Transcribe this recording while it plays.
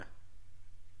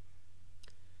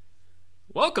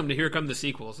Welcome to Here Come the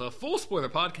Sequels, a full spoiler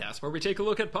podcast where we take a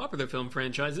look at popular film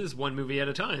franchises one movie at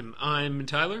a time. I'm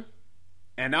Tyler.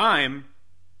 And I'm...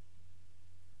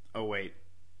 Oh, wait.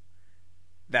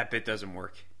 That bit doesn't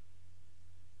work.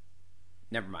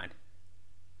 Never mind.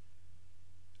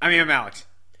 I'm Alex.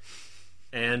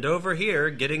 And over here,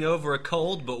 getting over a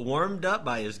cold but warmed up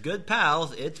by his good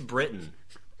pals, it's Britton.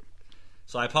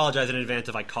 So I apologize in advance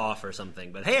if I cough or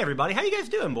something. But hey, everybody, how you guys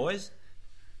doing, boys?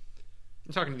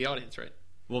 I'm talking to the audience, right?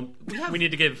 Well, we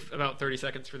need to give about 30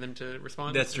 seconds for them to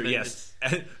respond. That's true. Yes,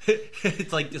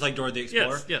 it's like Dora the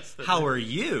Explorer. Yes. How are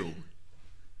you?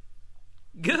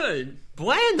 Good.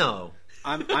 Bueno.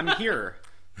 I'm here.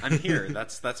 I'm here.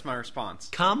 That's my response.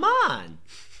 Come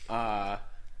on.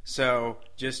 So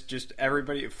just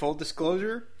everybody, full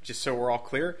disclosure, just so we're all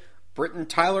clear. Britton,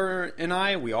 Tyler, and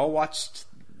I, we all watched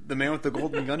The Man with the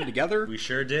Golden Gun together. We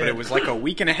sure did. But it was like a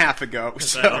week and a half ago.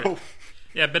 Is so that right?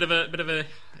 Yeah, bit of a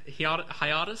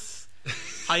hiatus.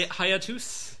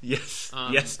 Hiatus. Yes,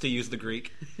 yes, to use the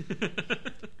Greek.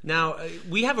 Now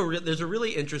we have there's a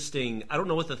really interesting. I don't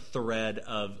know what the thread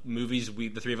of movies the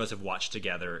three of us have watched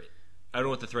together. I don't know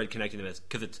what the thread connecting them is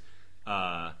because it's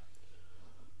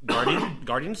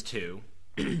Guardians 2,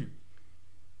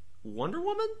 Wonder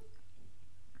Woman.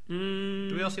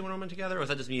 Do we all see Wonder Woman together, or was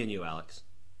that just me and you, Alex?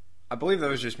 I believe that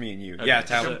was just me and you. Okay. Yeah,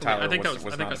 Tyler I think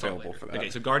was not available for that. Okay,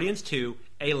 so Guardians 2,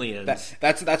 Aliens.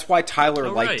 That's why Tyler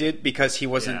liked right. it, because he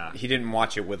wasn't. Yeah. He didn't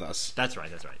watch it with us. That's right.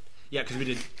 Yeah,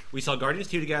 because we saw Guardians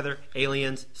 2 together,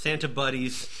 Aliens, Santa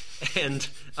Buddies, and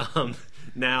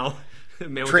now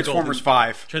Man with Transformers the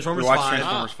 5. Transformers we watched 5.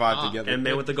 Transformers 5 together. and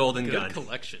Man with the Golden Good Gun.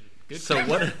 collection. So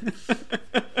what a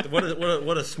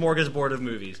smorgasbord of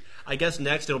movies. I guess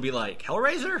next it'll be like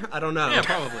Hellraiser? I don't know. Yeah,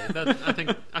 probably.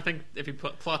 I think if you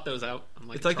plot those out, I'm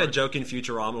like, It's like that joke in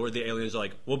Futurama where the aliens are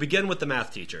like, we'll begin with the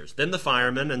math teachers, then the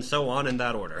firemen, and so on in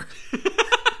that order.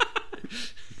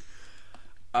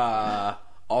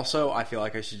 Also, I feel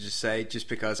like I should just say, just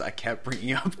because I kept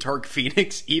bringing up Dark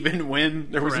Phoenix, even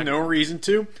when there was Correct. no reason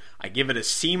to, I give it a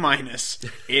C-.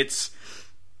 It's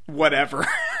whatever.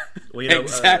 Well, you know,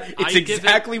 it's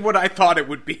exactly what I thought it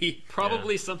would be.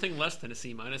 Probably something less than a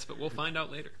C-, but we'll find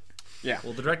out later. Yeah.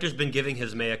 Well, the director's been giving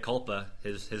his mea culpa,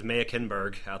 his mea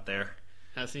Kinberg out there.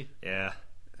 Has he? Yeah.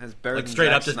 That's better Like than straight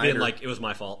Zack up just Snyder. being like, it was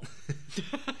my fault.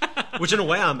 Which in a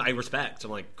way I respect.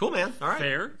 I'm like, cool, man. All right.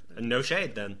 Fair. And no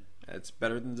shade then. That's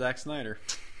better than Zack Snyder.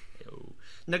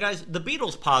 Now, guys, the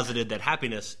Beatles posited that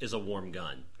happiness is a warm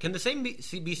gun. Can the same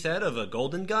be said of a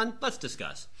golden gun? Let's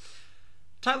discuss.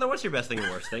 Tyler, what's your best thing and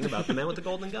worst thing about The Man with the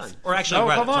Golden Gun? Or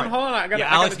actually, hold on.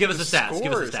 Alex, give us the stats.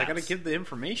 Give us the stats. I gotta give the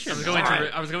information.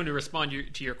 I was going to respond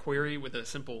to your query with a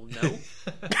simple no.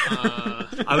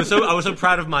 I was so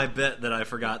proud of my bit that I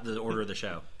forgot the order of the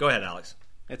show. Go ahead, Alex.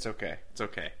 It's okay.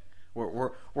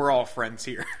 We're all friends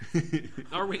here.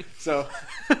 Are we? So,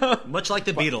 Much like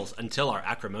the Beatles, until our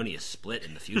acrimonious split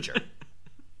in the future.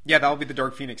 yeah, that'll be the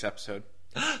Dark Phoenix episode.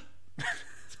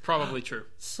 It's probably true.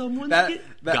 Someone's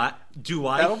do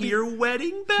I that'll hear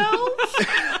wedding bells?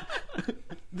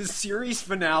 The series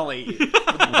finale of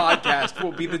the podcast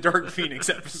will be the Dark Phoenix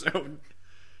episode.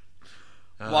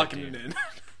 Locking it in.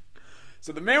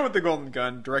 So, The Man with the Golden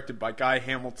Gun, directed by Guy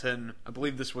Hamilton. I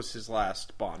believe this was his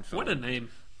last Bond film. What a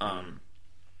name.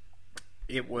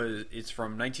 It's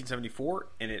from 1974,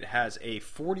 and it has a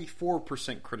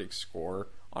 44% critic score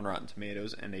on Rotten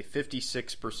Tomatoes and a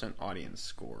 56% audience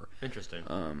score. Interesting.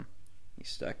 Let me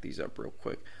stack these up real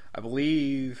quick. I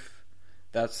believe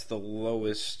that's the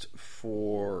lowest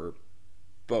for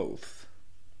both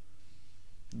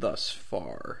thus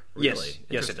far. Really?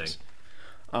 Yes, it Interesting. is.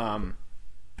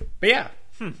 But yeah,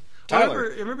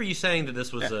 Tyler. I remember you saying that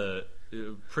this was a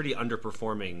pretty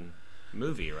underperforming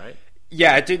movie, right?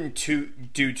 Yeah, it didn't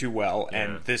do too well, Yeah.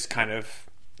 and this kind of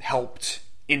helped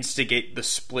instigate the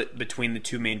split between the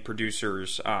two main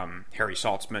producers, Harry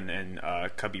Saltzman and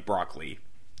Cubby Broccoli.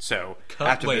 So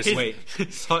Wait.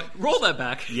 So, Roll that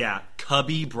back. yeah,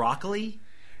 Cubby Broccoli?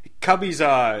 Cubby's,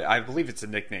 I believe it's a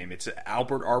nickname. It's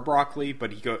Albert R. Broccoli,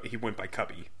 but he went by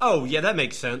Cubby. Oh, yeah, that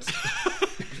makes sense.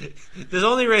 There's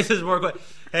only races more.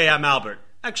 Hey, I'm Albert.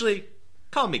 Actually,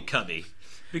 call me Cubby.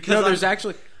 Because No, there's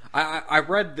actually... I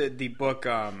read the book,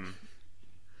 I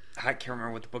can't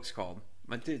remember what the book's called.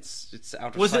 But it's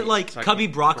out of Was sight, it like so I Cubby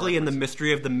can't Broccoli and the reference it.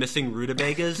 mystery of the missing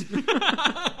rutabagas?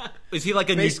 Was he like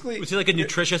was he like a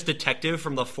nutritious detective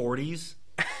from the 40s?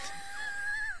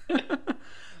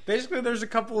 Basically, there's a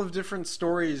couple of different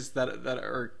stories that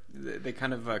are they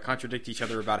kind of contradict each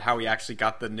other about how he actually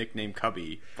got the nickname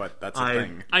Cubby, but that's a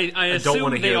thing. I don't wanna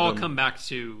assume they hear all them. come back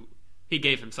to he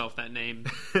gave himself that name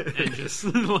and just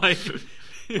like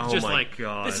Oh Just my like,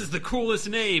 God. this is the coolest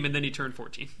name, and then he turned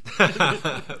 14.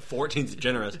 14's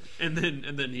generous. and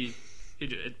then he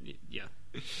yeah.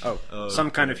 Oh, Some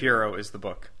Kind of Hero is the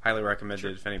book. Highly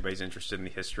recommended if anybody's interested in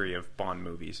the history of Bond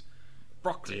movies.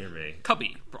 Broccoli. Dear me.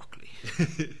 Cubby broccoli.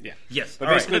 Yeah. Yes. But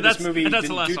All right. basically, And this that's- movie and that's the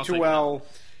didn't last do I'll too say. well.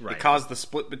 Right. It caused the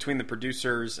split between the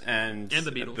producers, and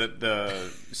the Beatles.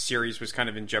 The series was kind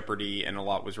of in jeopardy, and a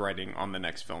lot was riding on the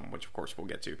next film, which of course we'll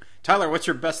get to. Tyler, what's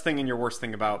your best thing and your worst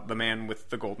thing about The Man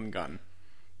with the Golden Gun?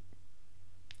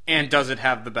 And does it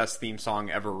have the best theme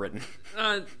song ever written?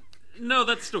 No,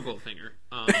 that's still Goldfinger.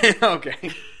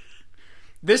 Okay.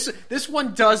 This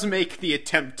one does make the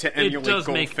attempt to It emulate does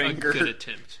make a Goldfinger. good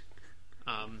attempt.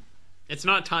 It's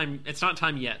not time. It's not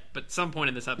time yet. But some point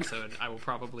in this episode, I'll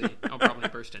probably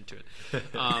burst into it.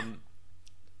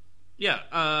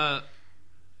 Yeah.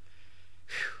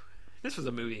 This was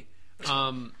a movie.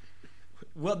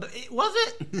 Well, was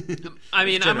it? I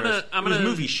mean, I'm Generous. gonna. It was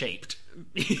movie shaped.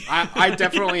 I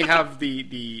definitely have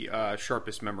the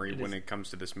sharpest memory when it comes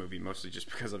to this movie, mostly just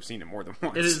because I've seen it more than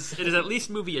once. It is at least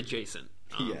movie adjacent.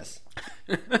 Yes.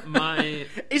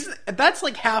 That's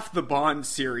like half the Bond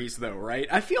series, though, right?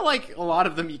 I feel like a lot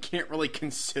of them you can't really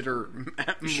consider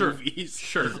movies.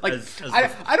 Sure. Like, As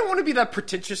I don't want to be that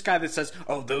pretentious guy that says,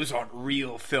 "Oh, those aren't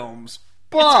real films,"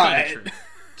 but Kinda true.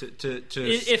 To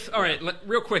If all right,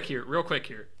 real quick here.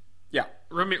 yeah,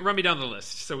 Run me down the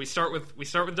list. So we start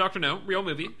with Dr. No, real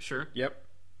movie, sure. yep,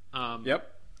 From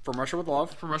Russia with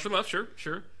Love, Russia with Love,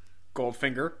 sure.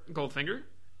 Goldfinger, Goldfinger,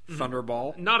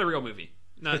 Thunderball. not a real movie.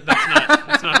 No,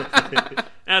 that's not.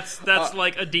 That's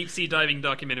like a deep sea diving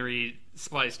documentary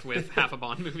spliced with half a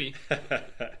Bond movie.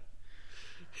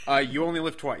 You Only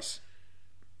Live Twice.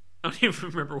 I don't even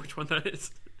remember which one that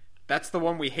is. That's the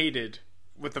one we hated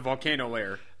with the volcano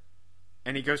layer.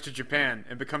 And he goes to Japan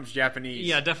and becomes Japanese.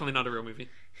 Yeah, definitely not a real movie.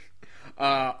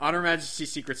 On Her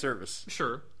Majesty's Secret Service.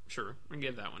 Sure. I can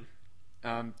give that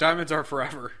one. Diamonds Are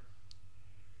Forever.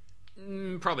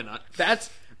 Probably not.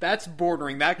 That's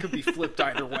bordering. That could be flipped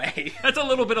either way. That's a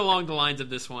little bit along the lines of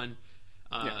this one.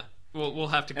 Yeah. We'll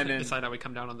have to And then- decide how we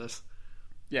come down on this.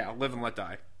 Yeah, Live and Let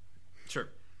Die. Sure.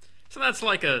 So that's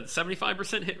like a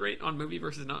 75% hit rate on movie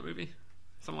versus not movie.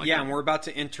 Something like that. Yeah, and we're about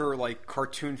to enter like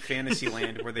cartoon fantasy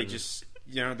land where they just,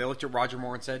 they looked at Roger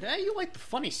Moore and said, "Hey, you like the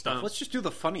funny stuff? Let's just do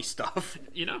the funny stuff."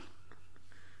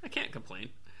 I can't complain.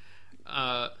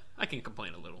 I can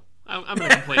complain a little. I'm going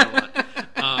to complain a lot.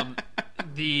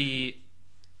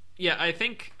 I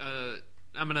think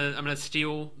I'm gonna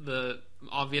steal the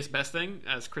obvious best thing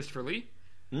as Christopher Lee.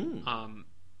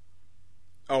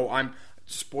 I'm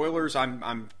spoilers.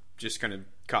 I'm just gonna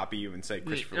copy you and say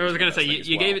Christopher. I was Lee's going the to say best thing as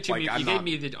you well. gave it to Like, me. I'm You not-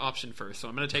 gave me the option first, so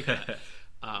I'm going to take that.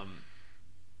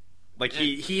 Like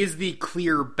he is the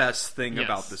clear best thing Yes.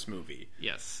 about this movie.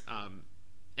 Yes,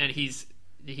 and he's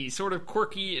sort of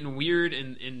quirky and weird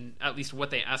in at least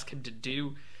what they ask him to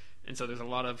do, and so there's a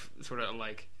lot of sort of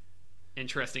like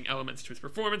interesting elements to his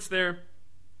performance there.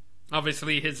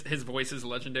 Obviously, his voice is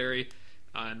legendary,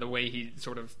 and the way he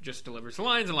sort of just delivers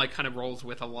lines and like kind of rolls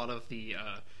with a lot of the.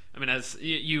 I mean, as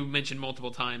you mentioned multiple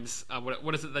times,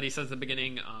 what is it that he says at the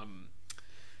beginning?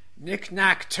 Knick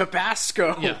Knack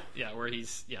Tabasco. Yeah, where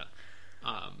he's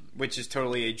Which is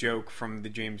totally a joke from the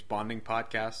James Bonding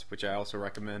podcast, which I also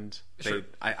recommend. Sure.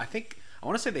 I think I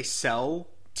want to say they sell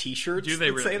T-shirts Do they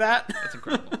that really? say that. That's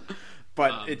incredible.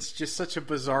 But it's just such a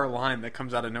bizarre line that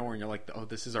comes out of nowhere, and you're like, "Oh,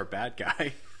 this is our bad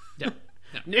guy." Yeah.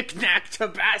 Knick Knack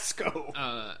Tabasco.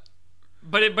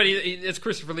 But it's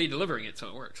Christopher Lee delivering it, so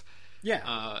it works.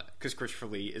 Yeah, because Christopher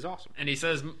Lee is awesome. And he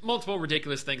says multiple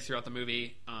ridiculous things throughout the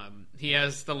movie. He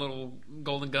has the little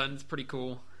golden gun; it's pretty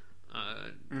cool.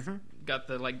 Got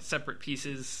the like separate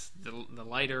pieces, the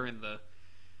lighter and the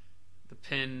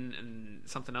pin and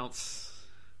something else.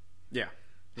 Yeah,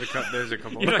 there's a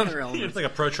couple You're of not- other elements. It's like a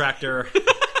protractor,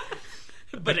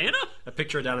 Banana a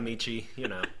picture of Donamichi,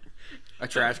 A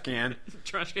trash can.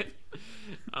 trash can.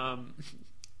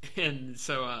 And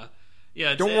so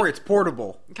yeah, Don't worry, it's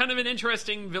portable. kind of an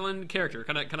interesting villain character,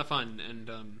 kind of fun, and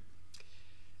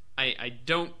I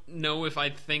don't know if I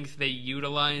think they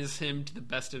utilize him to the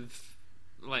best of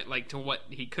like to what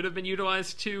he could have been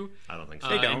utilized to. I don't think so.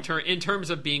 They don't. In terms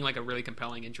of being like a really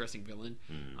compelling, interesting villain,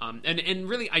 and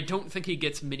really, I don't think he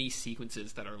gets many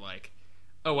sequences that are like,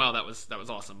 oh wow, that was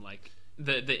awesome. Like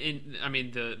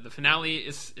the finale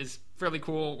is fairly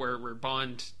cool, where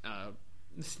Bond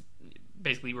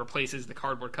basically replaces the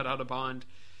cardboard cutout of Bond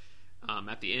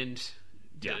at the end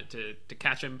to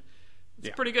catch him.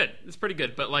 It's pretty good. It's pretty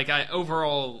good. But like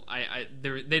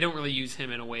they don't really use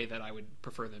him in a way that I would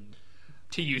prefer them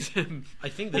to use him. I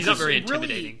think he's this not is very really-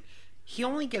 intimidating. he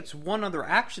only gets one other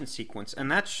action sequence, and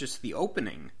that's just the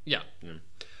opening. Yeah.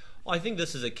 Well, I think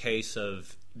this is a case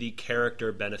of the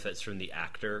character benefits from the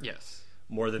actor. Yes.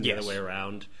 More than the other way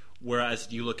around.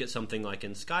 Whereas you look at something like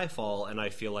in Skyfall, and I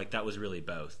feel like that was really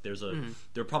both.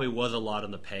 There probably was a lot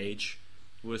on the page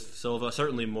with Silva,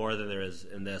 certainly more than there is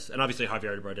in this. And obviously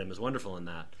Javier Bardem is wonderful in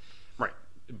that. Right.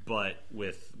 But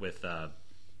with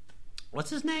what's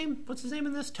his name? What's his name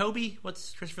in this? Toby?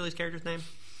 What's Christopher Lee's character's name?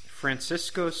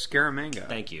 Francisco Scaramanga.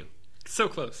 Thank you. So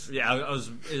close. Yeah, it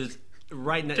was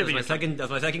right next. That's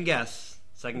my second guess.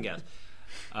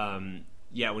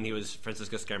 Yeah, when he was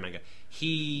Francisco Scaramanga.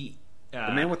 He...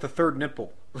 the man with the third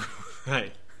nipple.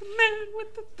 Right. Man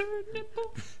with the third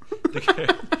nipple.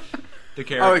 The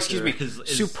character. Oh, excuse me. Is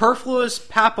Superfluous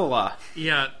papilla.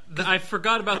 Yeah, I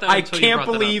forgot about that. I until you can't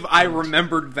brought that believe up. I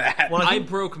remembered that. Well, I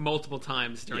broke multiple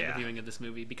times during Yeah. the viewing of this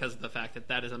movie because of the fact that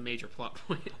that is a major plot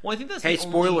point. Well, I think that's Hey, the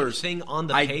only spoilers. thing on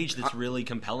the page that's really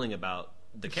compelling about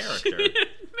the character.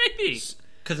 Maybe.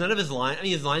 Because none of his lines... I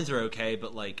mean, his lines are okay,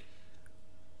 but, like...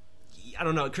 I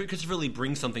don't know. Christopher Lee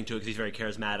brings something to it because he's very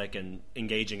charismatic and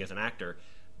engaging as an actor.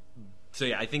 So,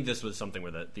 yeah, I think this was something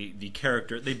where the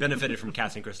character... They benefited from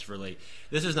casting Christopher Lee.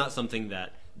 This is not something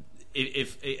that...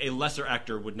 If a lesser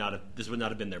actor would not have... This would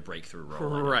not have been their breakthrough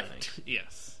role, I don't Right. think.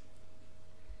 Yes.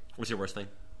 What's your worst thing?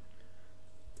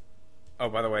 Oh,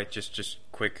 by the way, just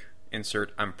quick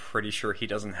insert. I'm pretty sure he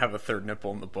doesn't have a third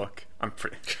nipple in the book. I'm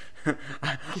pretty...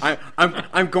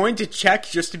 I'm going to check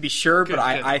just to be sure, but Good.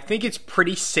 I think it's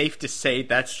pretty safe to say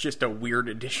that's just a weird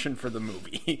addition for the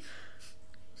movie.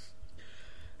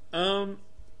 I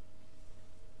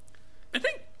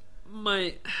think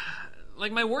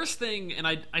my worst thing, and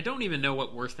I don't even know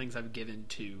what worst things I've given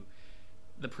to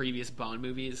the previous Bond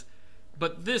movies,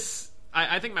 but this,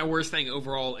 I think my worst thing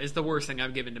overall is the worst thing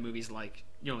I've given to movies like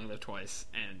You Only Live Twice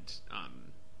and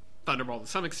Thunderball to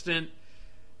some extent.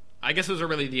 I guess those are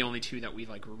really the only two that we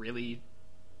like really...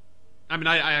 I mean,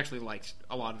 I actually liked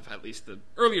a lot of at least the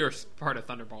earlier part of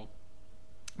Thunderball.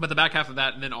 But the back half of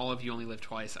that, and then all of You Only Live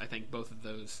Twice, I think both of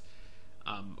those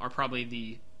are probably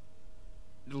the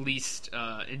least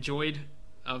enjoyed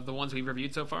of the ones we've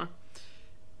reviewed so far.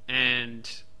 And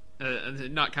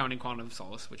not counting Quantum of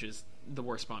Solace, which is the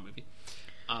worst Bond movie.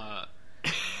 I'll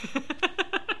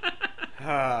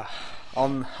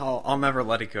never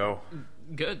let it go.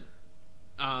 Good.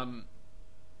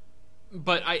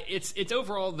 But it's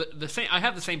overall the same. I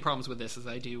have the same problems with this as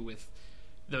I do with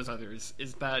those others.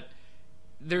 Is that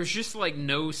there's just like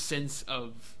no sense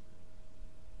of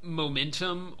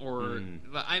momentum, or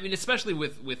I mean, especially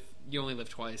with You Only Live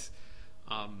Twice.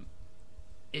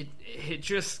 It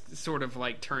just sort of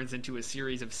like turns into a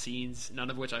series of scenes, none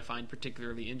of which I find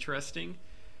particularly interesting.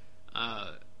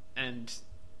 And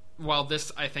while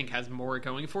this I think has more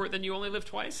going for it than You Only Live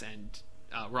Twice, and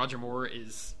Roger Moore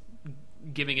is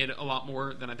giving it a lot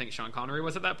more than I think Sean Connery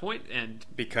was at that point, and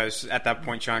Because at that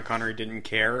point Sean Connery didn't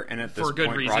care, and at this For good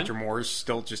point reason. Roger Moore's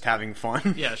still just having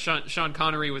fun. yeah, Sean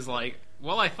Connery was like,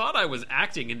 well, I thought I was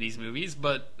acting in these movies,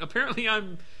 but apparently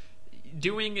I'm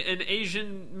doing an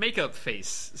Asian makeup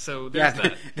face, so there's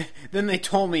that. Then they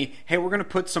told me, hey, we're going to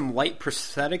put some light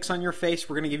prosthetics on your face,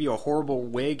 we're going to give you a horrible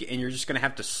wig, and you're just going to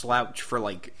have to slouch for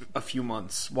like a few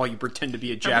months while you pretend to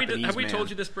be a Japanese Have we man.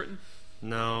 told you this, Britton?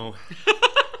 No.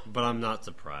 But I'm not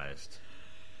surprised.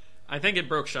 I think it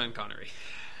broke Sean Connery.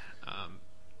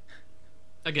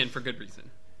 Again, for good reason.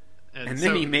 And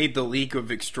then he made the League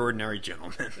of Extraordinary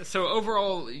Gentlemen. So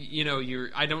overall, you know,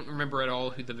 I don't remember at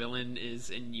all who the villain is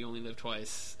in You Only Live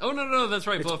Twice. Oh, no, that's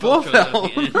right. It's Blofeld shows up at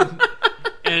Blofeld. the end.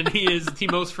 And he is the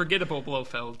most forgettable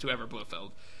Blofeld to ever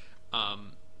Blofeld.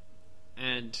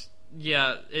 And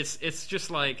yeah, it's just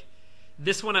like,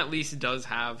 this one at least does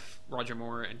have Roger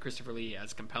Moore and Christopher Lee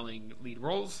as compelling lead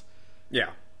roles.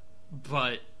 Yeah.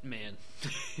 But man,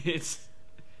 it's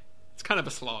kind of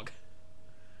a slog.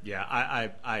 Yeah,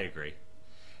 I agree.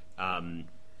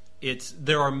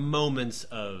 There are moments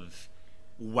of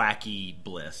wacky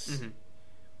bliss,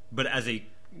 but as a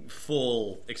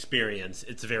full experience,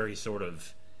 it's very sort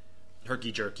of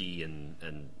herky jerky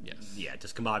and Yes.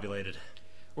 discombobulated.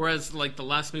 Whereas like the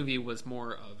last movie was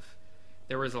more of,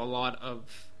 there was a lot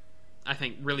of, I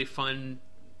think, really fun,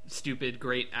 stupid,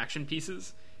 great action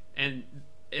pieces, and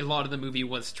a lot of the movie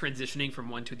was transitioning from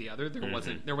one to the other. There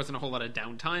wasn't a whole lot of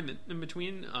downtime in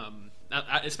between,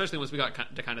 especially once we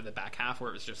got to kind of the back half, where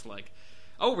it was just like,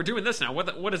 oh, we're doing this now. What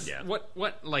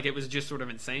like, it was just sort of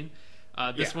insane.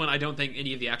 This one, I don't think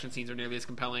any of the action scenes are nearly as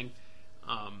compelling,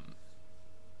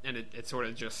 and it sort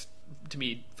of just, to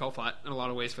me, fell flat in a lot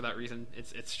of ways for that reason.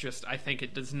 It's just, I think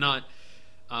it does not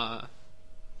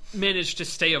manage to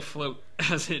stay afloat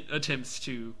as it attempts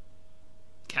to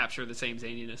capture the same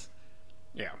zaniness.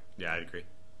 Yeah. Yeah, I'd agree.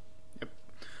 Yep.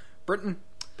 Britton,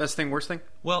 best thing, worst thing?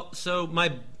 Well, so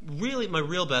my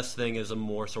real best thing is a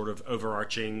more sort of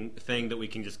overarching thing that we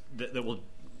can just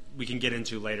we can get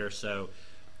into later. So,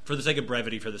 for the sake of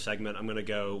brevity for the segment, I'm going to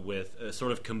go with a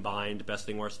sort of combined best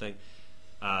thing, worst thing.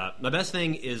 My best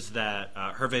thing is that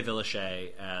Hervé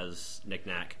Villechaize as Nick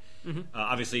Nack,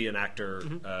 obviously an actor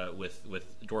with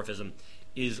dwarfism,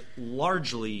 is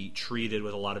largely treated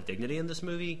with a lot of dignity in this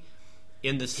movie.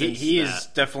 In the sense he that, is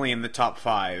definitely in the top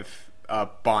 5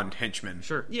 Bond henchmen.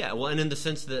 Sure. Yeah, well, and in the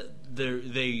sense that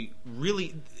they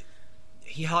really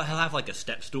he'll have like a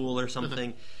step stool or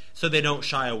something, so they don't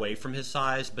shy away from his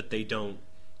size, but they don't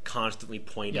constantly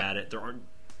point at it. There aren't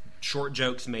short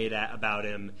jokes made about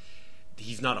him.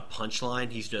 He's not a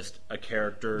punchline. He's just a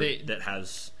character that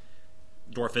has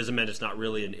dwarfism, and it's not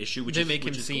really an issue. They make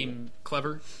him seem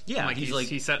clever. Yeah, like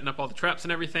he's setting up all the traps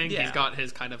and everything. Yeah. He's got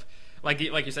his kind of like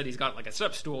you said, he's got like a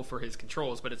step stool for his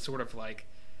controls, but it's sort of like,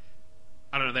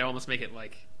 I don't know. They almost make it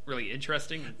like really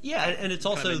interesting. Yeah, and it's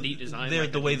also a neat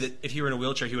design. The way that if he were in a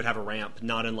wheelchair, he would have a ramp,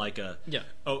 not in like a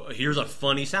here's a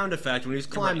funny sound effect when he's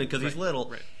climbing because he's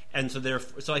little. Right. And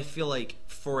so I feel like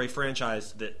for a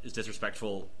franchise that is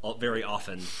disrespectful very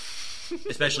often,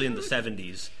 especially in the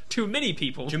 70s, too many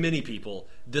people,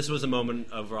 this was a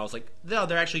moment of where I was like, no,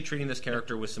 they're actually treating this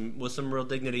character with some real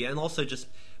dignity, and also just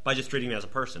by just treating him as a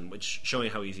person, which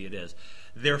showing how easy it is.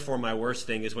 Therefore, my worst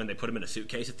thing is when they put him in a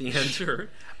suitcase at the end. Sure.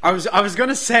 I was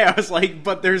gonna say, I was like,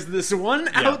 but there's this one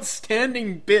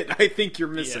outstanding bit I think you're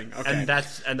missing. Yeah. Okay.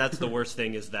 And that's the worst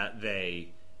thing is that they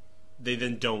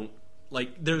then don't,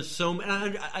 like, there's so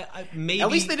many. Maybe at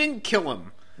least they didn't kill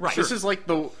him. Right. This is like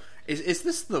is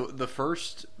this the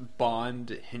first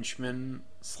Bond henchman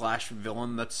 /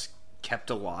 villain that's kept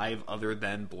alive other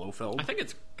than Blofeld? I think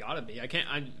it's gotta be. I can't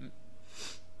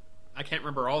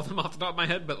remember all of them off the top of my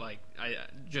head, but like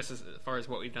just as far as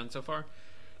what we've done so far.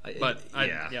 But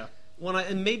yeah. Well,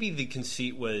 and maybe the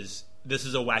conceit was this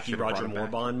is a wacky Roger Moore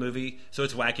Bond movie, so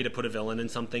it's wacky to put a villain in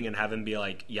something and have him be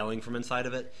like yelling from inside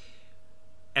of it.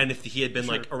 And if he had been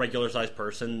like a regular sized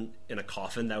person in a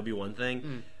coffin, that would be one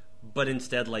thing. But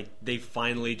instead, like, they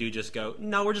finally do just go,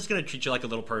 no, we're just going to treat you like a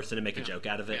little person and make a joke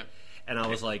out of it. Yeah. And I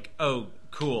was like, oh,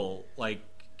 cool. Like,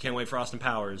 can't wait for Austin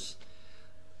Powers.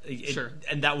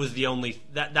 And that was the only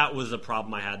that was the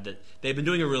problem I had, that they've been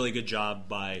doing a really good job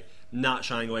by not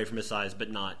shying away from his size,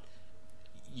 but not,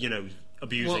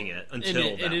 abusing it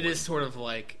until and it is sort of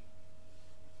like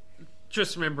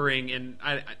just remembering, and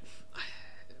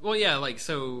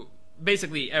so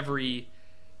basically every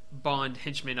Bond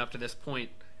henchman up to this point,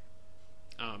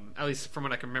 at least from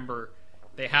what I can remember,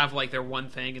 they have like their one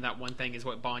thing, and that one thing is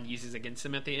what Bond uses against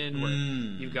him at the end. Where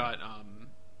you've got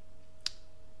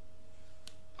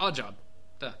Oddjob,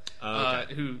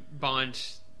 who Bond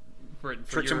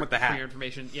tricks him with the hat. For your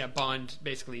information, Bond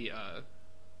basically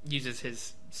uses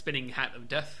his spinning hat of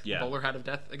death, bowler hat of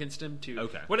death, against him.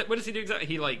 What does he do exactly?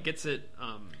 He like gets it.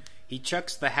 He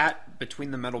chucks the hat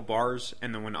between the metal bars,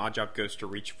 and then when Oddjob goes to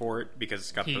reach for it, because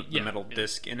it's got the metal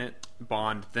disc in it,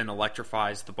 Bond then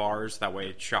electrifies the bars. That way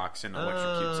it shocks and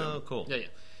electrocutes him. Oh, cool.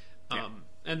 Yeah.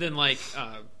 And then, like,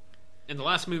 in the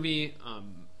last movie,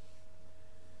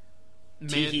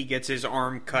 he gets his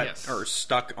arm cut or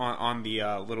stuck on the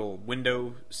little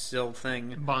windowsill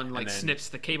thing. Bond, like, snips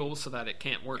the cable so that it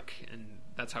can't work, and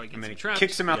that's how he gets trapped.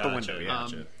 Kicks him out the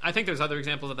window, I think there's other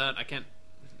examples of that. I can't...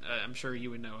 I'm sure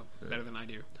you would know better than I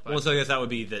do. But. Well, so I guess that would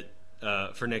be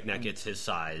that for Nick Nack, it's his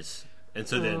size, and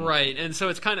so then and so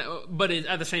it's kind of, but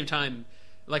at the same time,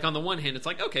 like on the one hand, it's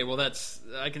like, okay, well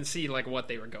I can see like what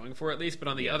they were going for at least, but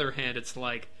on the other hand, it's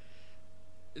like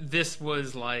this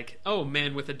was like, oh,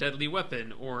 man with a deadly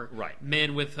weapon, or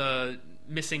man with a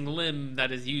missing limb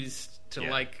that is used to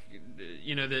like,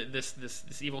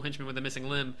 this evil henchman with a missing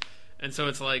limb, and so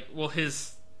it's like, well,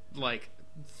 his like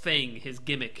thing, his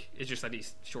gimmick is just that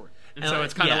he's short, and so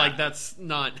it's kind of like that's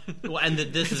not well, and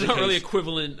that this is not really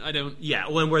equivalent. I don't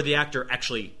where the actor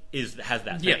actually has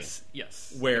that thing.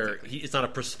 Yes where it's not a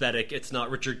prosthetic, it's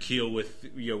not Richard Kiel with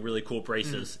really cool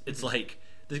braces. It's like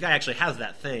this guy actually has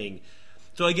that thing.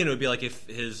 So again, it would be like if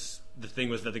the thing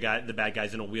was that the bad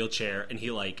guy's in a wheelchair and he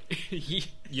like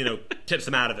tips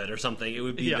him out of it or something. It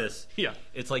would be this.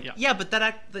 It's like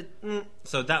but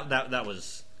so that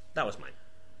was mine.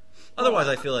 Otherwise,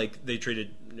 I feel like they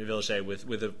treated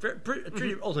Villechaize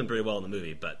treated ultimately pretty well in the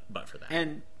movie, but for that.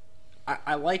 And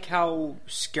I like how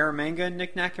Scaramanga and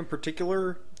Nick Nack in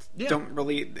particular don't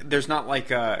really. There's not like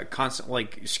a constant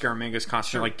like Scaramanga's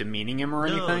constantly like demeaning him or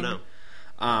anything. No.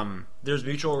 There's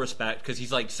mutual respect because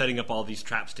he's like setting up all these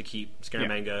traps to keep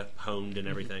Scaramanga honed and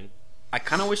everything. I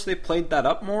kind of wish they played that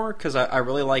up more, because I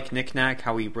really like Nick Nack,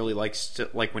 how he really likes to,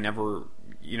 like, whenever,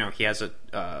 you know, he has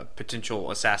a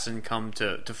potential assassin come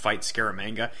to fight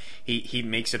Scaramanga, he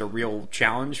makes it a real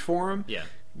challenge for him. Yeah.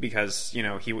 Because, you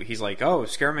know, he's like, oh,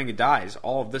 if Scaramanga dies,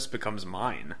 all of this becomes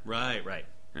mine. Right.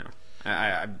 You know,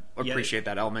 I appreciate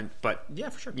that element, but Yeah,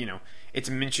 for sure. you know, it's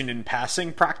mentioned in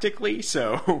passing practically,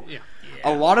 so Yeah.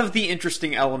 a lot of the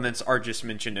interesting elements are just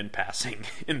mentioned in passing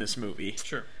in this movie.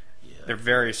 Sure. They're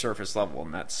very surface level,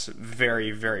 and that's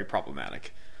very, very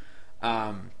problematic.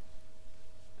 Oh,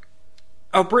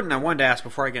 Britton, I wanted to ask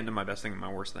before I get into my best thing and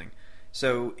my worst thing.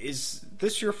 So, is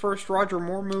this your first Roger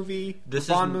Moore movie,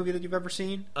 Bond movie that you've ever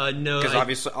seen? No,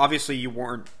 Because obviously you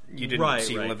didn't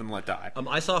see right. Live and Let Die.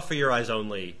 I saw For Your Eyes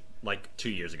Only like 2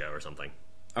 years ago or something.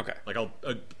 Okay. Like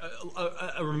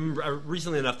I remember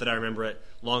recently enough that I remember it,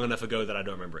 long enough ago that I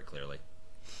don't remember it clearly.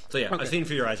 So yeah, Okay. I've seen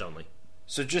For Your Eyes Only.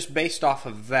 So just based off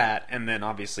of that, and then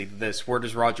obviously this, where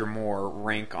does Roger Moore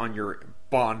rank on your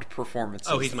Bond performances?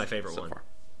 Oh, he's my favorite so one. far?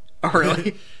 Oh,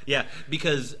 really? Yeah,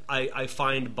 because I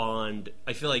find Bond.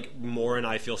 I feel like Moore and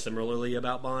I feel similarly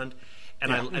about Bond,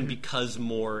 and and because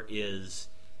Moore is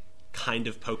kind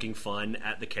of poking fun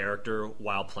at the character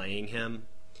while playing him,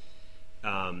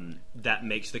 that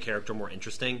makes the character more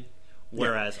interesting.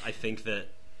 Whereas I think that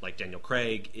like Daniel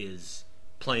Craig is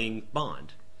playing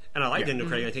Bond, and I like Daniel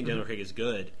Craig. I think Daniel Craig is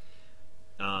good,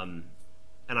 and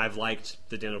I've liked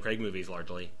the Daniel Craig movies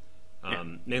largely,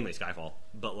 namely Skyfall.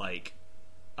 But like,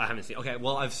 I haven't seen. Okay,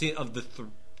 well, I've seen of the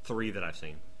three that I've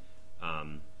seen,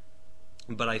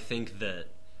 but I think that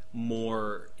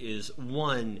Moore is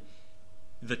one.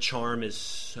 The charm is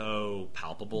so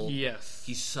palpable. Yes.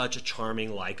 He's such a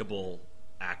charming, likable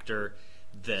actor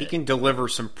that He can deliver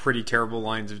some pretty terrible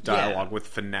lines of dialogue Yeah. with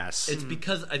finesse. it's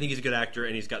because I think he's a good actor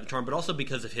and he's got the charm, but also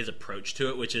because of his approach to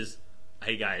it, which is,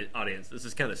 hey guys, audience, this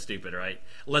is kind of stupid, right?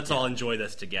 Let's all enjoy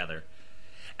this together.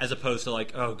 As opposed to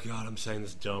like, oh god, I'm saying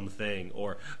this dumb thing,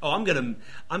 or oh,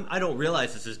 I don't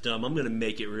realize this is dumb. I'm gonna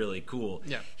make it really cool.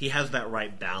 Yeah. He has that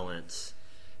right balance,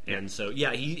 and so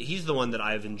yeah, he's the one that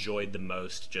I've enjoyed the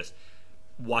most. Just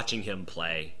watching him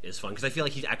play is fun because I feel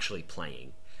like he's actually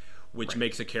playing, which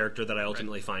makes a character that I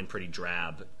ultimately find pretty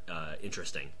drab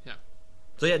interesting. Yeah.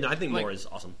 So yeah, no, I think Like- Moore is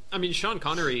awesome. I mean, Sean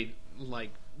Connery, like,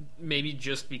 maybe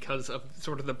just because of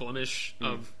sort of the blemish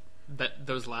of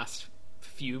those last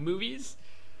few movies.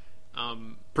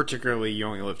 Particularly You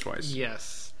Only Live Twice.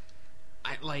 Yes.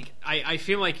 I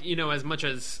feel like, you know, as much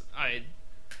as I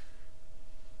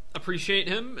appreciate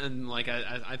him and like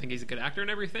I think he's a good actor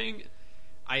and everything,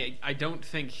 I don't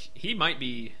think he might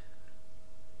be.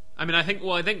 I mean, I think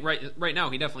right now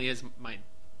he definitely is my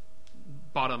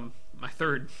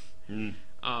third.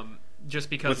 Just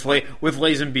because With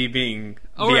Lazenby being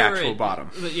the actual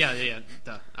bottom. Yeah.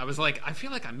 Duh. I was like, I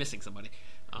feel like I'm missing somebody.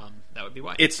 That would be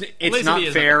why. It's Lazenby not is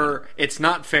at the fair. bottom. It's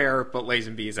not fair, but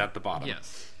Lazenby is at the bottom.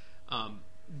 Yes.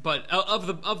 But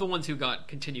of the ones who got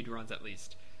continued runs, at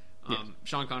least,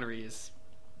 Sean Connery is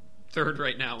third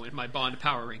right now in my Bond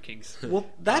power rankings. Well,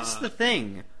 that's the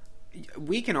thing.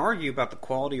 We can argue about the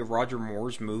quality of Roger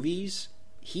Moore's movies.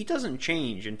 He doesn't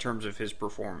change in terms of his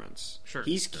performance. Sure.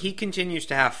 He continues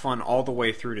to have fun all the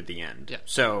way through to the end. Yeah.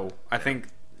 So I think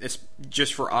it's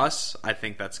just for us. I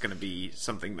think that's going to be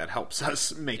something that helps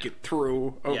us make it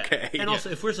through. Okay. Yeah. And also,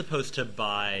 if we're supposed to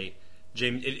buy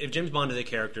James, if James Bond is a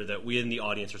character that we in the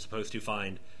audience are supposed to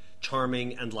find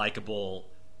charming and likable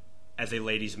as a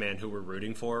ladies' man who we're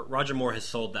rooting for, Roger Moore has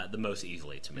sold that the most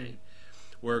easily to me.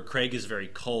 Where Craig is very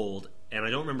cold, and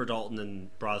I don't remember Dalton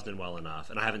and Brosnan well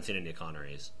enough, and I haven't seen any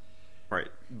Connerys. Right.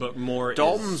 But Moore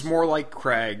Dalton's more like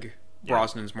Craig.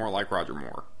 Brosnan's more like Roger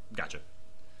Moore. Gotcha.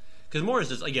 Because Moore is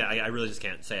just, again, I really just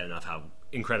can't say enough how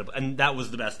incredible, and that was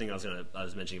the best thing I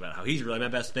was mentioning about how he's really my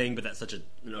best thing, but that's such an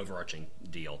overarching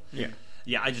deal.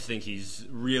 Yeah, I just think he's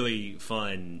really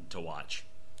fun to watch.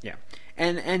 Yeah,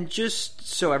 and just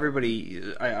so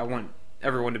everybody, I want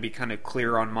everyone to be kind of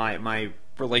clear on my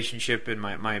relationship and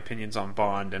my opinions on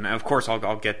Bond, and of course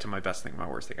I'll get to my best thing, my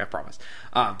worst thing. I promise.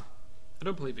 I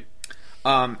don't believe you.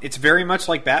 It's very much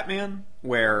like Batman,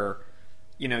 where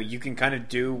you know you can kind of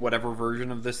do whatever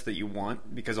version of this that you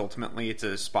want because ultimately it's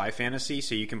a spy fantasy,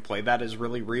 so you can play that as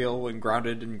really real and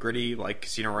grounded and gritty, like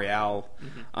Casino Royale,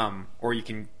 or you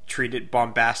can treat it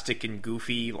bombastic and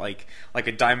goofy, like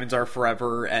a Diamonds Are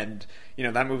Forever, and you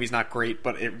know that movie's not great,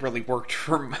 but it really worked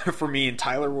for me and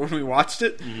Tyler when we watched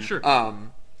it. Sure.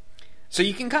 So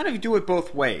you can kind of do it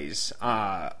both ways.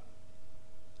 I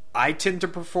tend to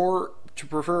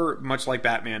prefer, much like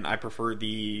Batman, I prefer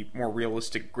the more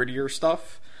realistic, grittier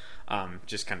stuff.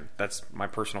 Just kind of, that's my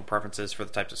personal preferences for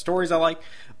the types of stories I like.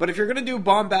 But if you're going to do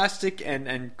bombastic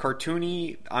and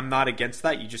cartoony, I'm not against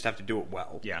that. You just have to do it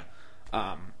well. Yeah.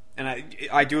 And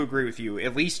I do agree with you.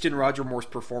 At least in Roger Moore's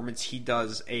performance, he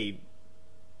does a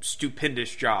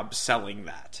stupendous job selling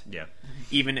that. Yeah.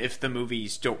 Even if the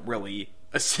movies don't really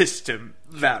assist him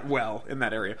that well in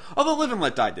that area. Although Live and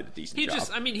Let Die did a decent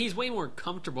job. He's way more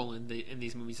comfortable in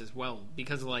these movies as well,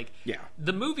 because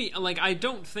the movie, I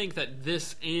don't think that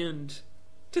this, and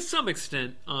to some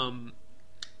extent Live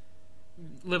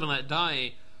and Let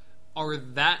Die, are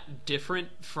that different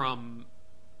from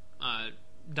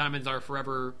Diamonds Are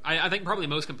Forever. I think probably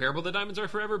most comparable to Diamonds Are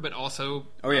Forever, but also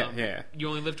You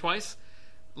Only Live Twice.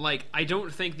 I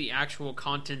don't think the actual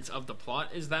contents of the plot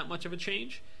is that much of a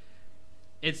change.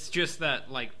 It's just that,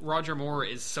 Roger Moore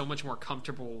is so much more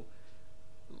comfortable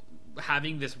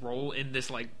having this role in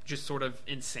this, just sort of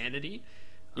insanity.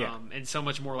 And so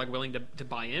much more, willing to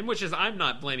buy in, which is, I'm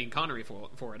not blaming Connery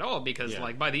for at all, because,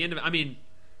 by the end of it,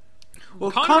 well,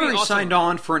 Connery signed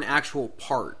on for an actual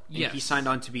part. Yes. He signed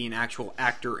on to be an actual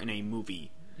actor in a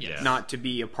movie, not to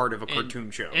be a part of a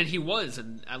cartoon show. And he was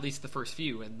in at least the first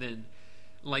few, and then,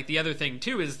 the other thing,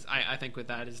 too, is, I think with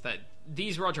that, is that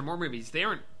these Roger Moore movies, they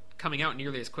aren't coming out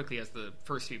nearly as quickly as the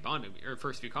first few Bond movies, or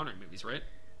first few Connery movies, right?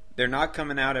 They're not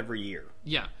coming out every year.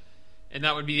 Yeah. And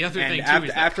that would be the other thing, too, and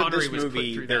is that after Connery this was put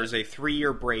movie, through there's that. a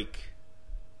 3-year break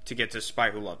to get to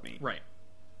Spy Who Loved Me. Right.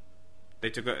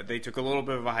 They took a little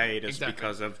bit of a hiatus Exactly.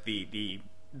 because of the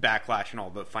backlash and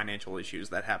all the financial issues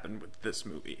that happened with this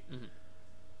movie. Mm-hmm.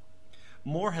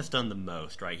 Moore has done the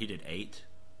most, right? He did 8.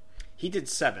 He did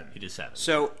 7. He did 7.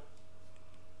 So,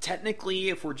 technically,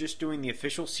 if we're just doing the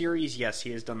official series, yes, he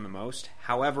has done the most.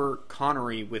 However,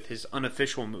 Connery, with his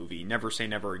unofficial movie, Never Say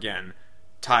Never Again,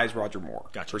 ties Roger Moore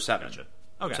for 7. Gotcha.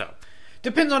 Okay. So,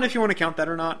 depends on if you want to count that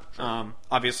or not. Sure.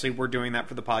 Obviously, we're doing that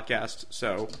for the podcast,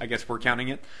 so I guess we're counting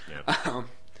it. Yep.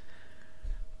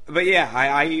 But yeah,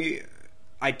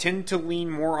 I tend to lean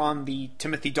more on the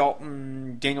Timothy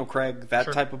Dalton, Daniel Craig,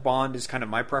 that type of Bond is kind of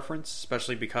my preference,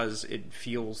 especially because it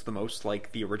feels the most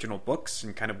like the original books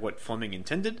and kind of what Fleming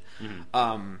intended.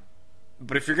 Mm-hmm.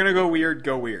 But if you're going to go weird,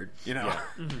 you know? Yeah.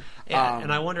 Mm-hmm.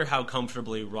 And I wonder how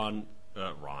comfortably Ronald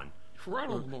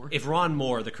Moore. If Ron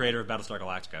Moore, the creator of Battlestar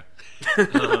Galactica.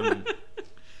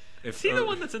 Is he the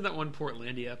one that's in that one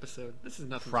Portlandia episode? This is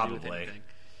nothing to do with anything.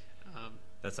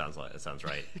 That sounds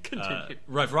right. Continue.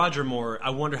 Right, Roger Moore, I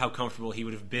wonder how comfortable he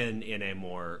would have been in a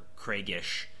more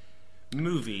Craigish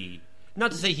movie.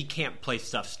 Not to say he can't play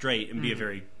stuff straight and be a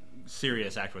very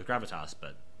serious actor with gravitas,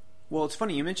 but... Well, it's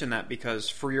funny you mentioned that because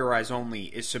For Your Eyes Only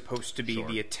is supposed to be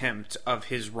the attempt of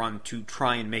his run to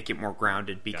try and make it more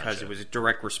grounded because it was a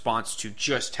direct response to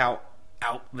just how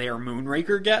out there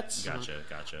Moonraker gets.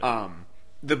 Gotcha.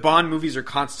 The Bond movies are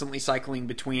constantly cycling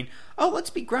between, let's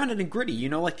be grounded and gritty,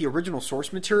 like the original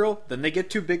source material. Then they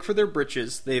get too big for their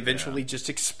britches. They eventually just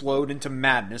explode into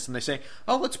madness, and they say,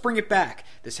 let's bring it back.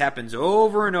 This happens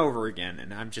over and over again,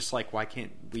 and I'm just like, why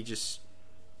can't we just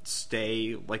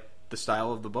stay like the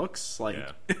style of the books?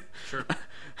 Sure.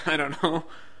 I don't know.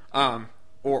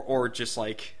 Or just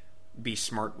like be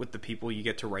smart with the people you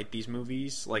get to write these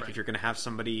movies. If you're going to have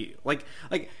somebody like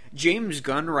James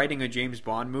Gunn writing a James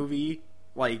Bond movie,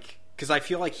 because I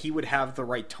feel like he would have the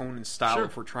right tone and style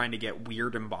if we're trying to get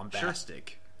weird and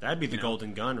bombastic. Sure. That'd be the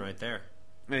golden gun right there.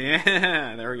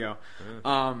 Yeah, there we go.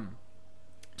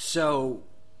 So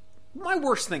my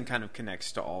worst thing kind of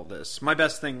connects to all this. My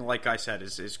best thing, like I said,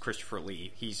 is Christopher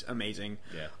Lee. He's amazing.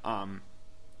 Yeah.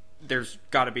 There's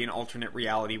got to be an alternate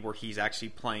reality where he's actually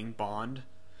playing Bond.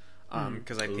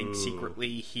 Because I think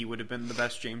secretly he would have been the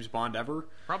best James Bond ever.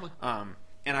 Probably.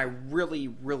 And I really,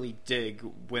 really dig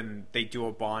when they do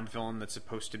a Bond villain that's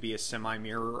supposed to be a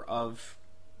semi-mirror of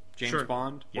James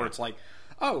Bond. Where it's like,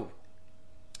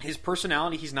 his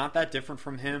personality, he's not that different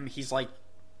from him. He's like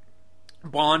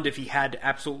Bond if he had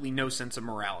absolutely no sense of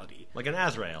morality. Like an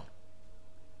Azrael.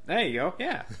 There you go,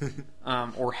 yeah.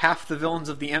 Or half the villains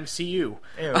of the MCU.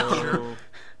 But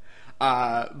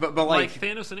like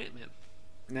Thanos and Ant-Man.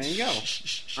 There you go.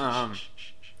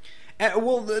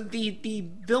 Well, the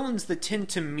villains that tend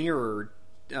to mirror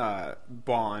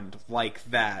Bond like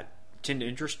that tend to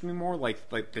interest me more. Like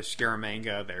there's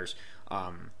Scaramanga, there's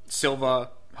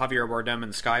Silva, Javier Bardem in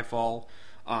Skyfall.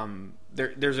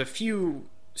 There's a few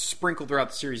sprinkled throughout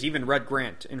the series. Even Red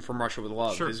Grant in From Russia with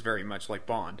Love is very much like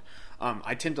Bond.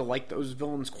 I tend to like those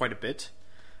villains quite a bit.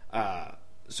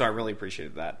 So I really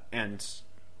appreciated that. And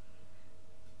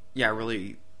yeah, I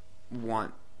really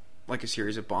want like a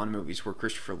series of Bond movies where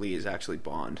Christopher Lee is actually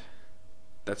Bond.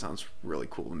 That sounds really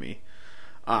cool to me.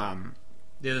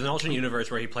 There's an alternate universe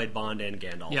where he played Bond and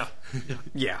Gandalf. Yeah.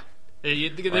 Yeah.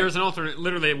 There was an alternate,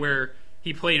 literally, where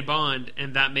he played Bond,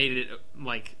 and that made it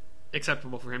like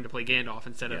acceptable for him to play Gandalf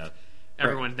instead of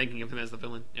everyone thinking of him as the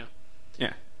villain. Yeah.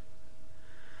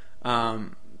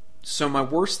 So my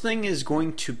worst thing is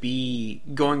going to be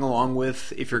going along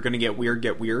with, if you're going to get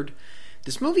weird.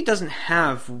 This movie doesn't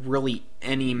have really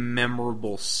any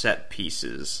memorable set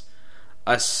pieces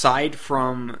aside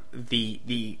from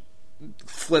the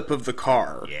flip of the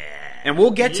car. Yeah. And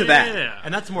we'll get to that.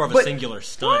 And that's more of a singular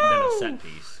stunt than a set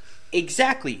piece.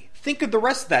 Exactly. Think of the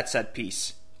rest of that set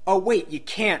piece. Oh, wait, you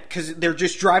can't, because they're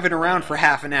just driving around for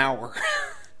half an hour.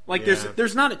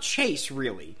 There's not a chase,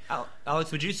 really.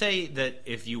 Alex, would you say that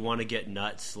if you want to get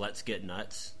nuts, let's get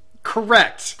nuts?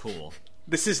 Correct. Cool.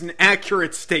 This is an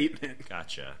accurate statement.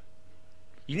 Gotcha.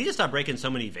 You need to stop breaking so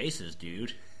many vases,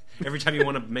 dude. Every time you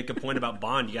want to make a point about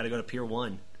Bond, you got to go to Pier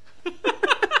 1.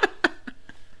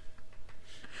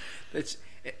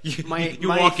 My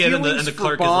walk in and the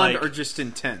clerk is Bond like, are just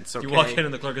intense. Okay? You walk in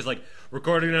and the clerk is like,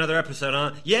 recording another episode,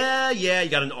 huh? Yeah. You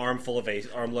got an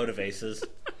armload of vases.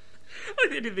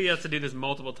 Like he has to do this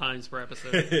multiple times per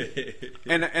episode.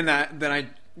 and then I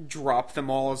drop them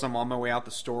all as I'm on my way out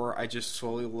the store. I just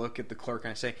slowly look at the clerk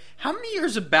and I say, "How many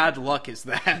years of bad luck is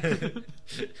that?" And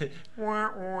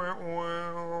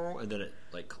then it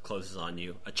like closes on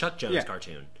you. A Chuck Jones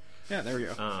cartoon. Yeah, there we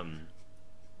go.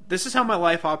 This is how my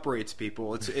life operates,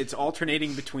 people. It's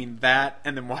alternating between that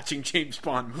and then watching James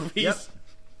Bond movies. Yep.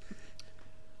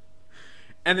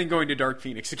 And then going to Dark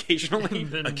Phoenix occasionally.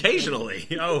 Occasionally?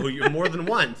 Oh, you're more than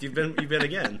once. You've been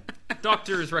again.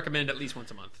 Doctors recommend at least once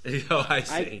a month. Oh, I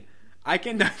see. I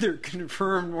can neither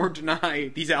confirm nor deny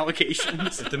these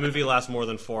allegations. If the movie lasts more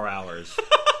than 4 hours.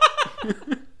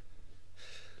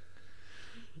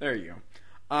 There you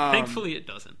go. Thankfully, it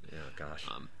doesn't. Yeah, gosh.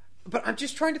 But I'm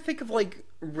just trying to think of like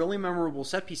really memorable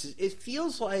set pieces. It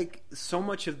feels like so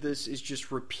much of this is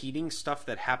just repeating stuff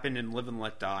that happened in Live and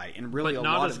Let Die, and really a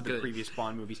lot of the previous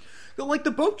Bond movies, like the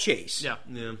boat chase. Yeah.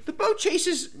 The boat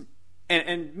chases,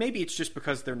 and maybe it's just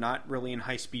because they're not really in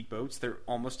high speed boats; they're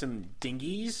almost in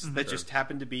dinghies that just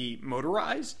happen to be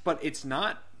motorized. But it's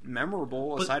not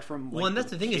memorable aside from like, and that's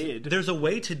the thing is there's a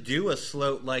way to do a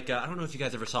slow like I don't know if you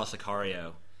guys ever saw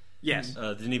Sicario. Yes.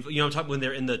 I'm talking when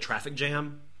they're in the traffic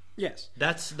jam. Yes.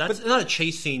 That's not a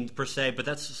chase scene per se, but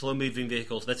that's slow moving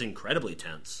vehicles. That's incredibly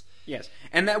tense. Yes.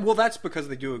 And that's because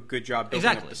they do a good job building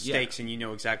up the stakes and you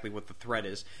know exactly what the threat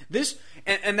is. This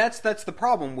and that's the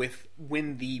problem with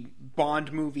when the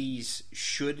Bond movies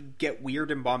should get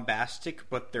weird and bombastic,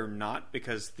 but they're not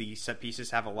because the set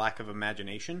pieces have a lack of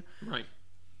imagination. Right.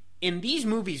 In these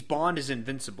movies, Bond is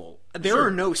invincible. There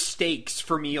are no stakes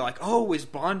for me like, oh, is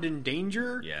Bond in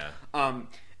danger? Yeah.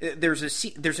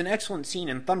 There's an excellent scene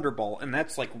in Thunderball, and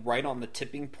that's like right on the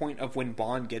tipping point of when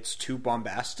Bond gets too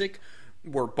bombastic,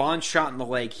 where Bond's shot in the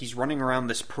leg, he's running around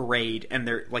this parade, and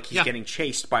they're like he's getting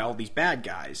chased by all these bad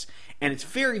guys, and it's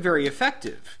very, very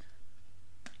effective.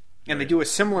 And they do a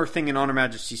similar thing in On Her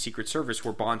Majesty's Secret Service,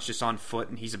 where Bond's just on foot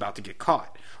and he's about to get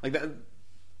caught. Like that.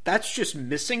 That's just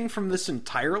missing from this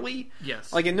entirely.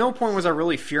 Yes. Like at no point was I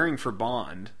really fearing for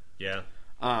Bond. Yeah.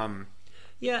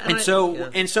 Yeah, and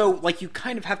so like you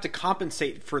kind of have to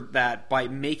compensate for that by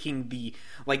making the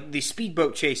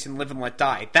speedboat chase in Live and Let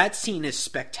Die. That scene is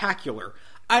spectacular.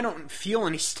 I don't feel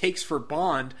any stakes for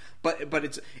Bond, but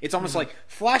it's almost like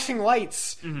flashing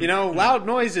lights, loud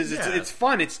noises. It's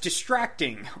fun. It's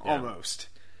distracting almost.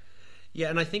 Yeah,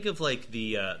 and I think of like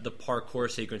the parkour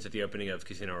sequence at the opening of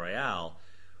Casino Royale.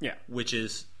 Yeah, which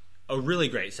is a really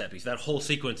great set piece. That whole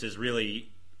sequence is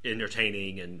really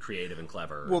entertaining and creative and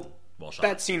clever. Well shot.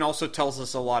 That scene also tells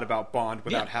us a lot about Bond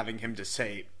without having him to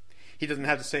say. He doesn't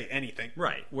have to say anything.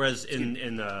 Right. Whereas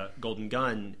in Golden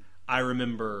Gun, I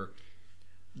remember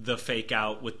the fake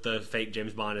out with the fake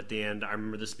James Bond at the end. I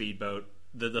remember the speedboat,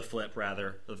 the flip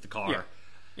rather of the car.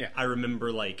 Yeah. I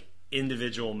remember like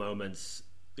individual moments,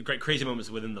 the great crazy moments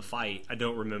within the fight. I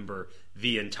don't remember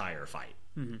the entire fight.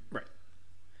 Mm-hmm. Right.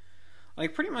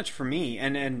 Like pretty much for me,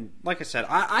 and like I said,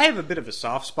 I have a bit of a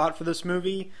soft spot for this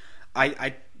movie.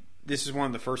 This is one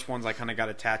of the first ones I kind of got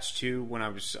attached to when I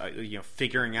was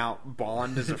figuring out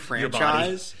Bond as a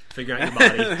franchise. Figuring out your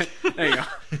body. There you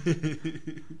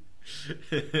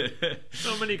go.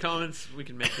 So many comments we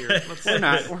can make here. I'm just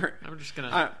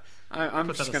gonna.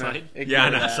 I'm just gonna. Yeah,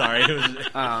 no, sorry.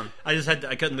 I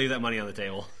couldn't leave that money on the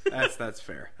table. That's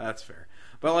fair. That's fair.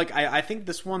 But like, I think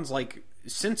this one's like,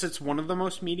 since it's one of the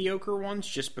most mediocre ones,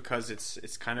 just because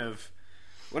it's kind of,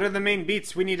 what are the main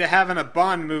beats we need to have in a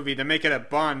Bond movie to make it a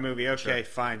Bond movie? Okay,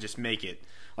 fine, just make it.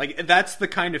 Like, that's the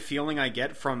kind of feeling I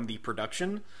get from the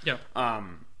production. Yeah.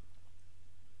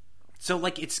 So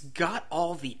like, it's got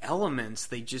all the elements.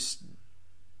 They just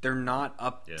they're not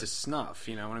up to snuff.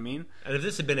 You know what I mean? And if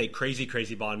this had been a crazy,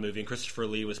 crazy Bond movie and Christopher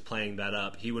Lee was playing that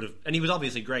up, he would have, and he was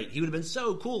obviously great. He would have been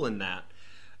so cool in that.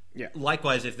 Yeah.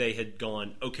 Likewise, if they had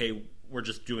gone, okay, we're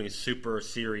just doing a super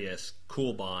serious,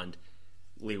 cool Bond,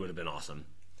 Lee would have been awesome.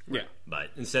 Yeah.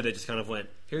 But instead, they just kind of went,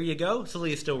 here you go. So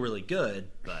Lee is still really good,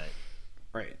 but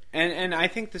Right. And I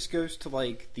think this goes to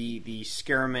like the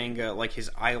Scaramanga, like his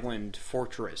island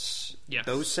fortress. Yes.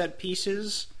 Those set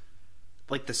pieces,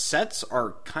 like the sets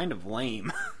are kind of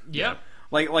lame. Yeah.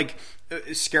 Like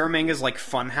Scaramanga's like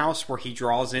funhouse where he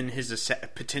draws in his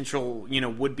potential,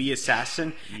 would be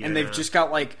assassin, and they've just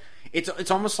got like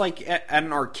it's almost like at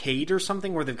an arcade or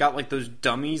something where they've got like those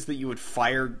dummies that you would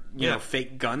fire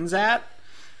fake guns at.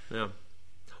 Yeah.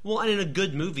 Well, and in a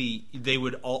good movie, they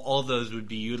would all of those would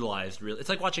be utilized. Really, it's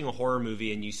like watching a horror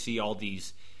movie and you see all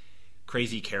these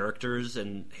crazy characters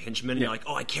and henchmen, and you're like,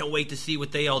 "Oh, I can't wait to see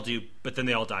what they all do." But then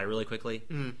they all die really quickly,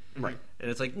 Right?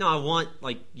 and it's like, no, I want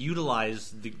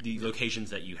utilize the locations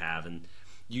that you have, and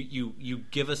you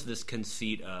give us this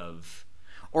conceit of.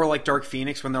 Or like Dark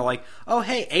Phoenix when they're like, "Oh,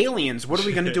 hey, aliens! What are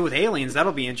we going to do with aliens?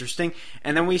 That'll be interesting."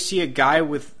 And then we see a guy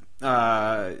with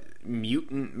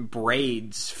mutant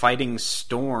braids fighting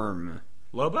Storm.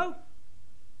 Lobo?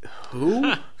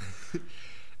 Who?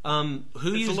 Who It's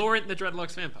used Laurent the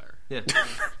Dreadlocks vampire. Yeah.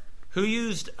 Who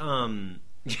used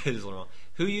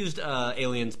Who used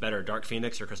aliens better, Dark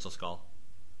Phoenix or Crystal Skull?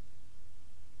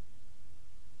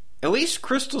 At least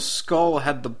Crystal Skull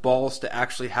had the balls to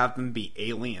actually have them be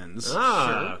aliens.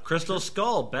 Sure. Crystal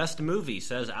Skull, best movie,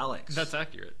 says Alex. That's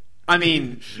accurate. I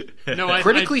mean, No,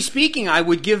 critically speaking, I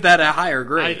would give that a higher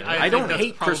grade. I don't think that's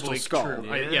hate Crystal probably Skull.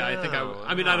 true. I think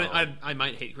I mean, I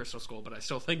might hate Crystal Skull, but I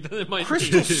still think that it might.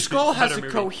 Crystal be Skull has a better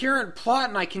movie. coherent plot,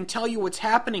 and I can tell you what's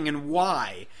happening and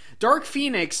why. Dark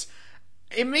Phoenix,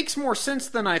 it makes more sense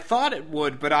than I thought it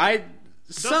would, but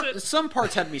some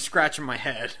parts had me scratching my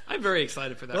head. I'm very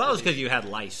excited for that. Well, that was movie. because you had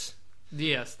lice.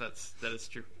 Yes, that is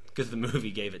true. Because the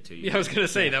movie gave it to you. Yeah, I was gonna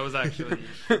say that was actually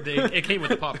it came with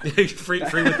the popcorn. free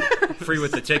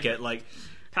with the ticket. Like,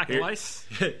 Pack of lice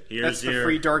here's That's the your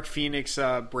free Dark Phoenix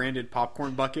branded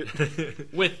popcorn bucket.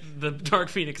 with the Dark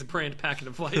Phoenix brand packet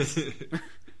of lice.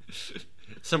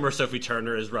 Somewhere Sophie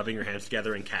Turner is rubbing her hands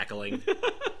together and cackling.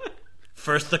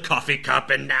 First the coffee cup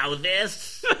and now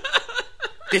this.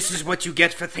 This is what you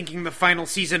get for thinking the final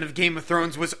season of Game of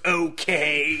Thrones was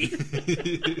okay.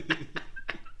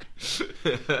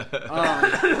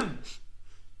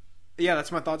 Yeah,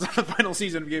 that's my thoughts on the final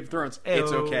season of Game of Thrones.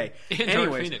 It's okay. And Dark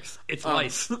Anyways, Phoenix, it's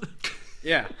lice.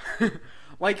 yeah.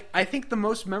 Like, I think the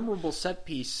most memorable set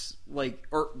piece,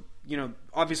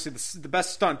 obviously the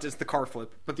best stunt is the car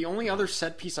flip, but the only other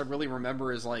set piece I really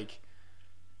remember is, like,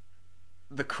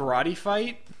 the karate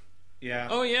fight. Yeah.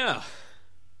 Oh yeah,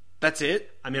 That's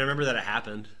it. I mean, I remember that it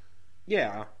happened.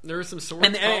 Yeah. there were some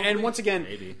swords. And once again,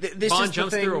 Maybe. this Bond is the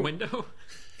jumps thing, through a window.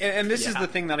 and this is the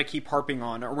thing that I keep harping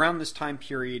on. Around this time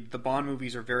period, the Bond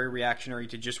movies are very reactionary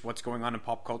to just what's going on in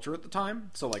pop culture at the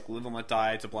time. So, like, Live and Let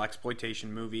Die, it's a blaxploitation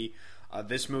movie.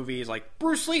 This movie is like,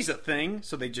 Bruce Lee's a thing,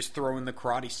 so they just throw in the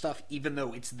karate stuff, even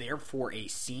though it's there for a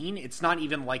scene. It's not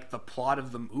even like the plot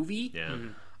of the movie. Yeah.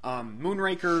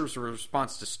 Moonraker is a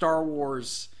response to Star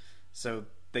Wars, so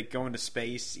they go into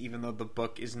space, even though the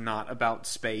book is not about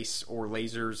space or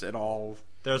lasers at all.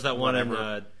 There was that one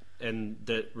Whatever.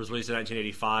 that was released in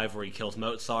 1985 where he kills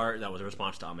Mozart. That was a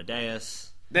response to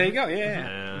Amadeus. There you go, yeah.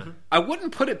 Yeah. I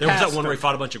wouldn't put it There was past that one where he them.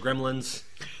 fought a bunch of gremlins.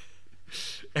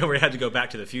 And we had to go back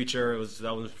to the future.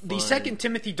 That was fun. The second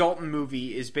Timothy Dalton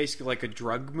movie is basically like a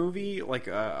drug movie, like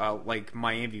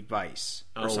Miami Vice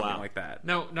or something like that.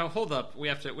 No, hold up. We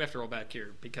have to roll back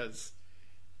here because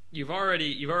you've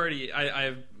already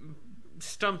I've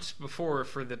stumped before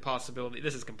for the possibility.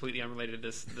 This is completely unrelated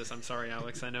to this. I'm sorry,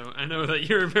 Alex. I know that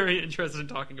you're very interested in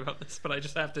talking about this, but I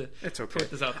just have to It's okay. put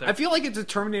this out there. I feel like it's a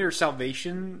Terminator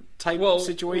Salvation type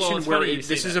situation it's where funny you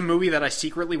say this is that. a movie that I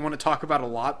secretly want to talk about a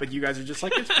lot, but you guys are just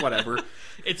like, it's whatever.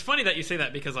 It's funny that you say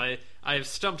that because I've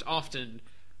stumped often.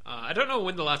 I don't know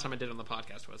when the last time I did on the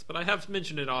podcast was, but I have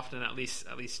mentioned it often, at least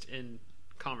in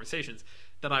conversations,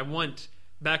 that I want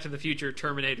Back to the Future,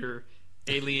 Terminator,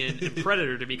 Alien, and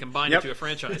Predator to be combined into a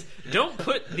franchise. Don't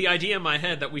put the idea in my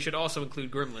head that we should also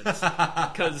include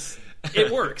Gremlins, because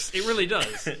it works. It really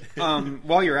does.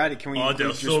 While you're at it, can we they're include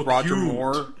just so Roger cute.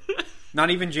 Moore? Not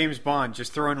even James Bond,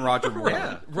 just throw in Roger Moore.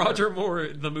 Yeah. Roger Moore,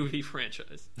 the movie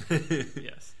franchise.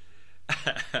 Yes.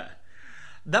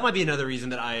 That might be another reason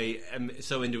that I am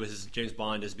so into his James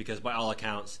Bond is because by all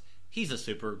accounts he was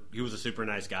a super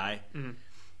nice guy,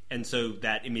 And so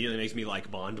that immediately makes me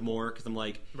like Bond more, because I'm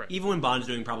like, Right. even when Bond's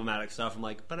doing problematic stuff, I'm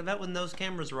like, but I bet when those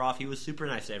cameras were off, he was super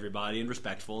nice to everybody and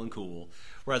respectful and cool.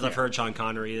 Whereas I've heard Sean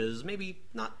Connery is maybe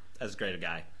not as great a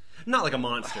guy. Not like a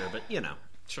monster, but,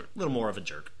 Sure. a little more of a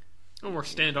jerk. A little more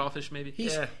standoffish, maybe.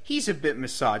 He's a bit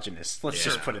misogynist. Let's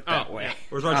just put it that way. yeah.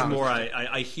 Whereas Roger Moore,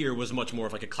 I hear, was much more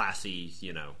of like a classy,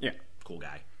 cool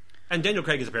guy. And Daniel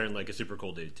Craig is apparently like a super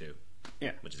cool dude, too.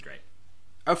 Yeah. Which is great.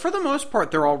 For the most part,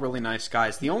 they're all really nice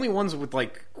guys. The only ones with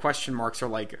like question marks are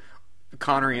like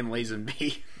Connery and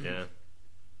Lazenby. Yeah.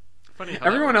 Funny how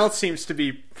Everyone that else seems to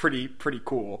be pretty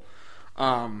cool.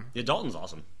 Yeah, Dalton's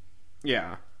awesome.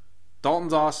 Yeah,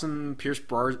 Dalton's awesome. Pierce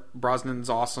Brosnan's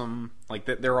awesome. Like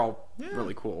they're all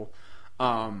really cool.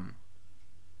 And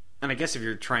I guess if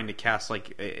you're trying to cast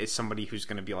like somebody who's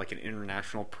going to be like an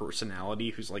international personality,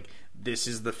 who's like this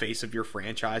is the face of your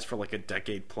franchise for like a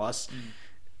decade plus.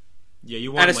 Yeah,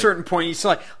 you want At a certain point, you say,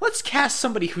 like, let's cast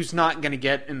somebody who's not going to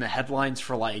get in the headlines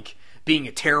for like being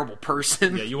a terrible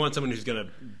person. Yeah, you want someone who's going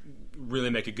to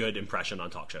really make a good impression on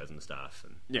talk shows and stuff.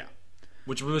 And, Yeah.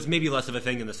 which was maybe less of a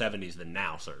thing in the 70s than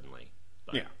now, certainly.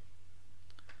 But.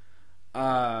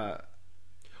 Yeah.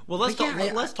 Well,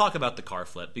 let's talk about the car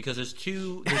flip, because there's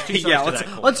two sides Yeah, to that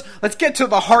coin. let's get to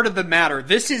the heart of the matter.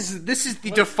 This is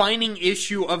the defining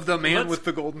issue of the man with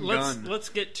the golden gun. Let's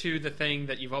get to the thing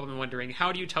that you've all been wondering.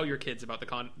 How do you tell your kids about the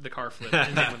car flip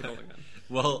and Man with the Golden Gun?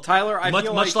 Well, Tyler, I much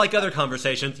feel like like other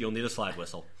conversations, you'll need a slide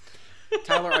whistle.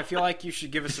 Tyler, I feel like you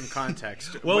should give us some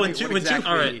context. Well, What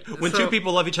exactly- when two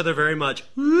people love each other very much,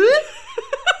 then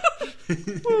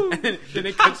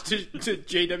it cuts to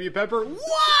J.W. Pepper.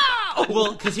 Wow!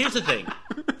 well, because here's the thing.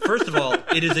 First of all,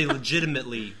 it is a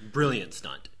legitimately brilliant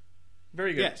stunt.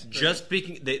 Very good. Yes. Just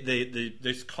speaking,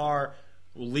 this car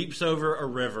leaps over a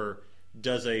river,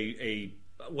 does a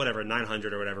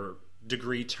 900 or whatever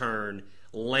degree turn,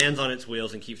 lands on its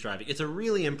wheels, and keeps driving. It's a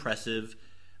really impressive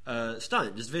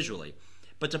stunt, just visually.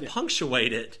 But to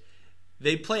punctuate it,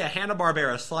 they play a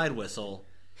Hanna-Barbera slide whistle,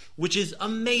 which is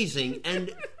amazing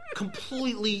and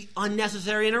completely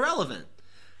unnecessary and irrelevant.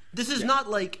 This is not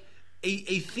like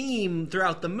a theme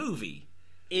throughout the movie.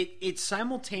 It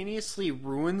simultaneously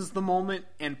ruins the moment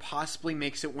and possibly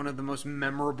makes it one of the most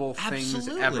memorable things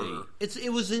ever.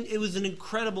 It was an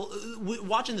incredible.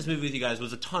 Watching this movie with you guys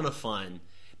was a ton of fun,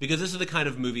 because this is the kind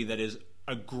of movie that is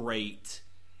a great.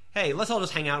 Hey, let's all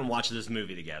just hang out and watch this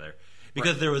movie together.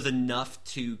 Because there was enough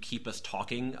to keep us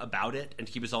talking about it and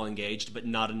to keep us all engaged, but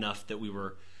not enough that we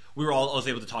were all also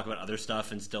able to talk about other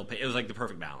stuff and still pay. It was like the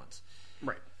perfect balance.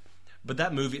 Right. But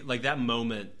that movie, like that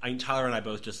moment, Tyler and I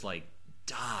both just like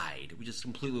died. We just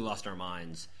completely lost our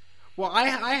minds. Well, I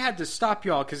had to stop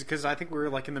y'all because I think we were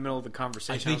like in the middle of the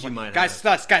conversation. I think was you like, might guys,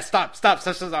 have.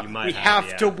 stop. You might We have, have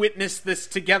yeah. to witness this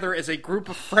together as a group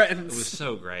of friends. It was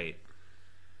so great.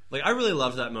 Like, I really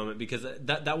loved that moment, because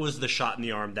that was the shot in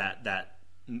the arm that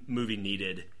movie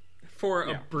needed. For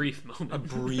a brief moment. A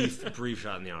brief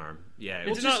shot in the arm. Yeah.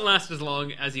 It did not last as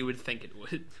long as you would think it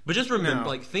would. But just remember, No.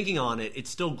 like, thinking on it, it's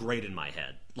still great in my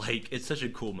head. Like, it's such a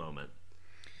cool moment.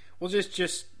 Well,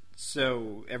 just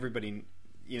so everybody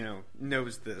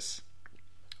knows this,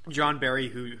 John Barry,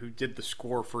 who did the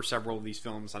score for several of these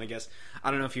films, and I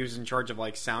don't know if he was in charge of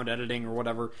like sound editing or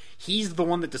whatever, he's the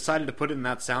one that decided to put in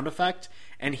that sound effect,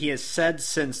 and he has said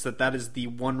since that is the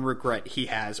one regret he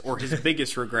has, or his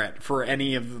biggest regret for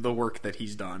any of the work that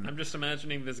he's done. I'm just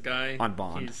imagining this guy On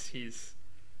Bond. He's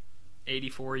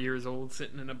 84 years old,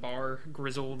 sitting in a bar,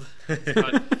 grizzled,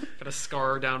 got a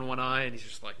scar down one eye, and he's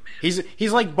just like, man.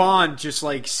 He's like Bond, just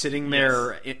like sitting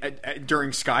there during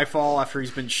Skyfall after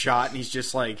he's been shot, and he's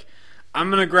just like,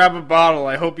 I'm gonna grab a bottle,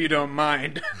 I hope you don't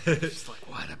mind. Just like,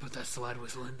 why'd I put that slide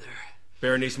whistle in there?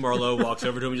 Berenice Marlowe walks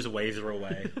over to him and just waves her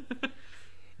away.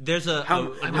 There's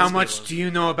How much do you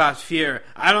know about fear?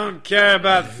 I don't care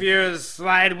about fear's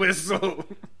slide whistle.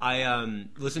 I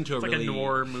listened to It's like really a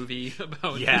noir movie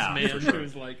about Yeah, this for man sure.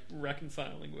 who's like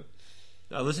reconciling with.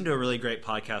 I listened to a really great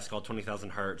podcast called 20,000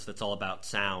 Hertz that's all about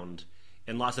sound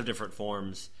in lots of different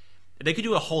forms. They could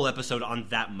do a whole episode on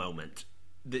that moment,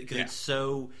 because it's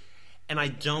so, and I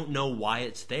don't know why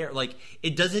it's there. Like,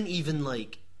 it doesn't even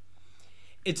like.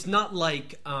 It's not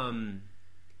like.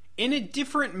 In a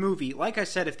different movie, like I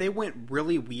said, if they went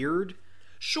really weird,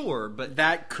 Sure, but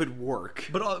that could work.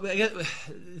 But the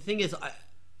thing is,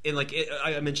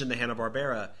 I mentioned the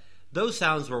Hanna-Barbera. Those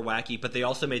sounds were wacky, but they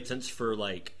also made sense for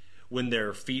like when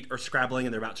their feet are scrabbling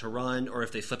and they're about to run, or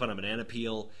if they slip on a banana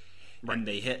peel and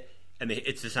they hit, and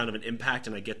it's the sound of an impact.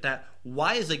 And I get that.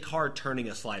 Why is a car turning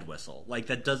a slide whistle? Like,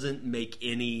 that doesn't make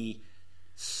any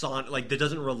that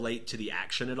doesn't relate to the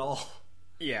action at all.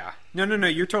 Yeah. No,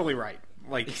 you're totally right.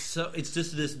 Like, So it's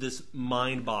just this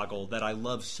mind boggle that I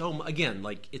love so much. Again,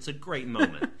 like, it's a great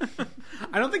moment.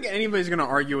 I don't think anybody's going to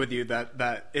argue with you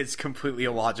that it's completely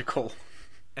illogical.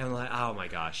 And like, oh my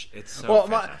gosh, it's so Well,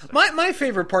 fantastic. my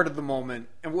favorite part of the moment,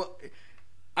 and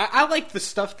I like the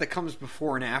stuff that comes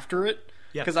before and after it,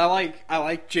 Yeah. because I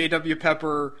like J.W.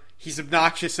 Pepper. He's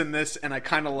obnoxious in this, and I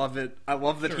kind of love it. I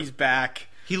love that he's back.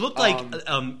 He looked like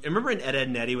remember in Ed, Ed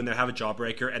and Eddie when they have a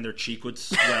jawbreaker and their cheek would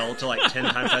swell to like 10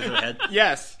 times the size of their head?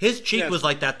 Yes, His cheek Yes. was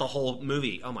like that the whole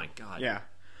movie. Oh my god. Yeah.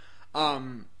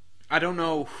 I don't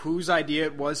know whose idea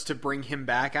it was to bring him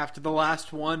back after the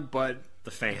last one, but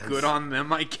The fans. good on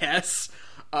them, I guess.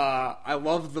 I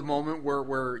love the moment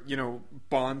where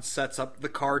Bond sets up the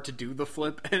car to do the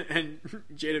flip, and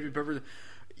J.W. Pepper,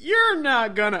 "You're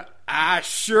not gonna." "I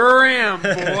sure am,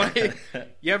 boy."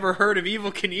 "You ever heard of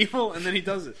Evel Knievel?" And then he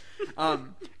does it.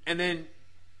 And then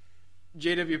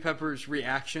J.W. Pepper's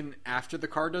reaction after the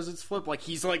car does its flip, like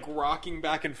he's like rocking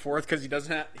back and forth because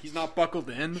he's not buckled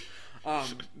in.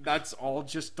 That's all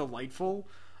just delightful.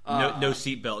 No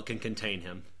seatbelt can contain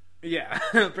him. Yeah,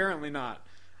 apparently not.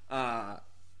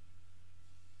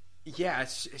 Yeah,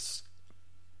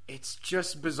 it's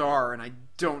just bizarre, and I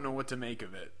don't know what to make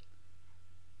of it.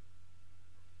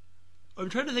 I'm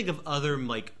trying to think of other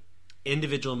like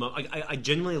individual moments. I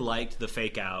genuinely liked the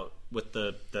fake out with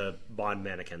the Bond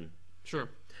mannequin. Sure.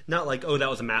 Not like, oh, that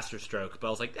was a masterstroke, but I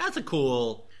was like, that's a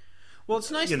cool. Well,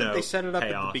 it's nice that they set it up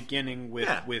payoff. at the beginning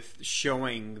with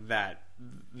showing that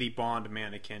the Bond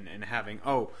mannequin and having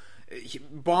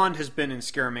Bond has been in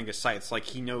Scaramanga's sights, like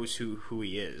he knows who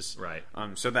he is, Right.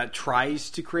 So that tries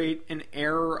to create an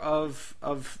air of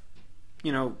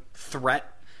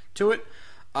threat to it.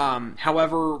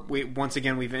 However,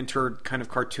 we've entered kind of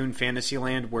cartoon fantasy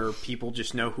land where people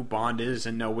just know who Bond is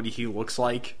and know what he looks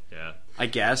like. Yeah. I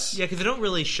guess. Yeah, because they don't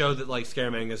really show that like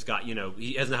Scaramanga's got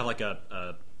he doesn't have like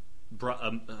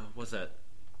what's that?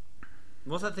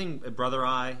 What's that thing? A Brother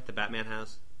Eye that Batman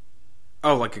has?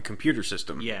 Oh, like a computer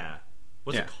system. Yeah.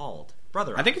 What's it called?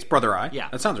 Brother Eye. I think it's Brother Eye. Yeah.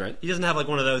 That sounds right. He doesn't have like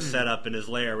one of those set up in his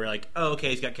lair where like, oh, okay,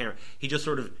 he's got camera. He just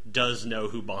sort of does know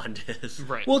who Bond is.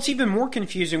 Right. Well, it's even more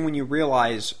confusing when you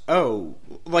realize,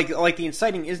 like the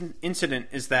inciting incident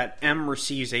is that M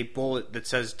receives a bullet that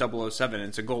says 007, and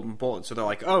it's a golden bullet. So they're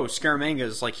like, oh, Scaramanga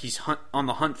is like he's on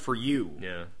the hunt for you.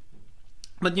 Yeah.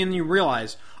 But then you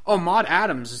realize, oh, Maud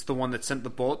Adams is the one that sent the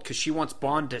bullet because she wants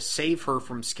Bond to save her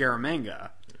from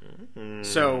Scaramanga.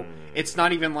 So it's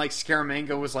not even like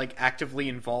Scaramanga was like actively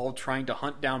involved trying to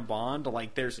hunt down Bond.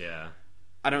 Like there's,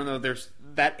 I don't know, there's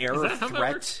that air Is of that how that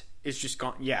threat works? is just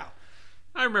gone. Yeah,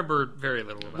 I remember very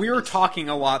little about we were this. talking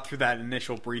a lot through that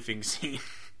initial briefing scene,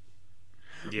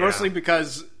 Yeah. mostly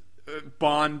because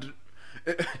Bond.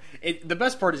 The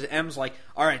best part is M's like,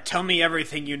 all right, tell me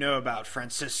everything you know about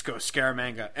Francisco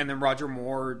Scaramanga, and then Roger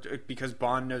Moore, because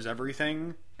Bond knows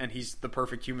everything and he's the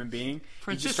perfect human being,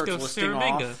 he just Francisco starts listing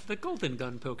Scaramanga, off, the Golden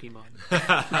Gun Pokemon.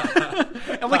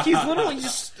 and like he's literally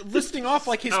just listing off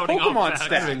like his Spouting off Pokemon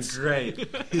facts. stats. Great.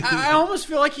 I almost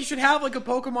feel like he should have like a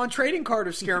Pokemon trading card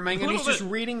of Scaramanga, and he's little just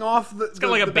bit. reading off the. It's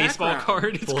got like a the baseball background.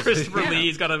 card. It's Christopher Lee.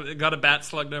 He's got a bat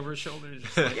slugged over his shoulder. It's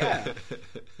just like, Yeah.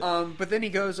 But then he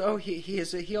goes, oh,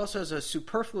 he also has a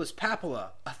superfluous papilla,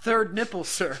 a third nipple,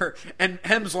 sir. And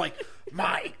M's like,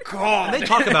 my God. They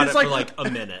talk about it It's for like a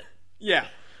minute. yeah.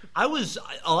 A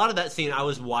lot of that scene. I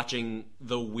was watching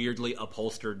the weirdly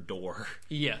upholstered door,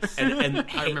 yes. and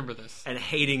I remember this. and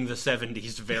hating the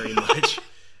 70s very much.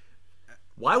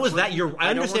 Why was that your?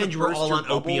 I I don't understand wanna you were burst all your on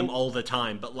opium bubble. all the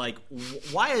time, but like,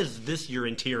 why is this your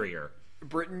interior?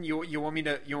 Britton, you want me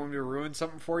to ruin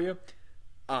something for you?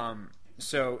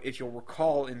 So if you'll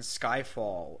recall in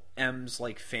Skyfall, M's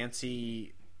like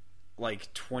fancy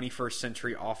like 21st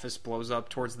century office blows up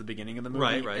towards the beginning of the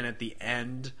movie, Right. and at the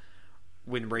end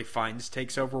when Ray Fiennes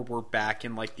takes over, we're back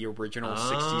in like the original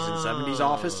 60s and 70s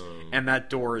office, and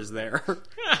that door is there.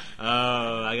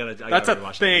 Oh, I gotta That's a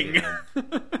rewatch thing. that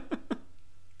again.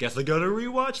 Guess I gotta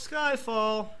rewatch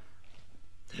Skyfall.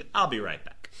 I'll be right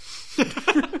back.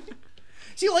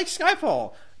 See, like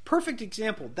Skyfall, perfect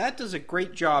example. That does a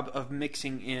great job of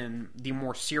mixing in the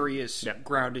more serious, Yep.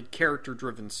 grounded,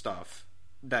 character-driven stuff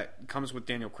that comes with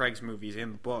Daniel Craig's movies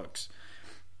and the books,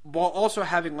 while also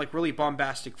having like really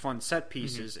bombastic, fun set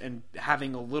pieces and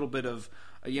having a little bit of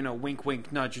wink,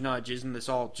 wink, nudge, nudge. Isn't this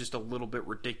all just a little bit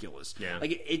ridiculous? Yeah.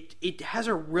 Like it has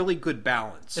a really good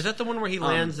balance. Is that the one where he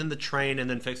lands in the train and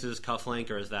then fixes his cufflink,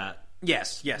 or is that?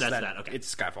 Yes, That's that, okay.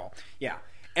 It's Skyfall. Yeah.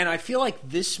 And I feel like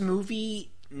this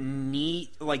movie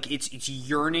it's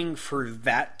yearning for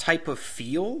that type of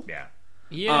feel. Yeah.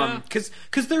 Yeah. Because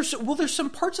there's some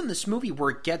parts in this movie where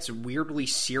it gets weirdly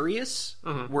serious,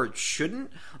 where it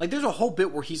shouldn't. Like, there's a whole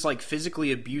bit where he's, like,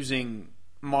 physically abusing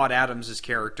Maude Adams'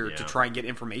 character to try and get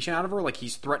information out of her. Like,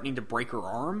 he's threatening to break her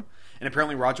arm. And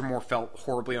apparently Roger Moore felt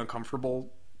horribly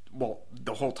uncomfortable,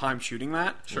 the whole time shooting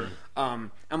that. Sure.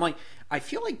 I'm like, I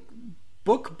feel like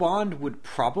Book Bond would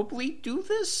probably do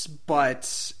this,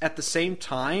 but at the same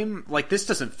time, like, this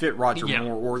doesn't fit Roger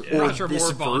Moore or Roger this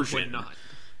Moore Bond version. would not.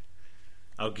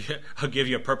 I'll give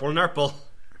you a purple nurple.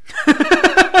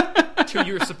 To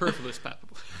your superfluous papal.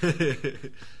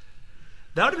 That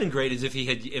would have been great as if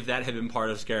that had been part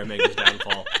of Scaramanga's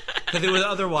downfall, because it was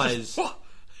otherwise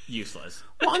useless.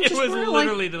 Well, It was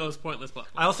literally the most pointless plot.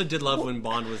 I also did love when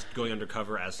Bond was going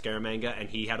undercover as Scaramanga, and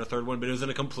he had a third one, but it was in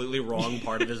a completely wrong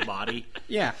part of his body.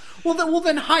 Yeah. Well,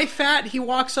 then High Fat, he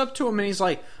walks up to him and he's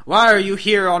like, "Why are you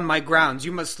here on my grounds?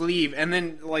 You must leave." And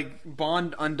then, like,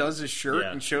 Bond undoes his shirt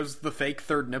and shows the fake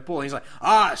third nipple, and he's like,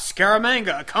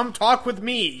 Scaramanga, come talk with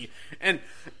me. And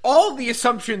all the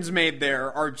assumptions made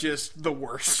there are just the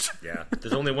worst. Yeah.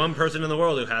 There's only one person in the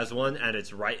world who has one, and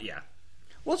it's right, yeah.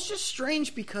 Well, it's just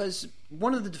strange because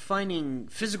one of the defining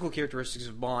physical characteristics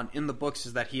of Bond in the books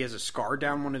is that he has a scar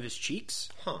down one of his cheeks.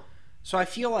 Huh. So I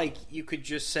feel like you could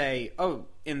just say, oh,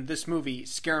 in this movie,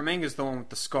 Scaramanga's the one with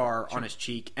the scar on his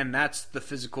cheek, and that's the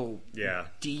physical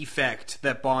defect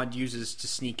that Bond uses to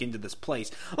sneak into this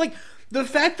place. Like, the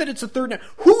fact that it's a third...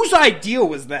 Whose idea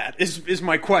was that, is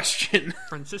my question.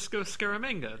 Francisco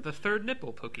Scaramanga, the third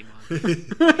nipple Pokemon.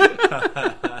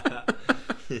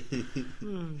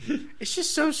 It's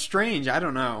just so strange. I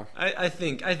don't know. I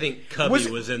think Cubby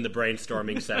was in the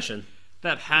brainstorming session.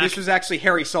 That hack. This was actually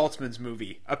Harry Saltzman's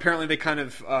movie. Apparently they kind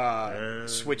of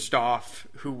switched off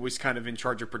who was kind of in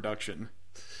charge of production.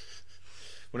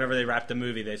 Whenever they wrapped the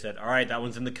movie, they said, all right, that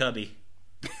one's in the Cubby.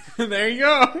 There you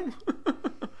go.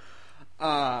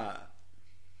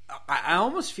 I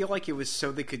almost feel like it was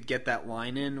so they could get that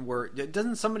line in where...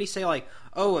 Doesn't somebody say, like,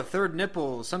 oh, a third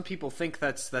nipple, some people think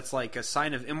that's like a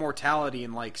sign of immortality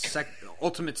and, like,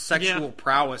 ultimate sexual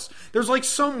prowess. There's, like,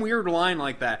 some weird line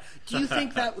like that. Do you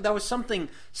think that was something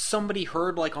somebody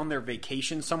heard, like, on their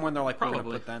vacation somewhere, and they're like, we're going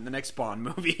to put that in the next Bond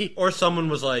movie? Or someone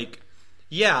was like,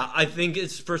 yeah, I think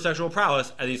it's for sexual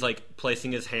prowess, and he's, like,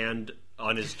 placing his hand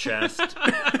on his chest.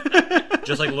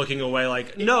 Just, like, looking away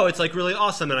like, no, it's, like, really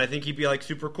awesome, and I think he'd be, like,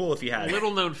 super cool if he had it.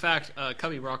 Little known fact,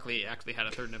 Cubby Broccoli actually had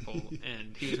a third nipple,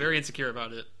 and he was very insecure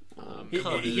about it.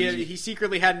 He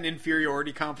secretly had an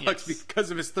inferiority complex because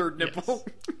of his third nipple.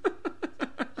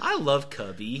 Yes. I love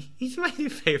Cubby. He's my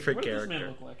favorite What does character. this man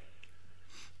look like?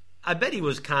 I bet he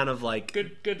was kind of like...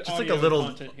 Good just like a audio little...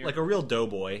 content here. Like a real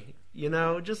doughboy. You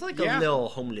know? Just like a little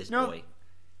homeless boy.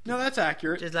 No, that's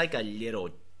accurate. Just like a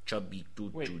little chubby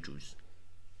juice.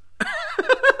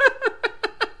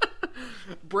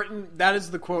 Britain, that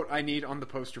is the quote I need on the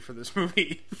poster for this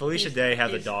movie. Felicia Day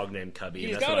has a dog named Cubby. He's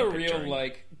and that's got what a I'm real, picturing.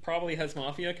 like, probably has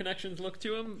mafia connections look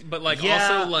to him, but, like,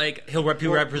 Yeah. also, like... He'll be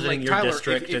representing like your Tyler,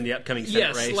 district if- in the upcoming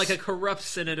Senate race. Yes, like a corrupt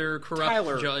senator, corrupt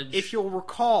Tyler, judge. if you'll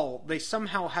recall, they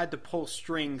somehow had to pull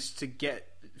strings to get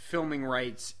filming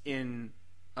rights in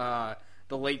the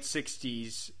late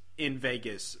 60s in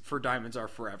Vegas for Diamonds Are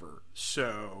Forever.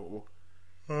 So...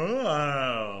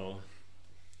 Oh.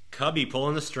 Cubby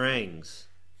pulling the strings.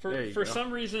 For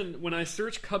some rereason, when I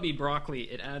search Cubby Broccoli,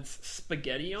 it adds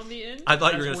spaghetti on the end. I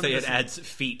thought you were As going to say one it of adds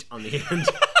feet on the end.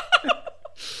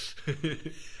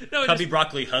 No, Cubby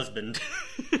Broccoli husband.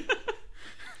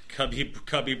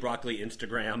 Cubby Broccoli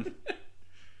Instagram.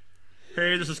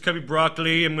 Hey, this is Cubby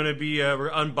Broccoli. I'm going to be we're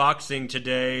unboxing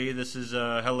today. This is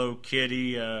Hello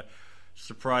Kitty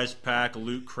surprise pack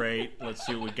loot crate. Let's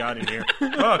see what we got in here.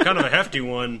 Oh, kind of a hefty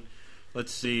one.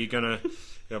 Let's see. Gonna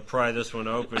pry this one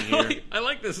open here. I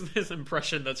like this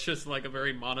impression that's just like a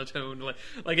very monotone.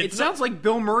 Like It sounds like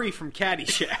Bill Murray from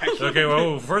Caddyshack. Okay,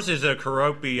 well, first is a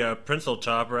Karopi pencil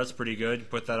topper. That's pretty good.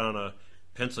 Put that on a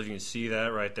pencil. If you can see that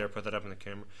right there. Put that up in the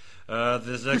camera.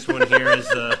 This next one here is...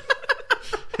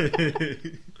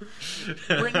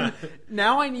 Britton,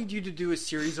 now I need you to do a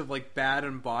series of like bad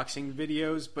unboxing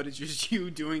videos, but it's just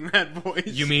you doing that voice.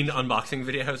 You mean unboxing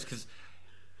videos? Because,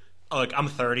 look, I'm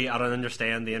 30. I don't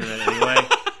understand the internet anyway.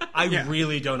 I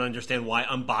really don't understand why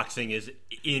unboxing is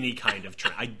any kind of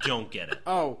trend. I don't get it.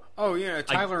 Oh, yeah.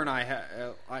 Tyler and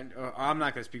I'm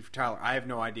not going to speak for Tyler. I have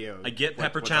no idea. I get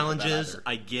pepper what's up with that challenges. either.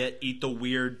 I get eat the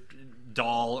weird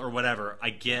doll or whatever. I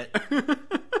get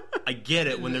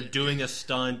it when they're doing a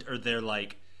stunt or they're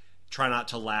like try not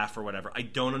to laugh or whatever. I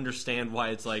don't understand why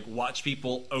it's like watch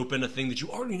people open a thing that you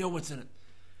already know what's in it.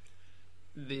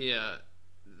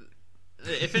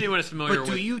 If anyone is familiar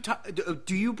But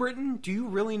do you, Britton? Do you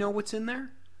really know what's in there?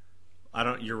 I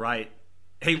don't. You're right.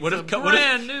 Hey, what if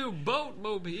brand new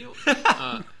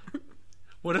boatmobile?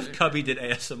 What if Cubby did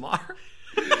ASMR?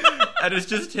 And it's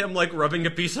just him like rubbing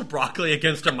a piece of broccoli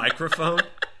against a microphone.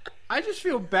 I just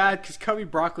feel bad because Cubby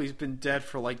Broccoli's been dead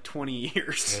for like 20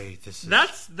 years. Hey, this is...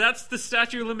 That's the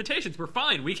statute of limitations. We're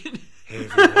fine. We can Hey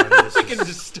everyone, we can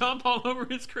just stomp all over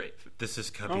his grave. This is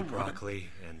Cubby Broccoli,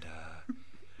 and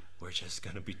we're just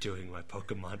gonna be doing my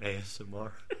Pokemon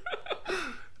ASMR.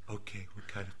 Okay, what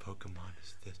kind of Pokemon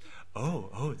is this?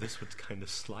 Oh, this one's kind of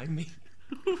slimy.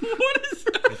 What is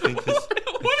that? I think this.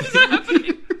 What is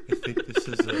happening? I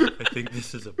think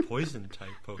this is a poison type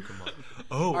Pokemon.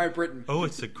 Oh, all right, Britton. Oh,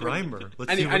 it's a Grimer.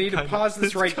 Let's I need to pause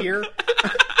this right here.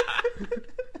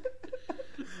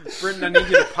 Britton, I need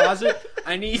you to pause it.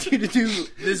 I need you to do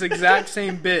this exact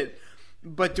same bit,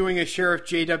 but doing a Sheriff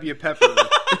J.W. Pepper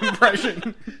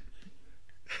impression.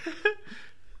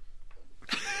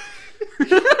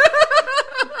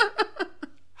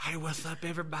 Hey, what's up,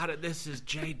 everybody? This is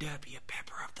J.W.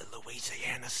 Pepper of the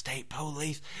Louisiana State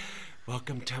Police.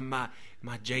 Welcome to my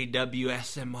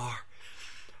JWSMR.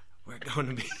 We're going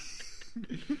to be...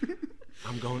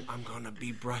 I'm going to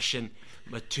be brushing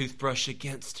my toothbrush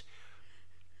against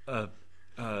a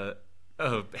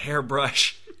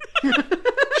hairbrush. Wow!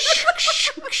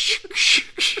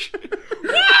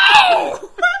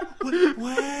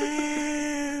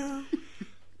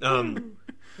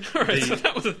 All right, so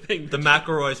that was a thing. The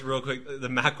McElroys, real quick. The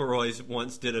McElroys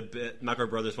McElroy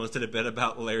brothers once did a bit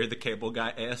about Larry the Cable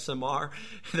Guy ASMR.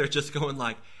 They're just going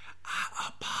like,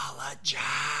 I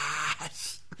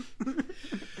apologize.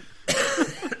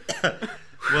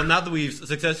 Well, now that we've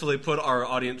successfully put our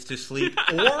audience to sleep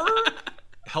or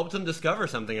helped them discover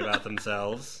something about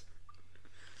themselves.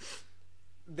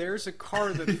 There's a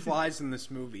car that flies in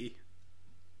this movie.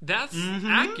 That's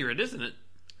accurate, isn't it?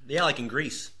 Yeah, like in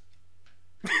Grease.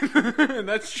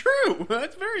 That's true.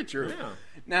 That's very true. Yeah.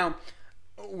 Now,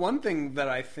 one thing that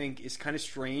I think is kind of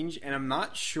strange, and I'm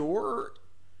not sure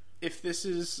if this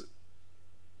is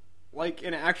like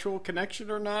an actual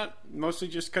connection or not, mostly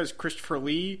just because Christopher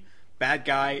Lee, bad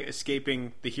guy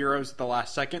escaping the heroes at the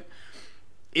last second.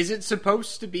 Is it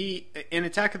supposed to be in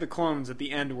Attack of the Clones at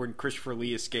the end when Christopher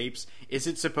Lee escapes? Is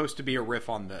it supposed to be a riff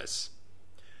on this?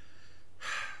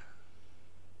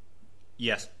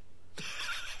 Yes.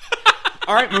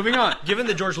 All right, moving on. Given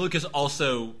that George Lucas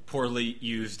also poorly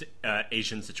used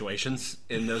Asian situations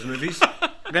in those movies.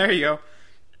 There you go.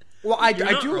 Well, I do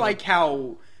wrong. like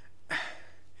how...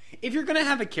 If you're going to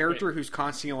have a character who's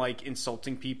constantly like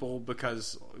insulting people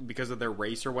because of their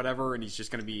race or whatever, and he's just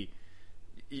going to be,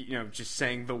 just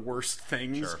saying the worst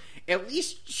things, Sure. At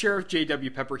least Sheriff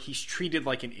J.W. Pepper, he's treated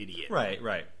like an idiot.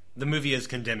 Right. The movie is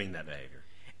condemning that behavior.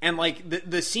 And like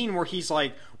the scene where he's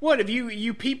like, "What have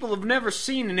you people have never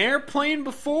seen an airplane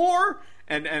before?"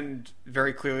 And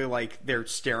very clearly like they're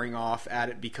staring off at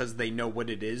it because they know what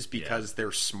it is because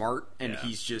they're smart and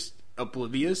he's just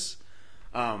oblivious.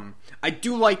 I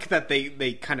do like that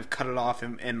they kind of cut it off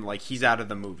and like he's out of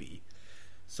the movie.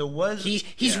 So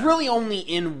he's really only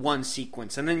in one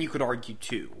sequence, and then you could argue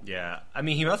two. Yeah, I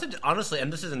mean he must have honestly,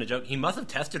 and this isn't a joke. He must have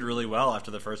tested really well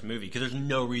after the first movie because there's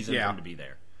no reason for him to be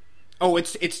there. Oh,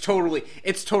 it's totally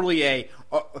a.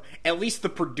 At least the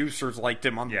producers liked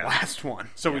him on the last one,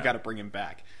 so we got to bring him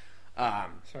back.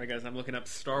 Sorry, guys, I'm looking up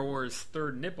Star Wars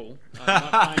third nipple.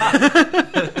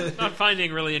 Not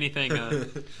finding really anything.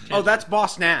 Oh, that's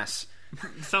Boss Nass.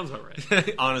 Sounds about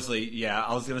right. Honestly, yeah,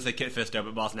 I was gonna say Kit Fisto,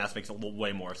 but Boss Nass makes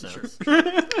way more sense.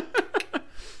 The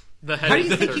head How do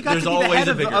you think he got to be the head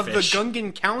of the Gungan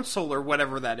Gungan Council or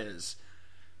whatever that is?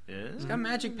 Yeah. He's got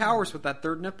magic powers with that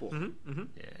third nipple.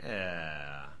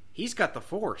 Yeah. He's got the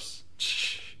Force.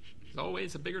 There's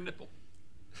always a bigger nipple.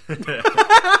 Can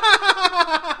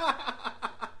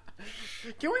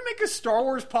we make a Star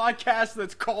Wars podcast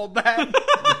that's called that?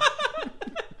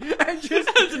 And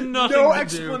just no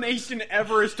explanation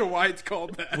ever as to why it's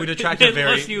called that. We'd attract a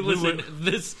very unless you listen to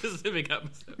this specific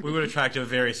episode. We would attract a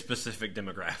very specific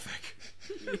demographic.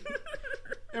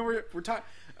 And we're talking.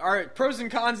 All right, pros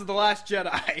and cons of The Last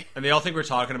Jedi. And they all think we're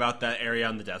talking about that area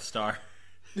on the Death Star.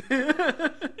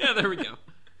 Yeah, there we go.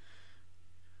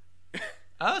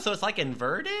 Oh, so it's like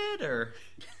inverted, or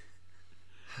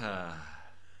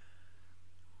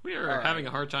we are having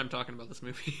a hard time talking about this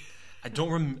movie. I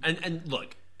don't remember. And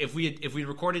look, if we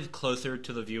recorded closer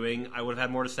to the viewing, I would have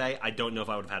had more to say. I don't know if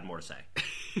I would have had more to say.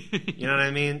 You know what I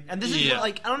mean? And this is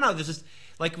like, I don't know. This is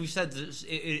like we said.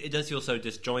 It does feel so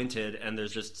disjointed, and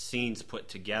there's just scenes put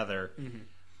together. Mm-hmm.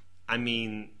 I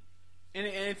mean, and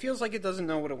it feels like it doesn't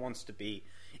know what it wants to be.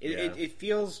 It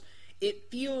feels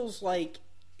like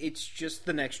it's just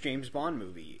the next James Bond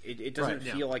movie. It doesn't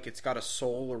feel like it's got a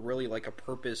soul or really like a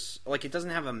purpose. Like it doesn't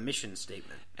have a mission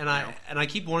statement. And I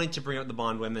keep wanting to bring up the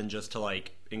Bond women just to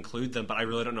like include them, but I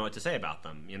really don't know what to say about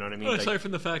them. You know what I mean? Well, aside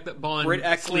from the fact that Bond Britt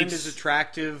Ekland sleeps, is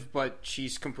attractive, but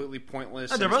she's completely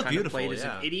pointless. they're and is both kind of beautiful, played as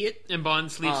an idiot. and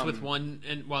Bond sleeps with one,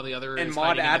 and while the other And is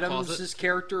Maud hiding in the closet. Adams'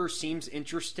 character seems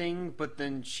interesting, but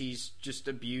then she's just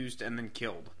abused and then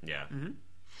killed. Yeah.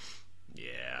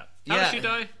 Yeah. How does she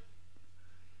die?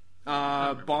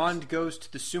 Bond goes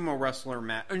to the sumo wrestler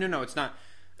match. Oh, no, it's not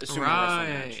a sumo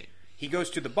wrestler match. He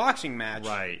goes to the boxing match,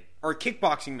 Right. or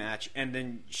kickboxing match, and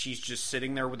then she's just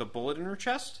sitting there with a bullet in her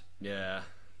chest. Yeah.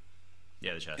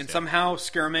 Yeah, the chest. And yeah. somehow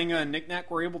Scaramanga and Knick-Knack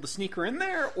were able to sneak her in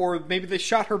there, or maybe they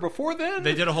shot her before then.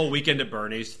 They did a whole Weekend at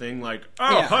Bernie's thing, like,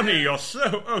 oh, honey, you're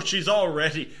so... Oh, she's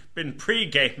already been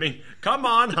pre-gaming. Come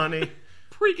on, honey.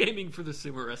 Pre-gaming for the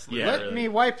sumo wrestler. Yeah. Let me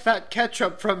wipe that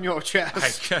ketchup from your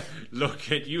chest.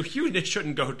 Look at you. You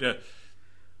shouldn't go to...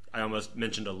 I almost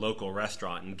mentioned a local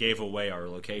restaurant and gave away our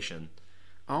location.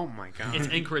 Oh, my God. It's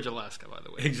Anchorage, Alaska, by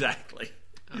the way. Exactly.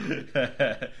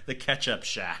 The Ketchup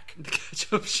Shack. The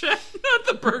ketchup shack, not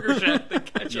the burger shack. The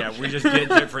ketchup. Yeah, we just get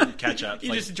different ketchups. You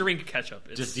like, just drink ketchup.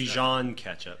 It's, just Dijon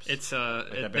ketchups. It's that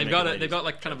they've Bare Naked got Ladies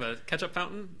like kind of a ketchup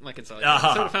fountain, like it's a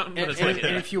Ah. soda fountain, but And, it's and, like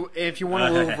and if you want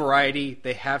a little variety,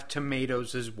 they have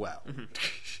tomatoes as well.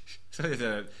 So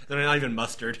they're not even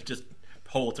mustard, just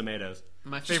whole tomatoes.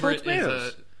 my whole favorite is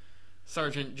tomatoes.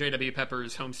 Sergeant J.W.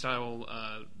 Pepper's homestyle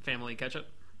family ketchup.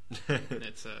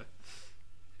 It's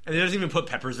And he doesn't even put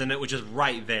peppers in it, which is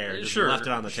right there. Just Sure, left it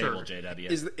on the sure. table,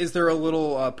 JW. Is there a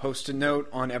little post-it note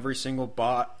on every single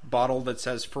bottle that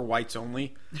says "for whites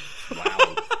only"?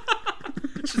 Wow.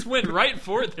 just went right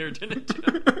for it there, didn't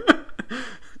it?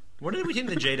 What do we think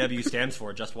the JW stands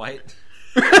for? Just white?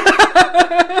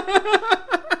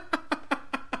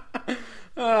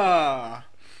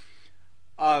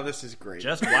 This is great.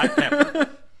 Just white pepper.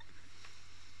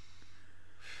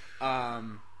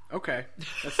 Okay,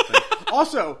 that's the thing.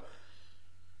 Also,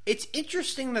 it's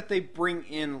interesting that they bring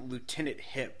in Lieutenant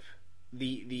Hip,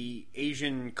 the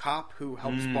Asian cop who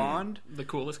helps Bond, The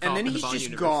coolest cop and then in the he's Bond just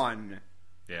universe. gone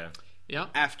Yeah. Yeah.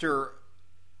 after.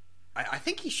 I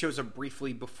think he shows up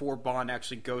briefly before Bond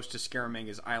actually goes to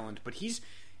Scaramanga's island, but he's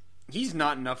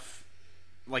not enough.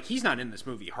 Like, he's not in this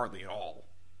movie hardly at all.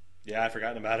 Yeah, I'd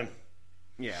forgotten about him.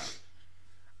 Yeah.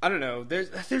 I don't know. There's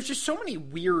just so many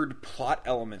weird plot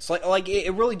elements. Like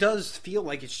it really does feel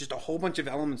like it's just a whole bunch of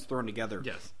elements thrown together.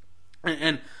 Yes.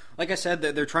 And like I said,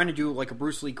 they're trying to do like a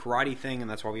Bruce Lee karate thing,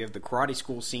 and that's why we have the karate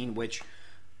school scene, which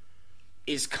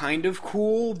is kind of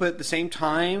cool, but at the same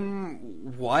time,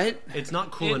 what? It's not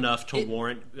cool enough to it-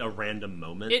 warrant a random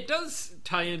moment. It does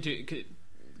tie into,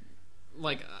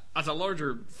 like, as a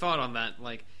larger thought on that,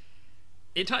 like,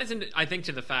 it ties into, I think,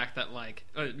 to the fact that, like,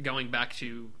 going back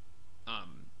to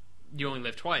You Only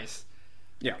Live Twice,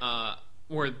 Yeah.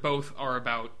 where both are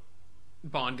about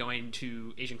Bond going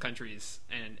to Asian countries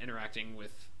and interacting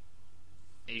with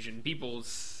Asian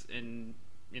peoples in,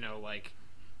 like,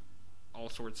 all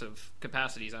sorts of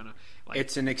capacities. I don't know. Like,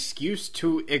 It's an excuse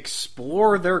to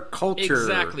explore their culture.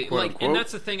 exactly. quote, Like, unquote. and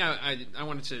that's the thing I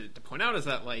wanted to point out is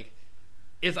that, like,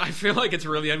 I feel like it's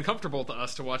really uncomfortable to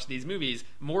us to watch these movies,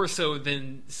 more so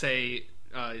than, say,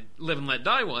 Live and Let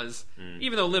Die was,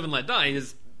 even though Live and Let Die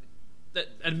is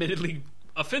admittedly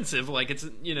offensive. Like, it's,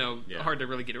 hard to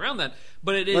really get around that.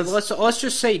 But it is... Let's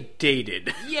just say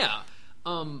dated. Yeah.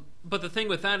 But the thing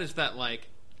with that is that, like,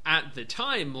 at the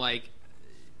time, like,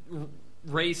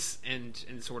 race and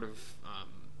sort of,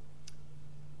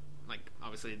 like,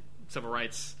 obviously civil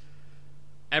rights,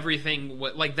 everything,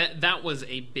 like, that was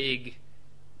a big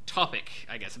topic,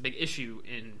 I guess, a big issue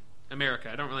in America.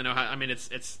 I don't really know how, I mean,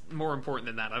 it's more important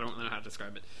than that. I don't know how to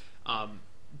describe it.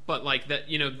 But, like, that,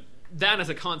 that as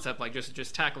a concept, like,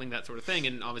 just tackling that sort of thing,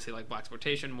 and obviously, like,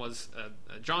 blaxploitation was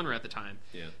a genre at the time.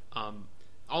 Yeah.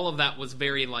 All of that was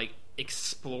very, like,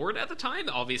 explored at the time.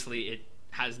 Obviously, it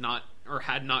has not, or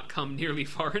had not come nearly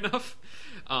far enough.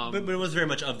 But it was very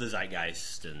much of the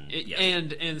zeitgeist.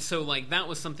 And so, like, that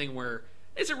was something where,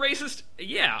 is it racist?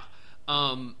 Yeah.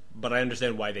 But I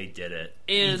understand why they did it,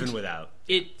 And even without.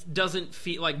 It doesn't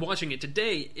feel, like, watching it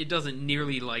today, it doesn't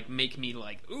nearly, like, make me,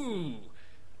 like, ooh,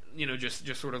 just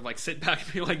sort of, like, sit back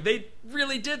and be like, they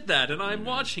really did that, and I'm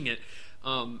watching it.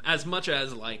 As much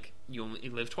as, like, You Only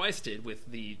Live Twice did with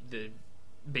the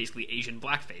basically Asian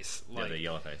blackface. Like, The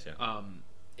yellow face, yeah.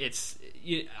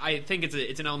 I think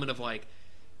it's an element of, like,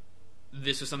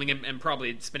 this was something, and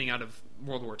probably spinning out of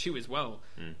World War II as well,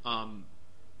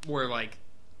 where, like,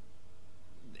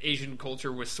 Asian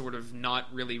culture was sort of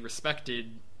not really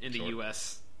respected in the Sure.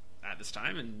 U.S. at this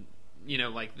time, and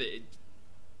like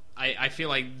I feel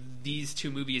like these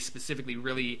two movies specifically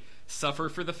really suffer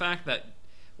for the fact that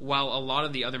while a lot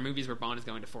of the other movies where Bond is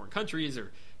going to foreign countries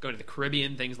or going to the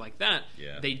Caribbean, things like that,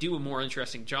 they do a more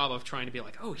interesting job of trying to be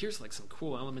like, oh, here's like some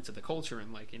cool elements of the culture,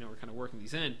 and like, you know, we're kind of working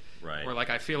these in. Right. Or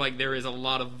like, I feel like there is a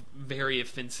lot of very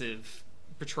offensive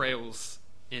portrayals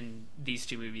in these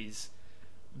two movies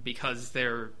because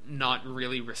they're not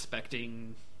really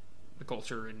respecting the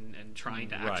culture and trying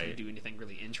to actually do anything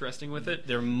really interesting with it.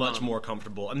 They're much more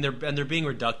comfortable, and they're being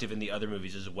reductive in the other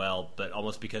movies as well, but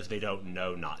almost because they don't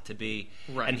know not to be.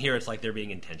 Right. And here it's like they're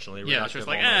being intentionally reductive. Yeah, it's just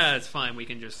like, it's fine. We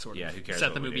can just sort of who cares set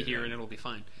what the we movie do, here right. and it'll be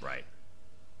fine. Right.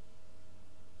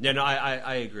 Yeah, no,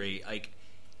 I agree. Like,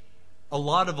 a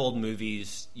lot of old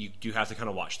movies, you do have to kind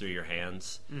of watch through your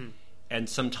hands, and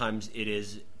sometimes it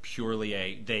is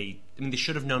purely they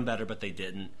should have known better, but they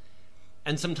didn't.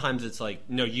 And sometimes it's like,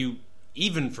 no,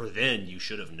 even for then, you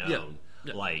should have known.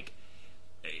 Yeah. Like,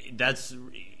 that's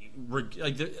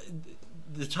like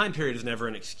the time period is never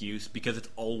an excuse because it's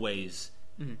always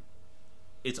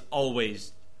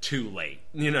too late.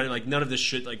 You know, like none of this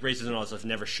should, like racism and all this stuff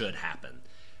never should happen.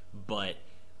 But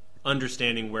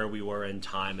understanding where we were in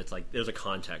time, it's like there's a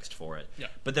context for it. Yeah.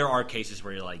 But there are cases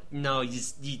where you're like, no,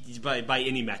 by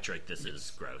any metric, this is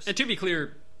gross. And to be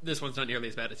clear, this one's not nearly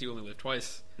as bad as You Only Live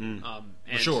Twice. And,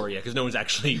 Sure, yeah, because no one's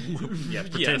actually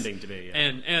pretending to be.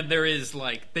 Yeah. And there is,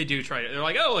 like, they do try to, they're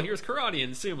like, oh, here's karate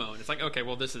and sumo. And it's like, okay,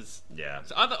 well, this is... Yeah.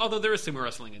 So, although there is sumo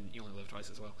wrestling in You Only Live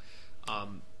Twice as well.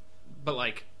 But,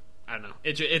 like, I don't know.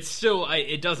 It's still,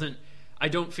 it doesn't, I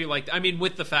don't feel like, I mean,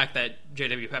 with the fact that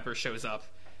J.W. Pepper shows up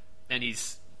and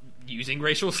he's using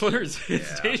racial slurs in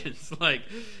stations, like,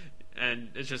 and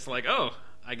it's just like, oh,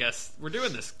 I guess we're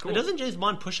doing this. Cool. But doesn't James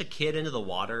Bond push a kid into the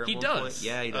water? He one does. Point?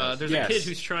 Yeah, he does. There's a kid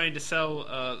who's trying to sell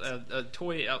a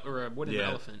toy or a wooden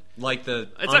elephant. Like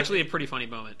it's actually a pretty funny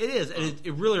moment. It is, and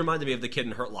it really reminded me of the kid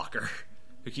in Hurt Locker,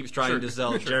 who keeps trying to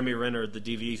sell Jeremy Renner the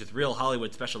DVDs with real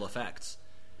Hollywood special effects.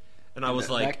 And I was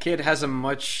like, that kid has a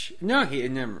much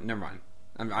never mind.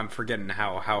 I'm forgetting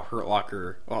how Hurt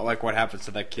Locker, like what happens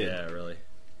to that kid. Yeah, really.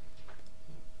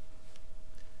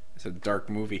 It's a dark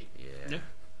movie. Yeah.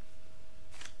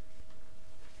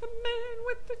 The man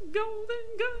with the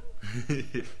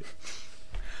golden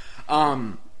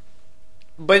gun.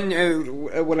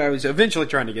 But what I was eventually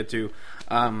trying to get to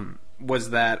was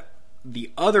that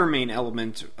the other main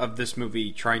element of this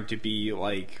movie trying to be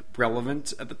like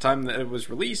relevant at the time that it was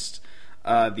released,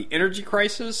 the energy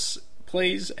crisis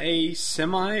plays a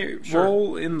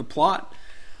semi-role in the plot.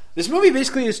 This movie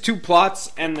basically has two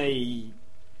plots, and they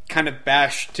kind of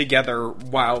bash together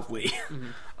wildly.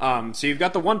 So you've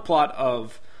got the one plot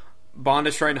of Bond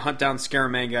is trying to hunt down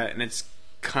Scaramanga, and it's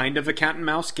kind of a cat and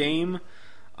mouse game.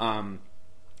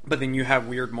 But then you have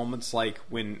weird moments like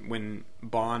when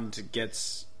Bond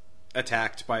gets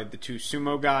attacked by the two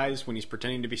sumo guys when he's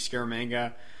pretending to be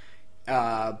Scaramanga.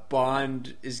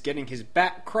 Bond is getting his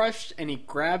back crushed, and he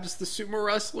grabs the sumo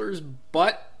wrestler's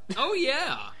butt. Oh,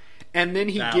 yeah. And then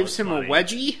he gives him a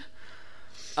wedgie.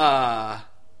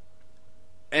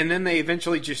 And then they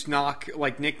eventually just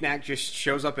Nick Nack just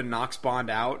shows up and knocks Bond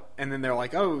out. And then they're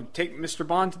like, oh, take Mr.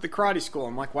 Bond to the karate school.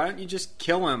 I'm like, why don't you just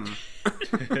kill him?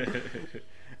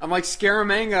 I'm like,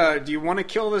 Scaramanga, do you want to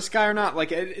kill this guy or not?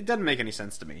 Like, it doesn't make any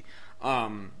sense to me.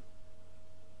 So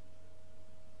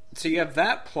you have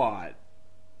that plot,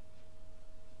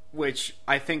 which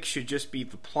I think should just be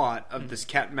the plot of this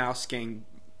cat and mouse game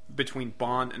between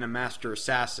Bond and a master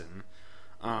assassin.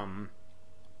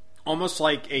 Almost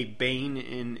like a Bane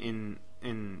in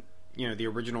the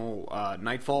original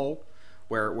Nightfall,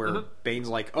 where Bane's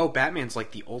like, oh, Batman's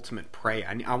like the ultimate prey.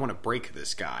 I want to break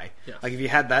this guy. Yes. Like, if you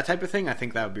had that type of thing, I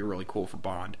think that would be really cool for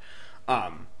Bond.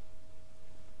 And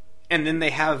then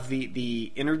they have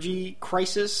the energy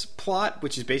crisis plot,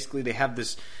 which is basically they have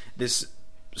this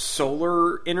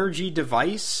solar energy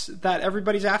device that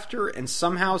everybody's after, and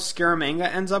somehow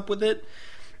Scaramanga ends up with it.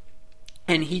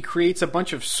 And he creates a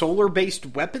bunch of solar-based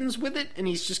weapons with it, and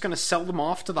he's just going to sell them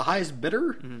off to the highest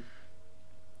bidder.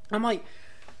 I'm like,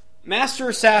 Master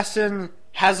Assassin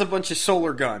has a bunch of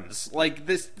solar guns. Like,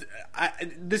 this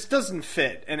doesn't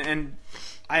fit. And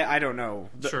I don't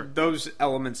know. Those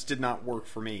elements did not work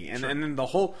for me. And then the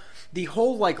whole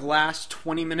like last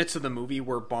 20 minutes of the movie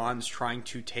where Bond's trying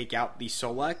to take out the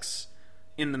Solex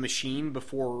in the machine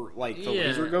before like the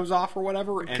laser goes off or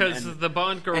whatever, because the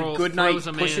Bond girl and Goodnight throws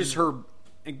him pushes in. her.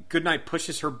 Goodnight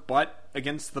pushes her butt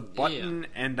against the button,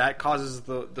 and that causes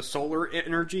the solar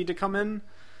energy to come in.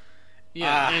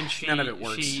 Yeah, and none of it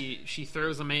works. She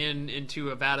throws a man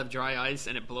into a vat of dry ice,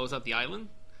 and it blows up the island.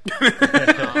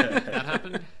 That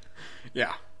happened.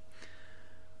 Yeah.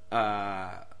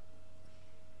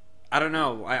 I don't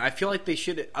know. I feel like they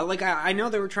should. I know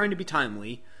they were trying to be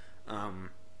timely.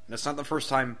 That's not the first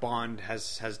time Bond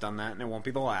has done that, and it won't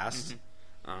be the last.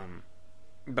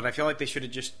 But I feel like they should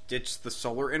have just ditched the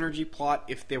solar energy plot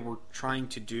if they were trying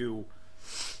to do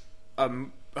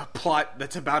a plot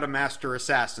that's about a master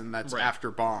assassin that's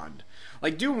after Bond.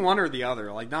 Like, do one or the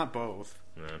other. Like, not both.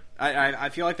 Yeah. I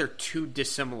feel like they're too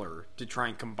dissimilar to try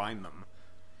and combine them.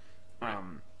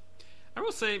 I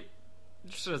will say,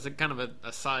 just as a kind of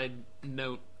a side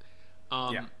note,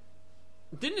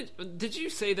 did you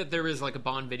say that there is like a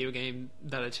Bond video game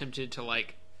that attempted to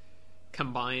like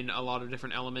combine a lot of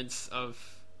different elements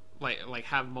of like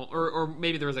have or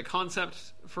maybe there was a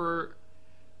concept for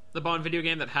the Bond video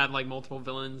game that had like multiple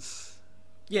villains?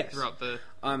 Yes. Throughout the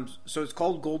so it's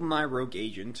called GoldenEye Rogue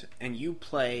Agent, and you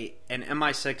play an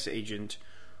MI6 agent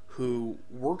who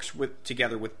works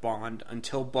together with Bond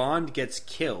until Bond gets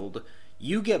killed.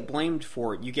 You get blamed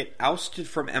for it. You get ousted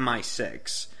from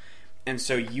MI6, and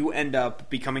so you end up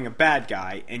becoming a bad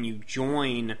guy, and you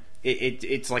join.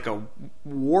 It's like a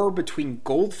war between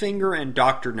Goldfinger and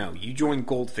Dr. No. You join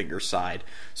Goldfinger's side,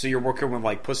 so you're working with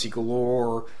like Pussy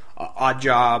Galore, Odd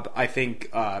Job. I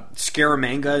think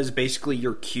Scaramanga is basically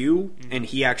your Q, and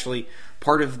he actually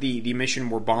part of the mission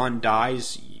where Bond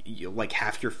dies. Like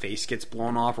half your face gets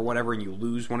blown off or whatever, and you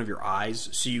lose one of your eyes,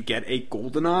 so you get a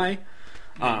golden eye.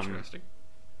 Interesting.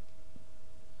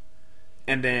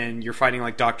 And then you're fighting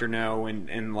like Dr. No,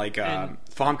 and like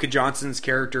Famke Johnson's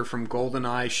character from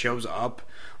GoldenEye shows up,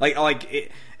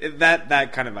 that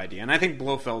kind of idea. And I think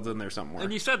Blofeld's in there somewhere.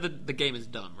 And you said that the game is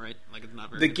dumb, right? Like it's not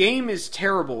very. The game is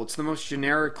terrible. It's the most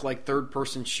generic like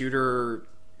third-person shooter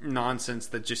nonsense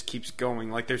that just keeps going.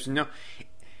 Like there's no.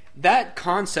 That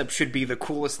concept should be the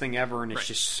coolest thing ever, and it's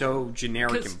just so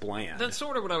generic and bland. That's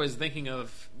sort of what I was thinking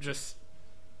of, just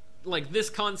like this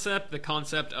concept, the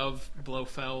concept of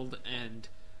Blofeld, and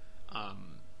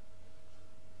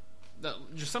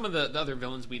just some of the other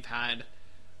villains we've had.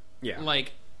 Yeah.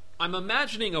 Like, I'm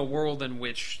imagining a world in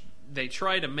which they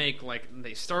try to make, like,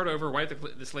 they start over, wipe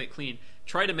the slate clean,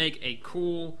 try to make a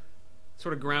cool,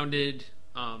 sort of grounded,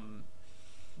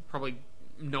 probably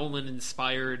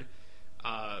Nolan-inspired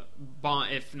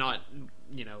Bond, if not,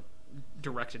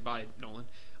 directed by Nolan,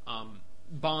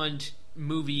 Bond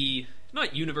movie,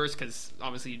 not universe, because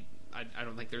obviously I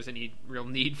don't think there's any real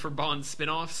need for Bond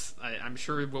spin-offs. I'm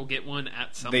sure we'll get one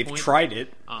at some point. They've tried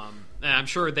it. And I'm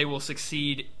sure they will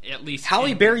succeed at least.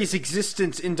 Halle Berry's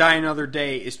existence in Die Another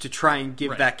Day is to try and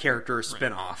give that character a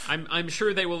spin-off. I'm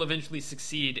sure they will eventually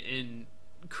succeed in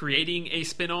creating a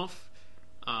spin-off.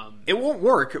 It won't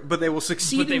work, but they will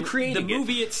succeed in creating it. The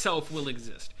movie itself will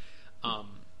exist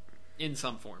in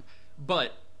some form.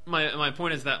 But my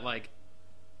point is that, like,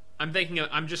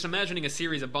 I'm just imagining a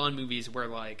series of Bond movies where,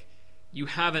 like, you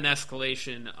have an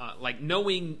escalation, like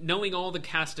knowing all the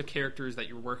cast of characters that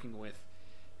you're working with,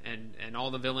 and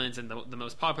all the villains, and the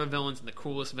most popular villains, and the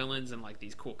coolest villains, and like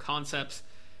these cool concepts.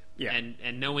 Yeah.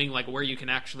 And knowing like where you can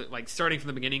actually, like, starting from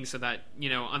the beginning, so that,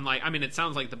 unlike, I mean, it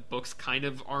sounds like the books kind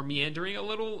of are meandering a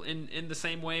little in the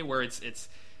same way, where it's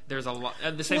there's a lot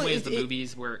the same way as the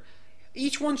movies, where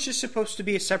each one's just supposed to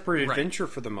be a separate adventure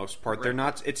for the most part. They're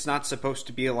not. It's not supposed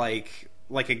to be like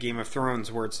a Game of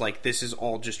Thrones, where it's like this is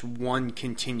all just one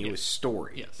continuous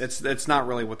story. Yes. That's not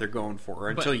really what they're going for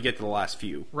until you get to the last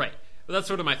few. Right. But that's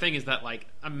sort of my thing, is that, like,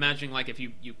 I'm imagining, like, if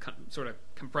you sort of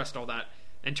compressed all that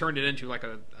and turned it into like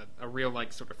a real,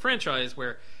 like, sort of franchise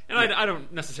where, and I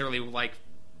don't necessarily like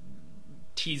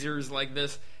teasers like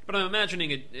this, but I'm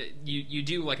imagining you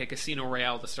do like a Casino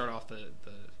Royale to start off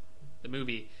the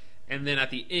movie, and then at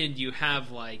the end you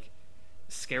have like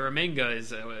Scaramanga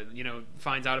is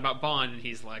finds out about Bond, and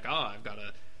he's like, I've got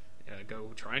to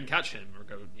go try and catch him, or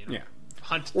go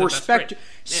hunt. Or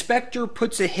Spectre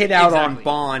puts a hit out on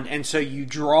Bond, and so you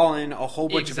draw in a whole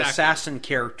bunch of assassin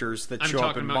characters that show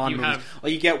up in Bond movies.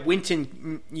 You get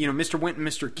Winton, Mr. Winton,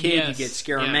 Mr. Kidd. You get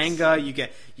Scaramanga.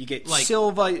 You get like,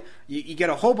 Silva. You get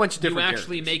a whole bunch of different. You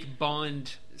actually characters. make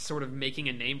Bond sort of making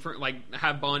a name for it, like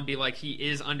have Bond be like he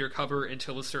is undercover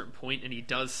until a certain point, and he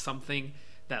does something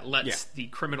that lets the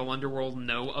criminal underworld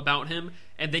know about him,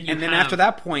 and then after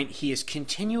that point, he is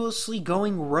continuously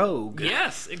going rogue.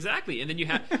 Yes, exactly. And then you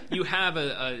have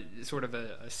a sort of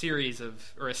a series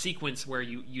of, or a sequence where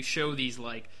you show these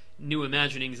like new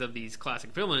imaginings of these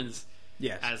classic villains.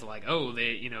 Yes. As like,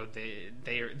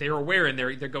 they're aware, and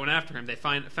they're going after him. They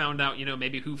found out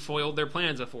maybe who foiled their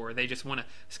plans before. They just want to.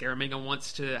 Scaramanga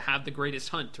wants to have the greatest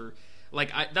hunt, or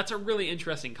like that's a really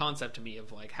interesting concept to me,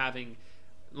 of like having.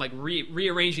 Like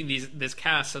rearranging this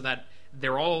cast so that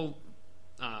they're all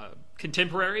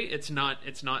contemporary. It's not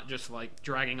just like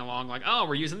dragging along like, oh,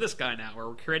 we're using this guy now, or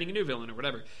we're creating a new villain or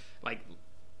whatever. Like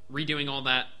redoing all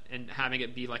that and having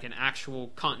it be like an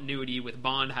actual continuity with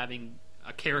Bond having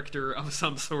a character of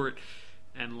some sort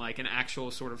and like an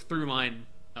actual sort of through line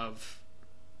of.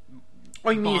 Oh,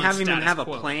 you mean Bond's having them status have a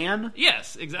quo. plan?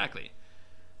 Yes, exactly.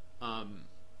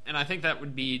 And I think that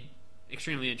would be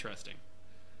extremely interesting.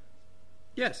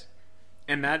 Yes.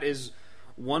 And that is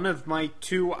one of my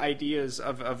 2 ideas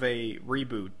of a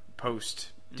reboot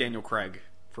post Daniel Craig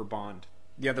for Bond.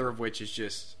 The other of which is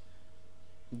just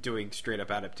doing straight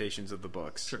up adaptations of the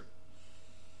books. Sure.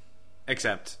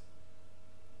 Except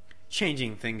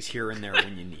changing things here and there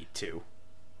when you need to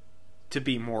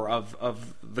be more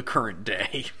of the current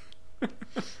day.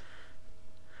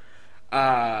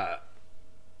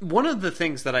 One of the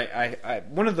things that I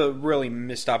one of the really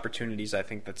missed opportunities I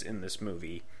think that's in this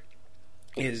movie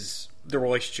is the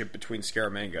relationship between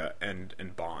Scaramanga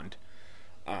and Bond,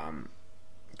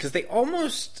 because they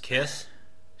almost Kiss?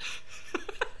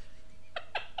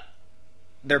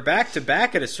 they're back to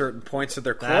back at a certain point, so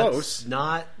they're close. That's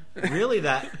not really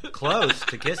that close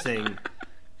to kissing.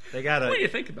 They gotta. What do you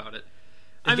think about it?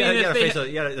 You gotta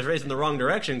face in the wrong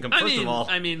direction. First of all,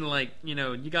 I mean, like, you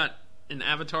know, you got an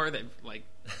Avatar that, like,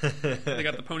 they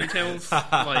got the ponytails.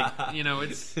 Like, you know,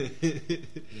 it's.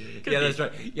 Yeah, that's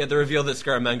right. Yeah, the reveal that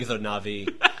Scaramanga's a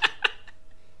Na'vi.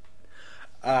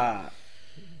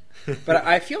 But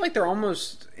I feel like they're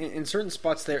almost in certain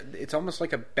spots. There, it's almost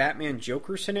like a Batman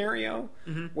Joker scenario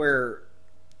where,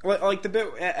 like the bit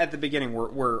at the beginning,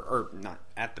 or not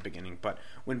at the beginning, but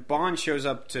when Bond shows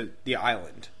up to the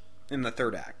island in the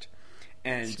 3rd act,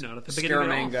 and it's not at the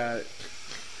beginning Scaramanga.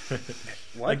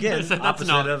 What? Again, That's opposite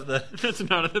not, of the. That's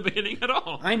not at the beginning at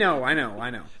all. I know.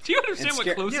 Do you understand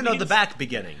what close You means? know, the back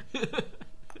beginning.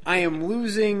 I am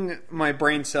losing my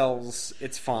brain cells.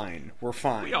 It's fine. We're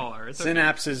fine. We all are. It's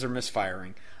Synapses are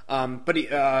misfiring. But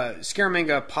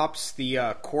Scaramanga pops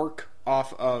the cork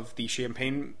off of the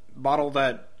champagne bottle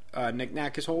that Nick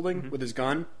Nack is holding with his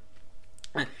gun.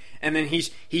 And then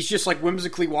he's just like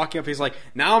whimsically walking up. He's like,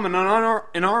 "Now I'm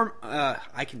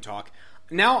I can talk.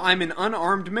 Now I'm an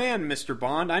unarmed man, Mr.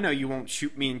 Bond. I know you won't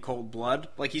shoot me in cold blood."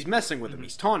 Like, he's messing with him.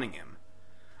 He's taunting him.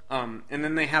 And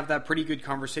then they have that pretty good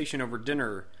conversation over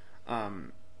dinner,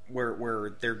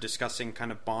 where they're discussing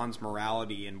kind of Bond's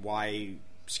morality and why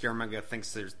Scaramanga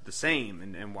thinks they're the same,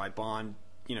 and why Bond,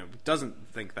 you know,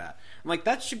 doesn't think that. I'm like,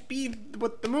 that should be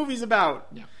what the movie's about.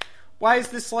 Yeah. Why is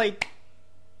this like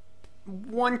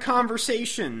one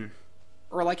conversation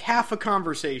or like half a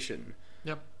conversation?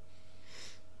 Yep.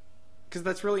 Because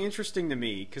that's really interesting to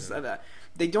me. Because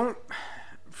they don't,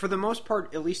 for the most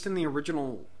part, at least in the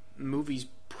original movies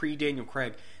pre-Daniel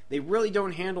Craig, they really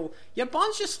don't handle. Yeah,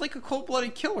 Bond's just like a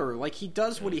cold-blooded killer. Like, he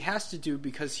does what he has to do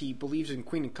because he believes in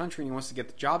Queen and Country and he wants to get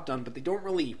the job done. But they don't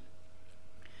really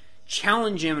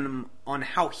challenge him on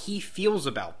how he feels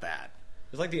about that.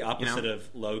 It's like the opposite of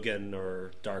Logan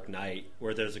or Dark Knight,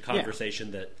 where there's a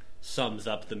conversation that sums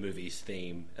up the movie's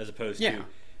theme, as opposed to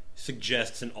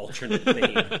suggests an alternate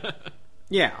theme.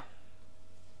 Yeah,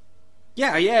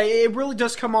 it really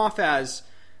does come off as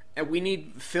we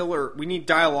need filler, we need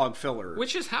dialogue filler.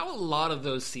 Which is how a lot of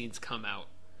those scenes come out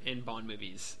in Bond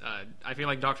movies. I feel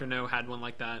like Dr. No had one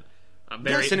like that.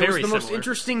 Yes, and it was the most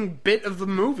interesting bit of the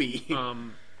movie.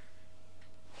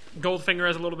 Goldfinger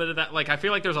has a little bit of that. Like, I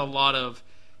feel like there's a lot of,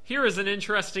 here is an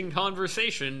interesting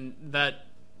conversation that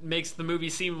makes the movie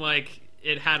seem like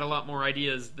it had a lot more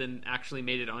ideas than actually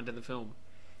made it onto the film.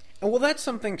 Well, that's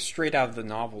something straight out of the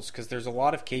novels, because there's a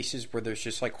lot of cases where there's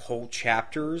just like whole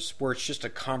chapters where it's just a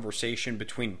conversation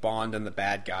between Bond and the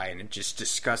bad guy, and it's just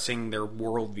discussing their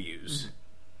worldviews.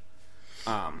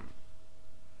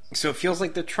 So it feels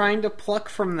like they're trying to pluck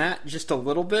from that just a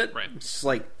little bit. Right. It's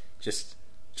like just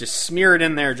smear it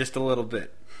in there just a little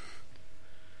bit.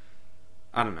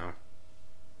 I don't know.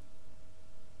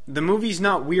 The movie's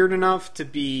not weird enough to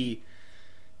be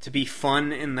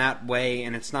fun in that way,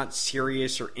 and it's not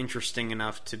serious or interesting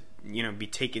enough to, you know, be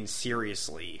taken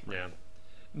seriously. Yeah.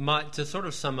 To sort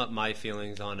of sum up my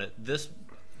feelings on it, this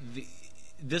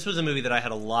was a movie that I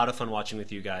had a lot of fun watching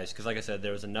with you guys, because like I said,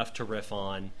 there was enough to riff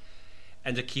on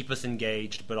and to keep us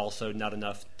engaged, but also not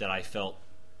enough that I felt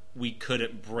we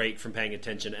couldn't break from paying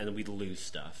attention and we'd lose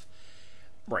stuff.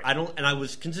 Right. I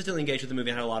was consistently engaged with the movie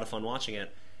and had a lot of fun watching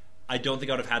it. I don't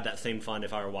think I would have had that same fun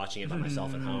if I were watching it by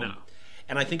myself at home. No.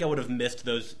 And I think I would have missed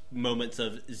those moments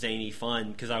of zany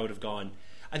fun, because I would have gone...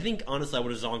 I think, honestly, I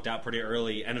would have zonked out pretty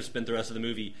early and have spent the rest of the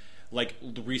movie, like,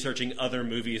 researching other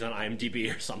movies on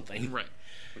IMDb or something. Right.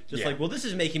 Just like, well, this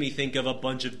is making me think of a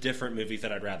bunch of different movies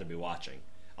that I'd rather be watching.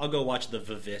 I'll go watch The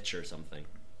Vivitch or something.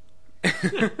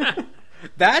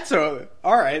 That's a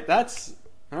all right. That's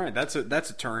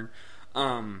a turn.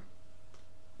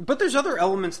 But there's other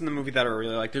elements in the movie that I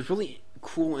really like. There's really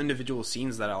cool individual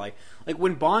scenes that I like. Like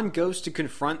when Bond goes to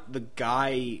confront the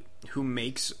guy who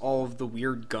makes all of the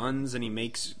weird guns and he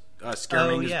makes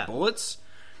Scaramouche's bullets.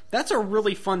 That's a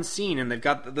really fun scene, and they've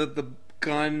got the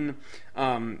gun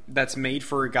that's made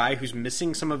for a guy who's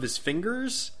missing some of his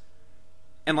fingers.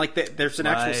 And like there's an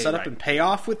actual setup and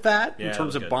payoff with that in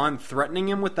terms of Bond threatening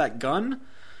him with that gun.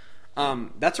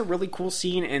 That's a really cool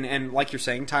scene, and like you're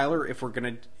saying, Tyler,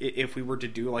 if we were to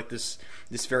do like this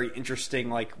very interesting,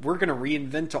 like we're gonna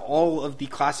reinvent all of the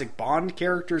classic Bond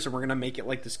characters and we're gonna make it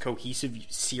like this cohesive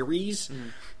series,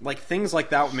 like things like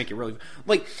that would make it really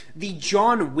like the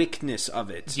John Wickness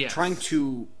of it, trying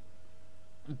to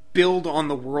build on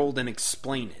the world and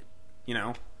explain it, you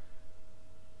know.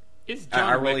 Is John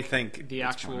I really Wick think the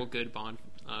actual good Bond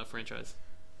franchise?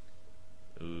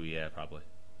 Ooh, yeah, probably.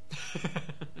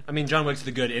 I mean, John Wick's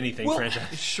the good anything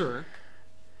franchise. Sure.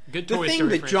 Good the Toy thing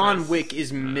Story that franchise. John Wick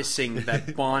is missing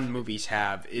that Bond movies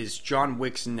have is John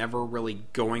Wick's never really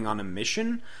going on a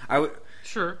mission.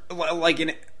 Sure.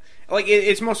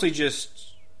 It's mostly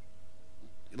just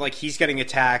like he's getting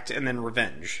attacked and then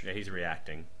revenge. Yeah, he's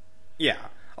reacting. Yeah.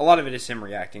 A lot of it is him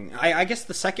reacting. I guess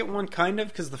the second one kind of,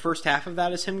 because the first half of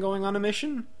that is him going on a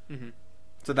mission. Mm-hmm.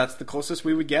 So that's the closest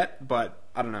we would get, but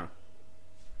I don't know.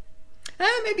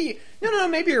 Maybe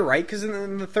you're right, because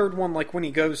in the third one, like when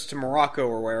he goes to Morocco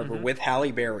or wherever with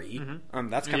Halle Berry,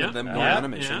 that's kind of them going on a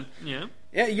mission.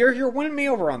 Yeah, you're winning me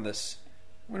over on this.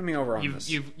 They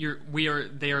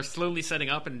are slowly setting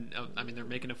up, and I mean they're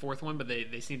making a fourth one, but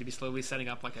they seem to be slowly setting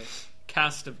up like a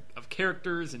cast of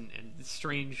characters and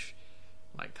strange,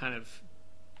 like kind of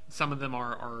some of them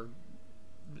are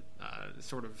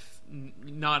sort of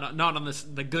not on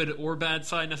the good or bad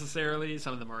side necessarily.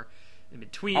 Some of them are in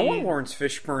between. I want Lawrence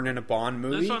Fishburne in a Bond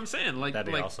movie. That's what I'm saying.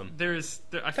 That'd be awesome. I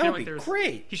feel like there's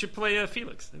great. He should play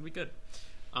Felix. That'd be good.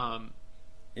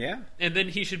 Yeah. And then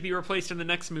he should be replaced in the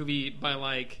next movie by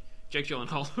like Jake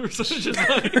Gyllenhaal or something.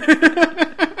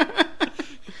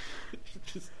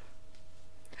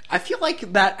 I feel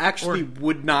like that actually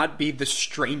would not be the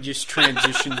strangest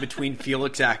transition between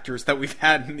Felix actors that we've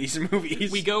had in these movies.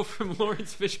 We go from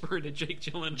Lawrence Fishburne to Jake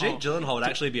Gyllenhaal. Jake Gyllenhaal would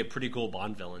actually be a pretty cool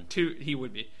Bond villain. He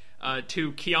would be.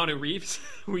 To Keanu Reeves.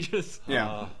 We just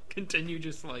continue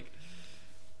just like...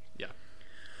 Yeah.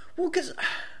 Well, because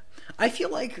I feel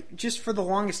like just for the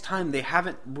longest time they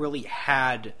haven't really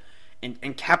had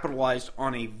and capitalized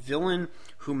on a villain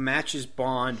who matches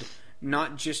Bond,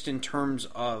 not just in terms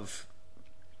of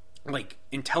like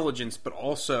intelligence, but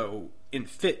also in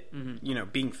fit,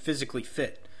 being physically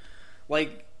fit.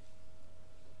 Like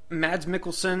Mads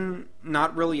Mikkelsen,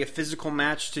 not really a physical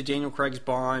match to Daniel Craig's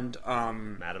Bond.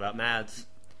 Mad about Mads.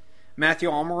 Matthew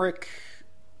Almeric,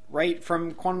 right,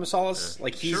 from Quantum of Solace.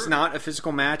 Like, he's not a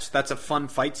physical match. That's a fun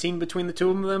fight scene between the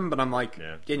two of them, but I'm like,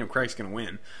 Daniel Craig's going to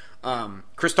win.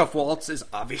 Christoph Waltz is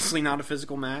obviously not a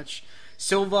physical match.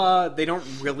 Silva, they don't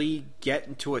really get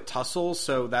into a tussle,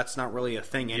 so that's not really a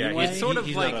thing anyway. It's sort of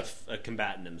he's like not a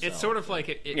combatant himself. It's sort of like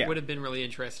it would have been really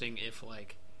interesting if,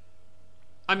 like,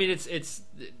 I mean, it's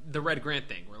the Red Grant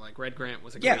thing, where like Red Grant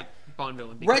was a great Bond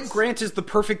villain. Red Grant is the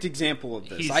perfect example of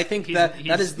this. I think that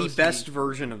is the best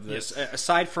version of this,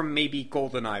 aside from maybe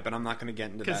GoldenEye, but I'm not going to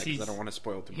get into that because I don't want to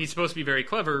spoil too much. He's supposed to be very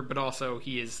clever, but also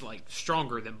he is like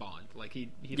stronger than Bond. Like he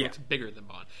looks bigger than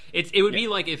Bond. It would be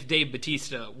like if Dave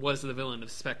Bautista was the villain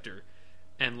of Spectre,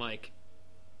 and like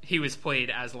he was played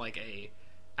as like a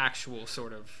actual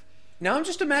sort of. Now I'm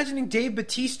just imagining Dave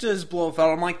Bautista as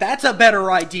Blofeld. I'm like, that's a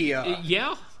better idea.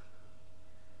 Yeah.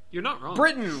 You're not wrong.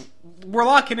 Britain, we're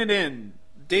locking it in.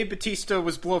 Dave Bautista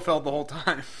was Blofeld the whole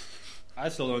time. I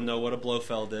still don't know what a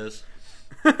Blofeld is.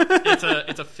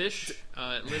 It's a fish.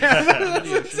 It lives in the That's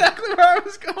ocean. exactly where I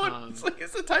was going.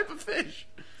 It's a type of fish.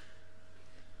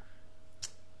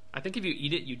 I think if you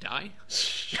eat it, you die.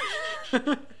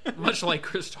 Much like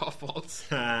Christoph Waltz.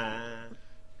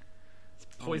 It's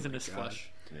poisonous flesh.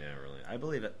 Yeah, really. I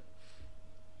believe it.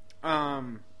 I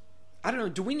don't know.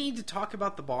 Do we need to talk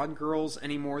about the Bond girls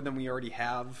any more than we already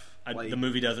have? The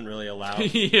movie doesn't really allow.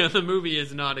 Yeah, the movie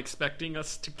is not expecting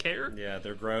us to care. Yeah,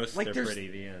 they're gross. Like, they're pretty.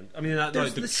 The end. I mean, the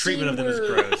the treatment of them is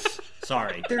gross.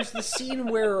 Sorry. There's the scene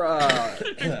where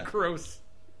They're gross.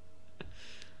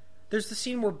 There's the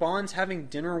scene where Bond's having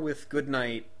dinner with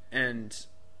Goodnight, and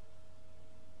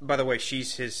by the way,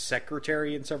 she's his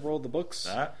secretary in several of the books.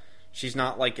 She's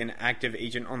not like an active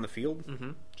agent on the field.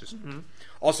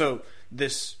 Also,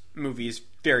 this movie is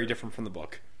very different from the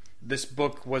book. This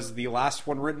book was the last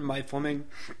one written by Fleming,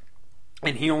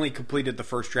 and he only completed the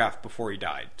first draft before he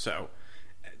died. So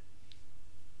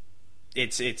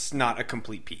it's not a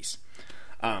complete piece,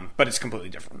 but it's completely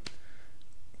different.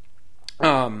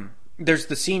 There's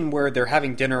the scene where they're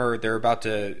having dinner, they're about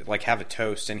to like have a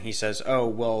toast, and he says, "Oh,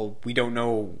 well, we don't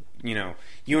know,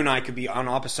 you and I could be on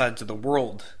opposite sides of the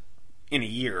world in a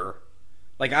year."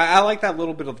 Like, I like that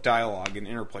little bit of dialogue and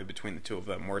interplay between the two of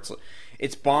them, where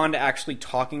it's Bond actually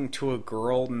talking to a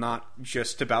girl, not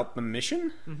just about the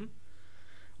mission,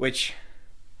 which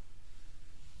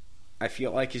I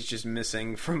feel like is just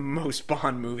missing from most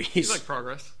Bond movies. He's like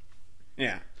progress.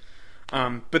 Yeah.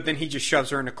 But then he just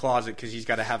shoves her in a closet because he's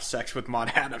got to have sex with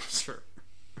Maude Adams. Sure.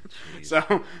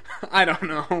 So, I don't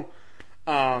know.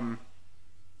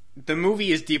 The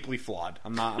movie is deeply flawed.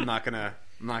 I'm not gonna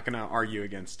argue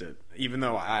against it, even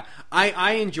though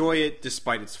I enjoy it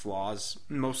despite its flaws,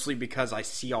 mostly because I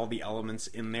see all the elements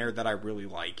in there that I really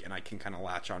like, and I can kind of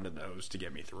latch onto those to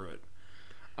get me through it.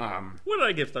 What did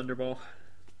I give Thunderball?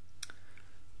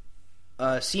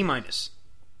 C-.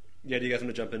 Yeah, do you guys want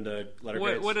to jump into letter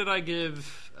grades? What did I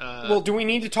give? Well, do we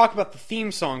need to talk about the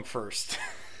theme song first?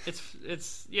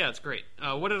 It's great.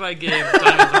 What did I give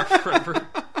Diamonds Are Forever?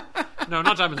 No,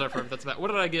 not Diamonds Are Forever. That's bad. What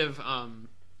did I give?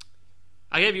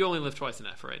 I gave You Only Live Twice an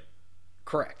F, right?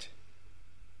 Correct.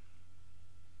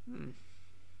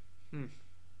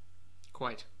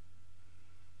 Quite.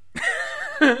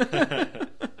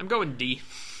 I'm going D.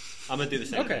 I'm gonna do the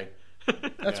same thing.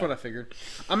 That's what I figured.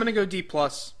 I'm gonna go D+.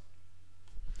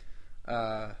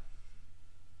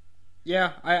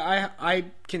 Yeah, I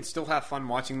can still have fun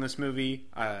watching this movie.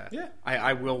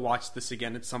 I will watch this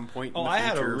again at some point. Oh, in the I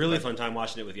had a future, really fun time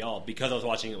watching it with y'all because I was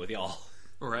watching it with y'all.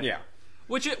 Right. Yeah.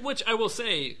 Which I will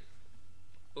say,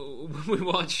 we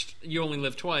watched You Only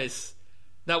Live Twice.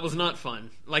 That was not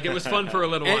fun. Like, it was fun for a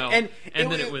little while, and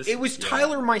then it was. It was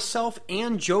Tyler, myself,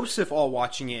 and Joseph all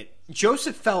watching it.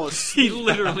 Joseph fell asleep. He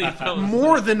literally fell asleep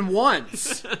more than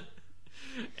once.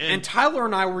 And Tyler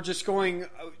and I were just going,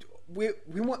 we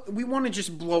want to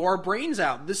just blow our brains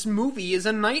out. This movie is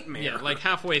a nightmare. Yeah, like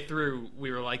halfway through,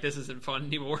 we were like, "This isn't fun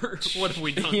anymore. What have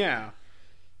we done?" Yeah.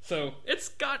 So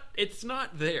it's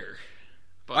not there.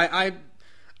 But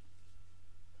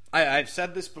I've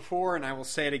said this before, and I will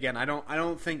say it again. I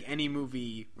don't think any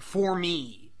movie for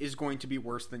me is going to be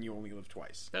worse than You Only Live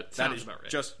Twice. That sounds about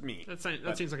right. Just me.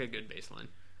 That seems like a good baseline.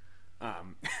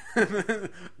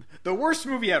 The worst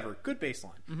movie ever. Good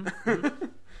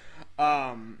baseline.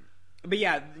 But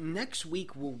yeah, next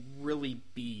week will really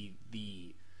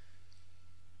be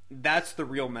that's the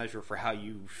real measure for how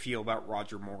you feel about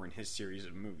Roger Moore and his series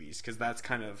of movies, because that's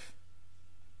kind of,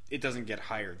 it doesn't get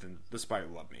higher than The Spy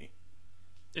Who Loved Me.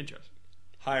 Interesting.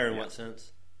 Higher in what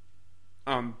sense?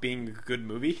 Being a good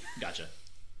movie. Gotcha.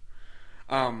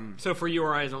 So For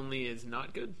Your Eyes Only is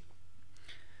not good?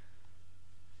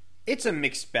 It's a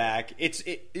mixed bag. It's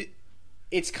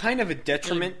kind of a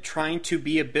detriment trying to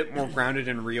be a bit more grounded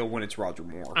and real when it's Roger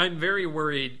Moore. I'm very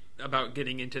worried about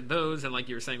getting into those, and like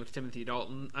you were saying with Timothy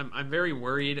Dalton, I'm very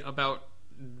worried about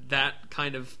that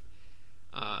kind of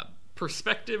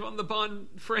perspective on the Bond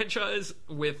franchise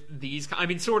with these. I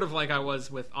mean, sort of like I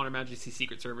was with On Her Majesty's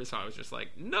Secret Service. So I was just like,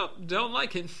 nope, don't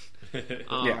like it.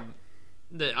 Yeah.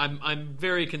 I'm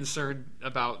very concerned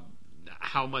about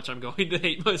how much I'm going to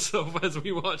hate myself as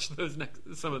we watch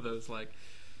some of those. Like,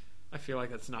 I feel like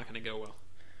that's not going to go well.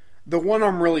 The one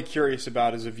I'm really curious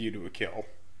about is A View to a Kill.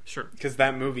 Sure. Because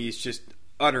that movie is just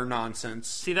utter nonsense.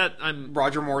 See that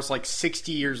Roger Moore's like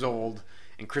 60 years old,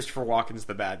 and Christopher Walken's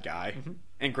the bad guy,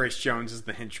 and Grace Jones is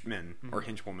the henchman or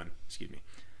henchwoman. Excuse me.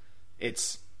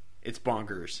 It's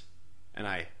bonkers, and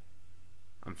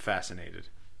I'm fascinated.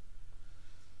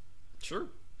 Sure.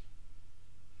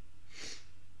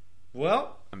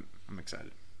 Well, I'm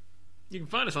excited. You can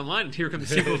find us online at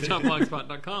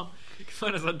herecomethesequels.blogspot.com. You can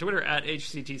find us on Twitter at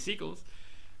HCTSequels.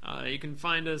 You can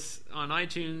find us on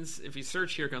iTunes if you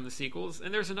search Here Come the Sequels.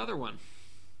 And there's another one.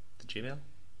 the Gmail,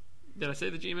 Did I say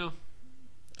the Gmail?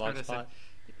 Blogspot,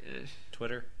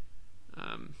 Twitter.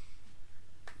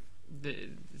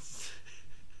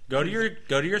 Go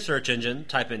to your search engine,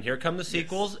 type in "Here Come the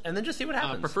Sequels," and then just see what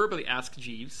happens. Preferably Ask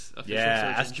Jeeves.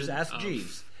 Yeah, just ask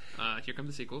Jeeves. Here Come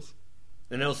the Sequels.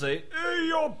 And it'll say, "Hey,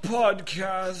 your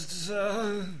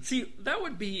podcast." See, that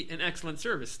would be an excellent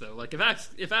service, though. Like,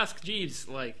 if Ask Jeeves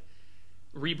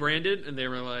rebranded and they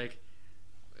were like,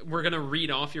 "We're gonna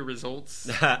read off your results."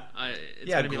 It's yeah,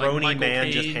 gonna be groany like Michael man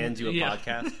Caine. just hands you a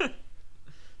podcast.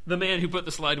 The man who put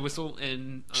the slide whistle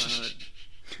in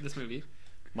this movie.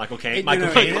 Michael Caine.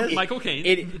 Michael Caine.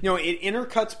 It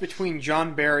intercuts between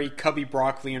John Barry, Cubby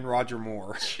Broccoli, and Roger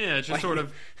Moore. Yeah, it just sort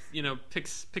of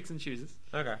picks and chooses.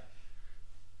 Okay.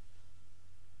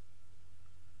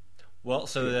 Well,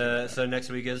 so next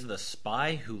week is The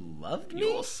Spy Who Loved Me.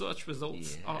 Your search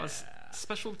results are as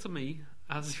special to me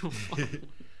as your phone.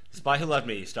 Spy Who Loved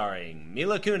Me, starring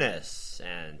Mila Kunis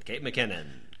and Kate McKinnon.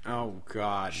 Oh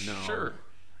God, no. Sure.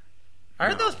 I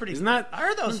heard that was pretty. Isn't that? I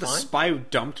heard that was The fine. Spy Who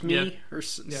Dumped Me, Yeah. or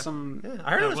some. Yeah,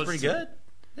 I heard it was pretty good.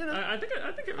 You know, I think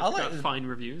it I got like- fine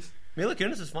reviews, Mila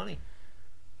Kunis is funny.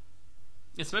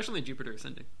 especially Jupiter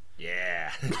Ascending.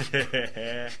 Yeah.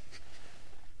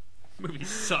 Movie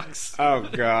sucks. Oh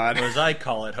God. Or as I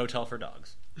call it, Hotel for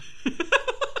Dogs. Because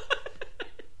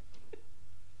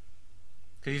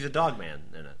he's a dog man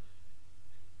in it.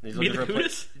 He's looking Mila for a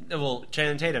place. Kunis? Well,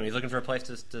 Channing Tatum. He's looking for a place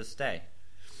to stay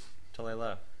to lay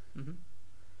low.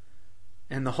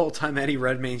 And the whole time Eddie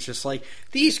Redmayne's just like,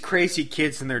 these crazy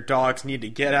kids and their dogs need to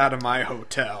get out of my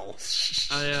hotel.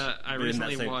 I Doing that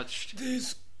recently thing. watched.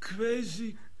 These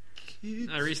crazy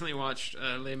kids. I recently watched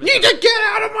Les Need to get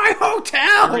out of my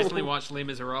hotel. I recently watched Les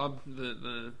Miserables,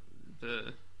 the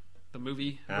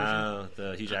movie version. Oh,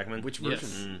 the Hugh Jackman. Which Yes.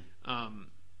 version?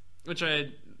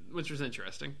 Which was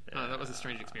interesting. That was a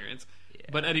strange experience.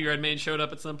 But Eddie Redmayne showed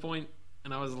up at some point,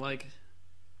 and I was like,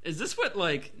 "Is this what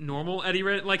like normal Eddie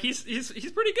Redmayne? Like he's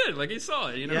pretty good. Like he saw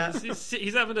it, you know. Yeah.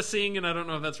 He's having to sing, and I don't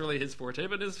know if that's really his forte,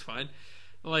 but it's fine.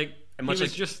 Like And he much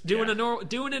was like- just doing yeah.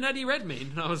 doing an Eddie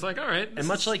Redmayne, and I was like, all right. And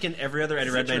much like in every other Eddie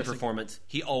is Redmayne interesting. performance,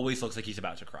 he always looks like he's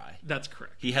about to cry. That's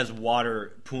correct. He has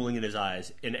water pooling in his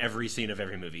eyes in every scene of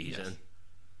every movie he's Yes. in.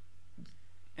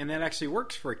 And that actually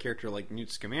works for a character like Newt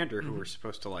Scamander, who we're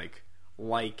supposed to like,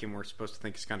 and we're supposed to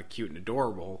think is kind of cute and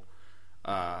adorable.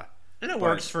 And it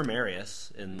works for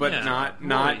Marius. But Yeah. not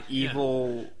Roy,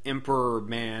 evil emperor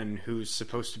man who's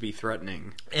supposed to be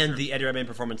threatening. And the Eddie Redmayne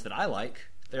performance that I like,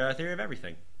 The Theory of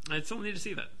Everything. I still need to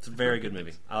see that. It's a very good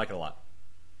movie. I like it a lot.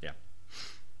 Yeah.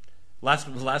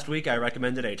 Last week I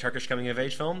recommended a Turkish coming of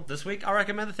age film. This week I'll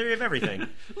recommend The Theory of Everything.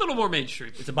 A little more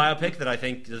mainstream. It's a biopic that I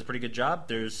think does a pretty good job.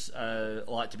 There's a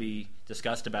lot to be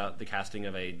discussed about the casting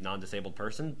of a non-disabled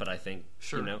person, but I think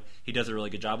he does a really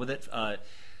good job with it.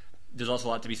 There's also a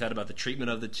lot to be said about the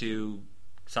treatment of the two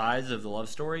sides of the love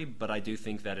story, but I do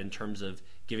think that in terms of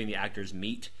giving the actors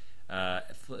meat,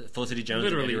 Felicity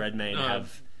Jones and Eddie Redmayne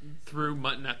have threw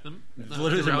mutton at them.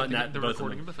 literally throughout mutton at the both of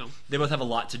recording them. of the film. They both have a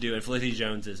lot to do, and Felicity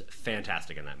Jones is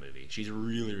fantastic in that movie. She's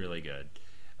really, really good.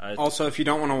 Also, if you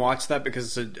don't want to watch that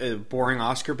because it's a boring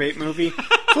Oscar bait movie,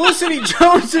 Felicity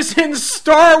Jones is in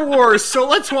Star Wars, so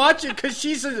let's watch it because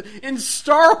she's in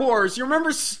Star Wars. You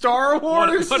remember Star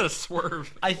Wars? What a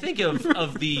swerve. I think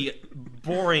of the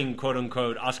boring, quote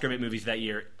unquote, Oscar bait movies that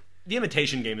year. The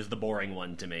Imitation Game is the boring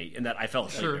one to me, in that I fell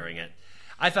asleep during it.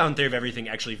 I found Theory of Everything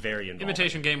actually very involving.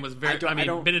 Imitation Game was very. I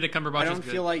don't- Benedict Cumberbatch. I don't is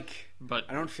good, feel like but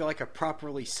I don't feel like I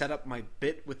properly set up my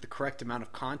bit with the correct amount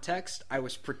of context. I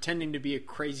was pretending to be a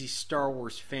crazy Star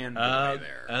Wars fanboy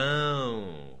there.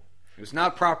 Oh. It was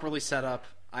not properly set up.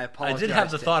 I I apologize. did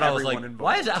have the to thought, I was everyone like, involved.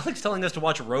 why is Alex telling us to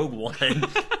watch Rogue One?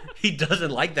 He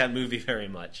doesn't like that movie very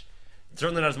much.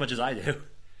 Certainly not as much as I do.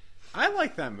 I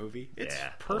like that movie. It's Yeah, I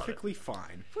love perfectly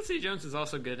fine. Felicity Jones is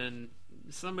also good in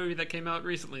some movie that came out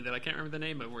recently that I can't remember the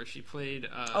name of, where she played.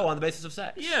 On the Basis of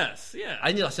Sex. Yes, yeah.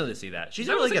 I still need to see that. She's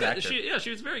That a really was good actor. She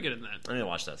was very good in that. I need to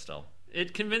watch that still.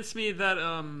 It convinced me that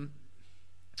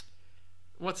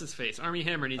what's his face, Armie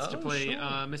Hammer needs to play sure.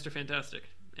 Mr. Fantastic,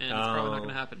 and it's probably not going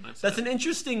to happen. That's an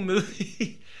interesting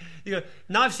movie. You go,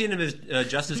 now I've seen him as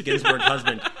Justice Ginsburg's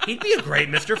husband. He'd be a great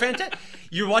Mr. Fantastic.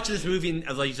 You're watching this movie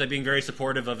and, like you said, being very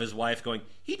supportive of his wife, going,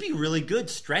 he'd be really good,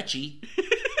 stretchy.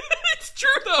 It's true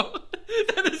though.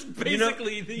 That is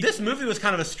basically This movie was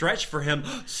kind of a stretch for him.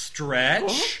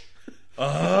 Stretch.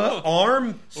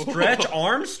 Arm. Stretch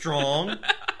Armstrong.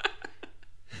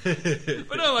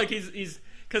 But no, like he's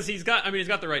because he's got. I mean, he's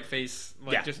got the right face.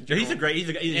 Like, Yeah, just in he's a general. great. He's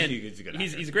a good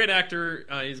actor. He's a great actor.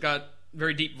 He's got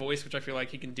very deep voice, which I feel like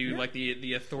he can do, like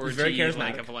the authority, very charismatic.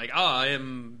 like of like, I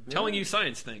am telling you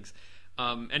science things.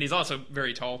 And he's also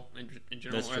very tall in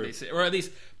general, That's true. or at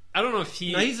least I don't know if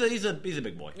he. No, he's a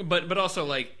big boy. But also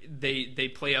like they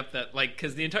play up that like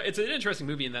because it's an interesting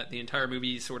movie in that the entire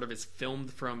movie sort of is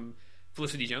filmed from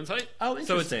Felicity Jones' height. Oh, So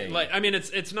interesting. it's like I mean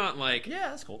it's not like Yeah,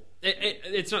 that's cool.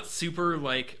 it's not super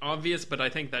like obvious, but I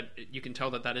think that you can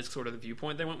tell that is sort of the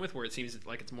viewpoint they went with, where it seems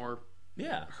like it's more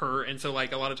Yeah. her, and so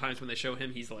like a lot of times when they show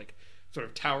him, he's like sort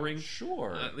of towering.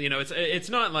 Sure. You know, it's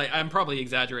not like I'm probably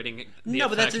exaggerating. The No,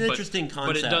 but that's effect, an interesting But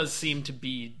concept. it does seem to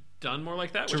be done more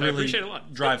like that, To which I really appreciate a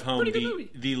lot. drive It's a home pretty good movie.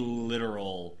 the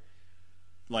literal,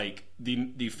 like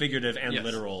the figurative and Yes.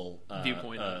 literal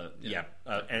Viewpoint of it,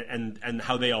 and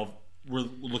how they all were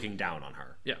looking down on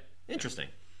her. Yeah. Interesting.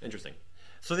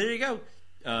 So there you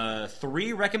go.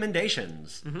 3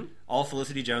 recommendations, all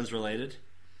Felicity Jones related.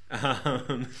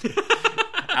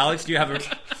 Alex, do you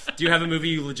have a movie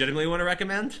you legitimately want to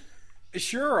recommend?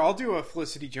 Sure, I'll do a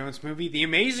Felicity Jones movie, The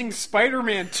Amazing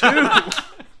Spider-Man 2.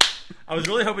 I was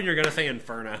really hoping you were going to say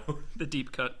Inferno. The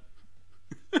deep cut.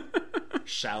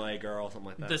 Chalet Girl, something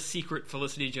like that. The secret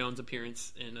Felicity Jones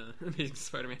appearance in Amazing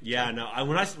Spider-Man. Yeah, no.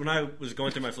 When I was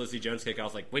going through my Felicity Jones kick, I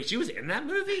was like, wait, she was in that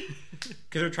movie?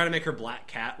 Because they're trying to make her Black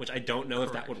Cat, which I don't know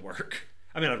if that would work.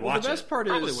 I mean, I'd watch it. The best part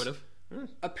Probably is, would have.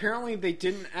 apparently they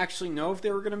didn't actually know if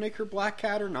they were going to make her Black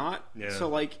Cat or not. Yeah. So,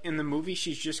 like, in the movie,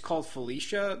 she's just called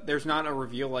Felicia. There's not a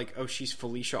reveal like, oh, she's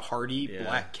Felicia Hardy, Yeah.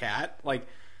 Black Cat. Like,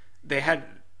 they had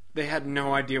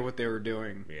no idea what they were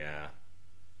doing. Yeah.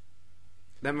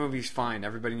 That movie's fine.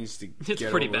 Everybody needs to It's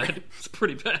get pretty over bad. it. It's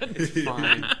pretty bad. It's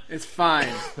fine. It's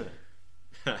fine.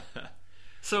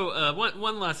 So,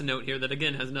 one last note here that,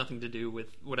 again, has nothing to do with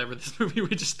whatever this movie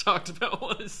we just talked about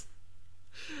was.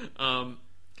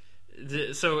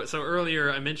 So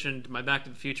earlier I mentioned my Back to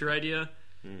the Future idea,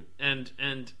 and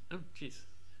oh, jeez.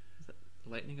 Is that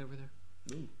lightning over there?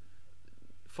 Ooh.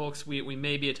 Folks, we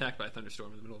may be attacked by a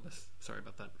thunderstorm in the middle of this. Sorry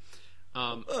about that.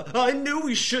 I knew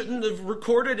we shouldn't have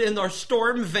recorded in our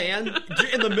storm van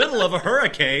in the middle of a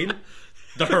hurricane.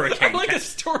 The Hurricane like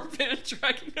Cast. a storm van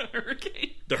tracking a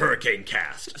hurricane. The Hurricane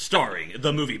Cast, starring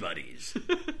the Movie Buddies.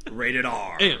 Rated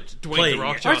R. And Dwayne Playing The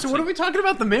Rock it. All right, so what are we talking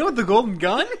about? The Man with the Golden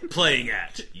Gun? Playing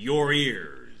at your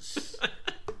ears.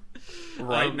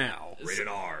 Right now. Rated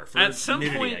R. For At some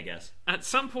nudity, point, I guess. At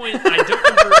some point, I don't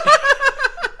remember.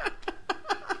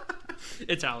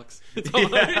 It's Alex. It's all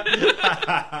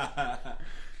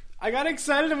I got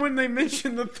excited when they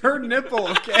mentioned the third nipple,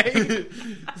 okay?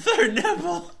 Third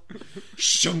nipple.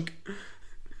 Shunk.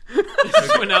 This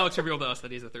is when Alex revealed to us that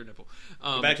he's a third nipple.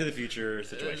 Back to the Future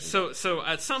situation. So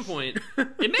at some point,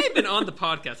 it may have been on the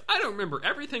podcast. I don't remember.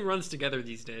 Everything runs together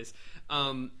these days.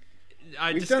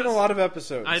 We've done a lot of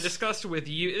episodes. I discussed with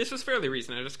you. This was fairly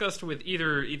recent. I discussed with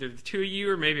either the two of you,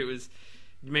 or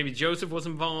maybe Joseph was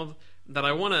involved. That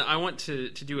I want to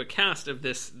do a cast of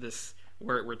this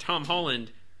where Tom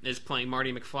Holland is playing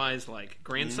Marty McFly's like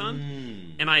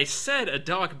grandson, and I said a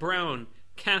Doc Brown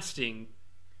casting,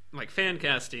 like fan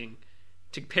casting,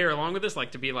 to pair along with this,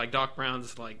 like to be like Doc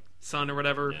Brown's like son or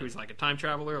whatever, who's like a time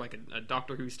traveler, like a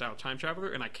Doctor Who style time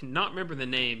traveler, and I cannot remember the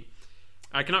name.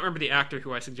 I cannot remember the actor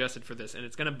who I suggested for this, and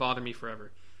it's going to bother me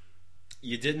forever.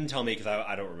 You didn't tell me because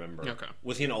I don't remember. Okay.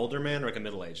 Was he an older man or like a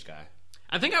middle-aged guy?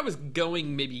 I think I was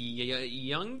going maybe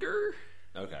younger.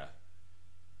 Okay.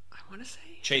 I want to say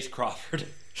Chase Crawford.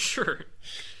 Sure.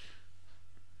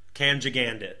 Cam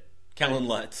Gigandit. Kellen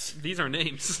Lutz. These are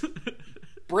names.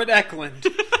 Britt Eklund.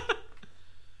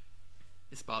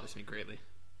 This bothers me greatly.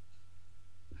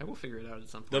 I will figure it out at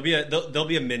some point. There'll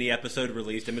be a mini episode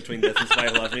released in between this and Spy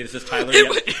Who Loves Me. This is Tyler.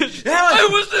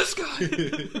 It was this guy.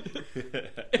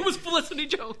 It was Felicity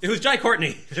Jones. It was Jai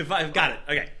Courtney. I've got it.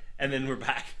 Okay, and then we're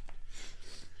back.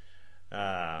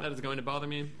 That is going to bother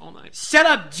me all night. Shut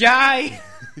up, Jai!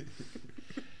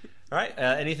 All right.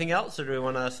 Anything else, or do we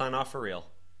want to sign off for real?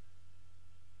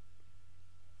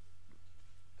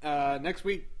 Next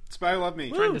week, Spy Who Loved Me.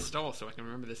 I'm trying to stall so I can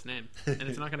remember this name, and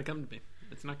it's not going to come to me.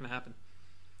 It's not going to happen.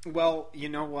 Well, you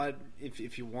know what?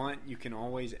 If you want, you can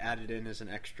always add it in as an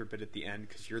extra bit at the end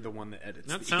because you're the one that edits.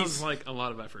 That these. sounds like a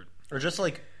lot of effort. Or just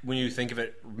like when you think of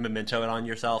it, memento it on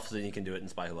yourself, so then you can do it in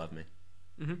Spy Who Loved Me.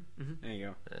 There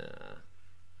you go.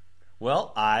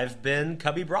 Well, I've been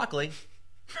Cubby Broccoli.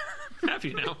 Have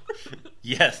you now?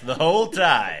 Yes, the whole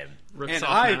time. Rips And off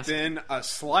I've mask. been a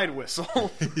slide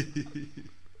whistle.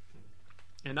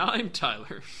 And I'm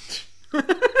Tyler.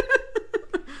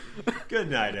 Good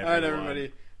night, everyone. All right,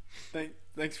 everybody.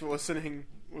 Thanks for listening.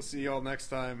 We'll see you all next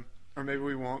time. Or maybe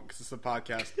we won't because it's a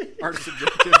podcast. Art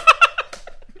subjective.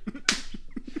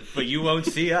 But you won't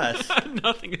see us.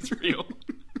 Nothing is real.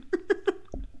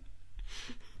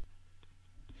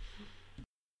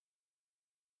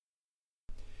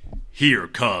 Here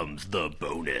comes the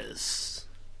bonus.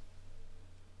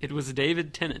 It was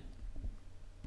David Tennant.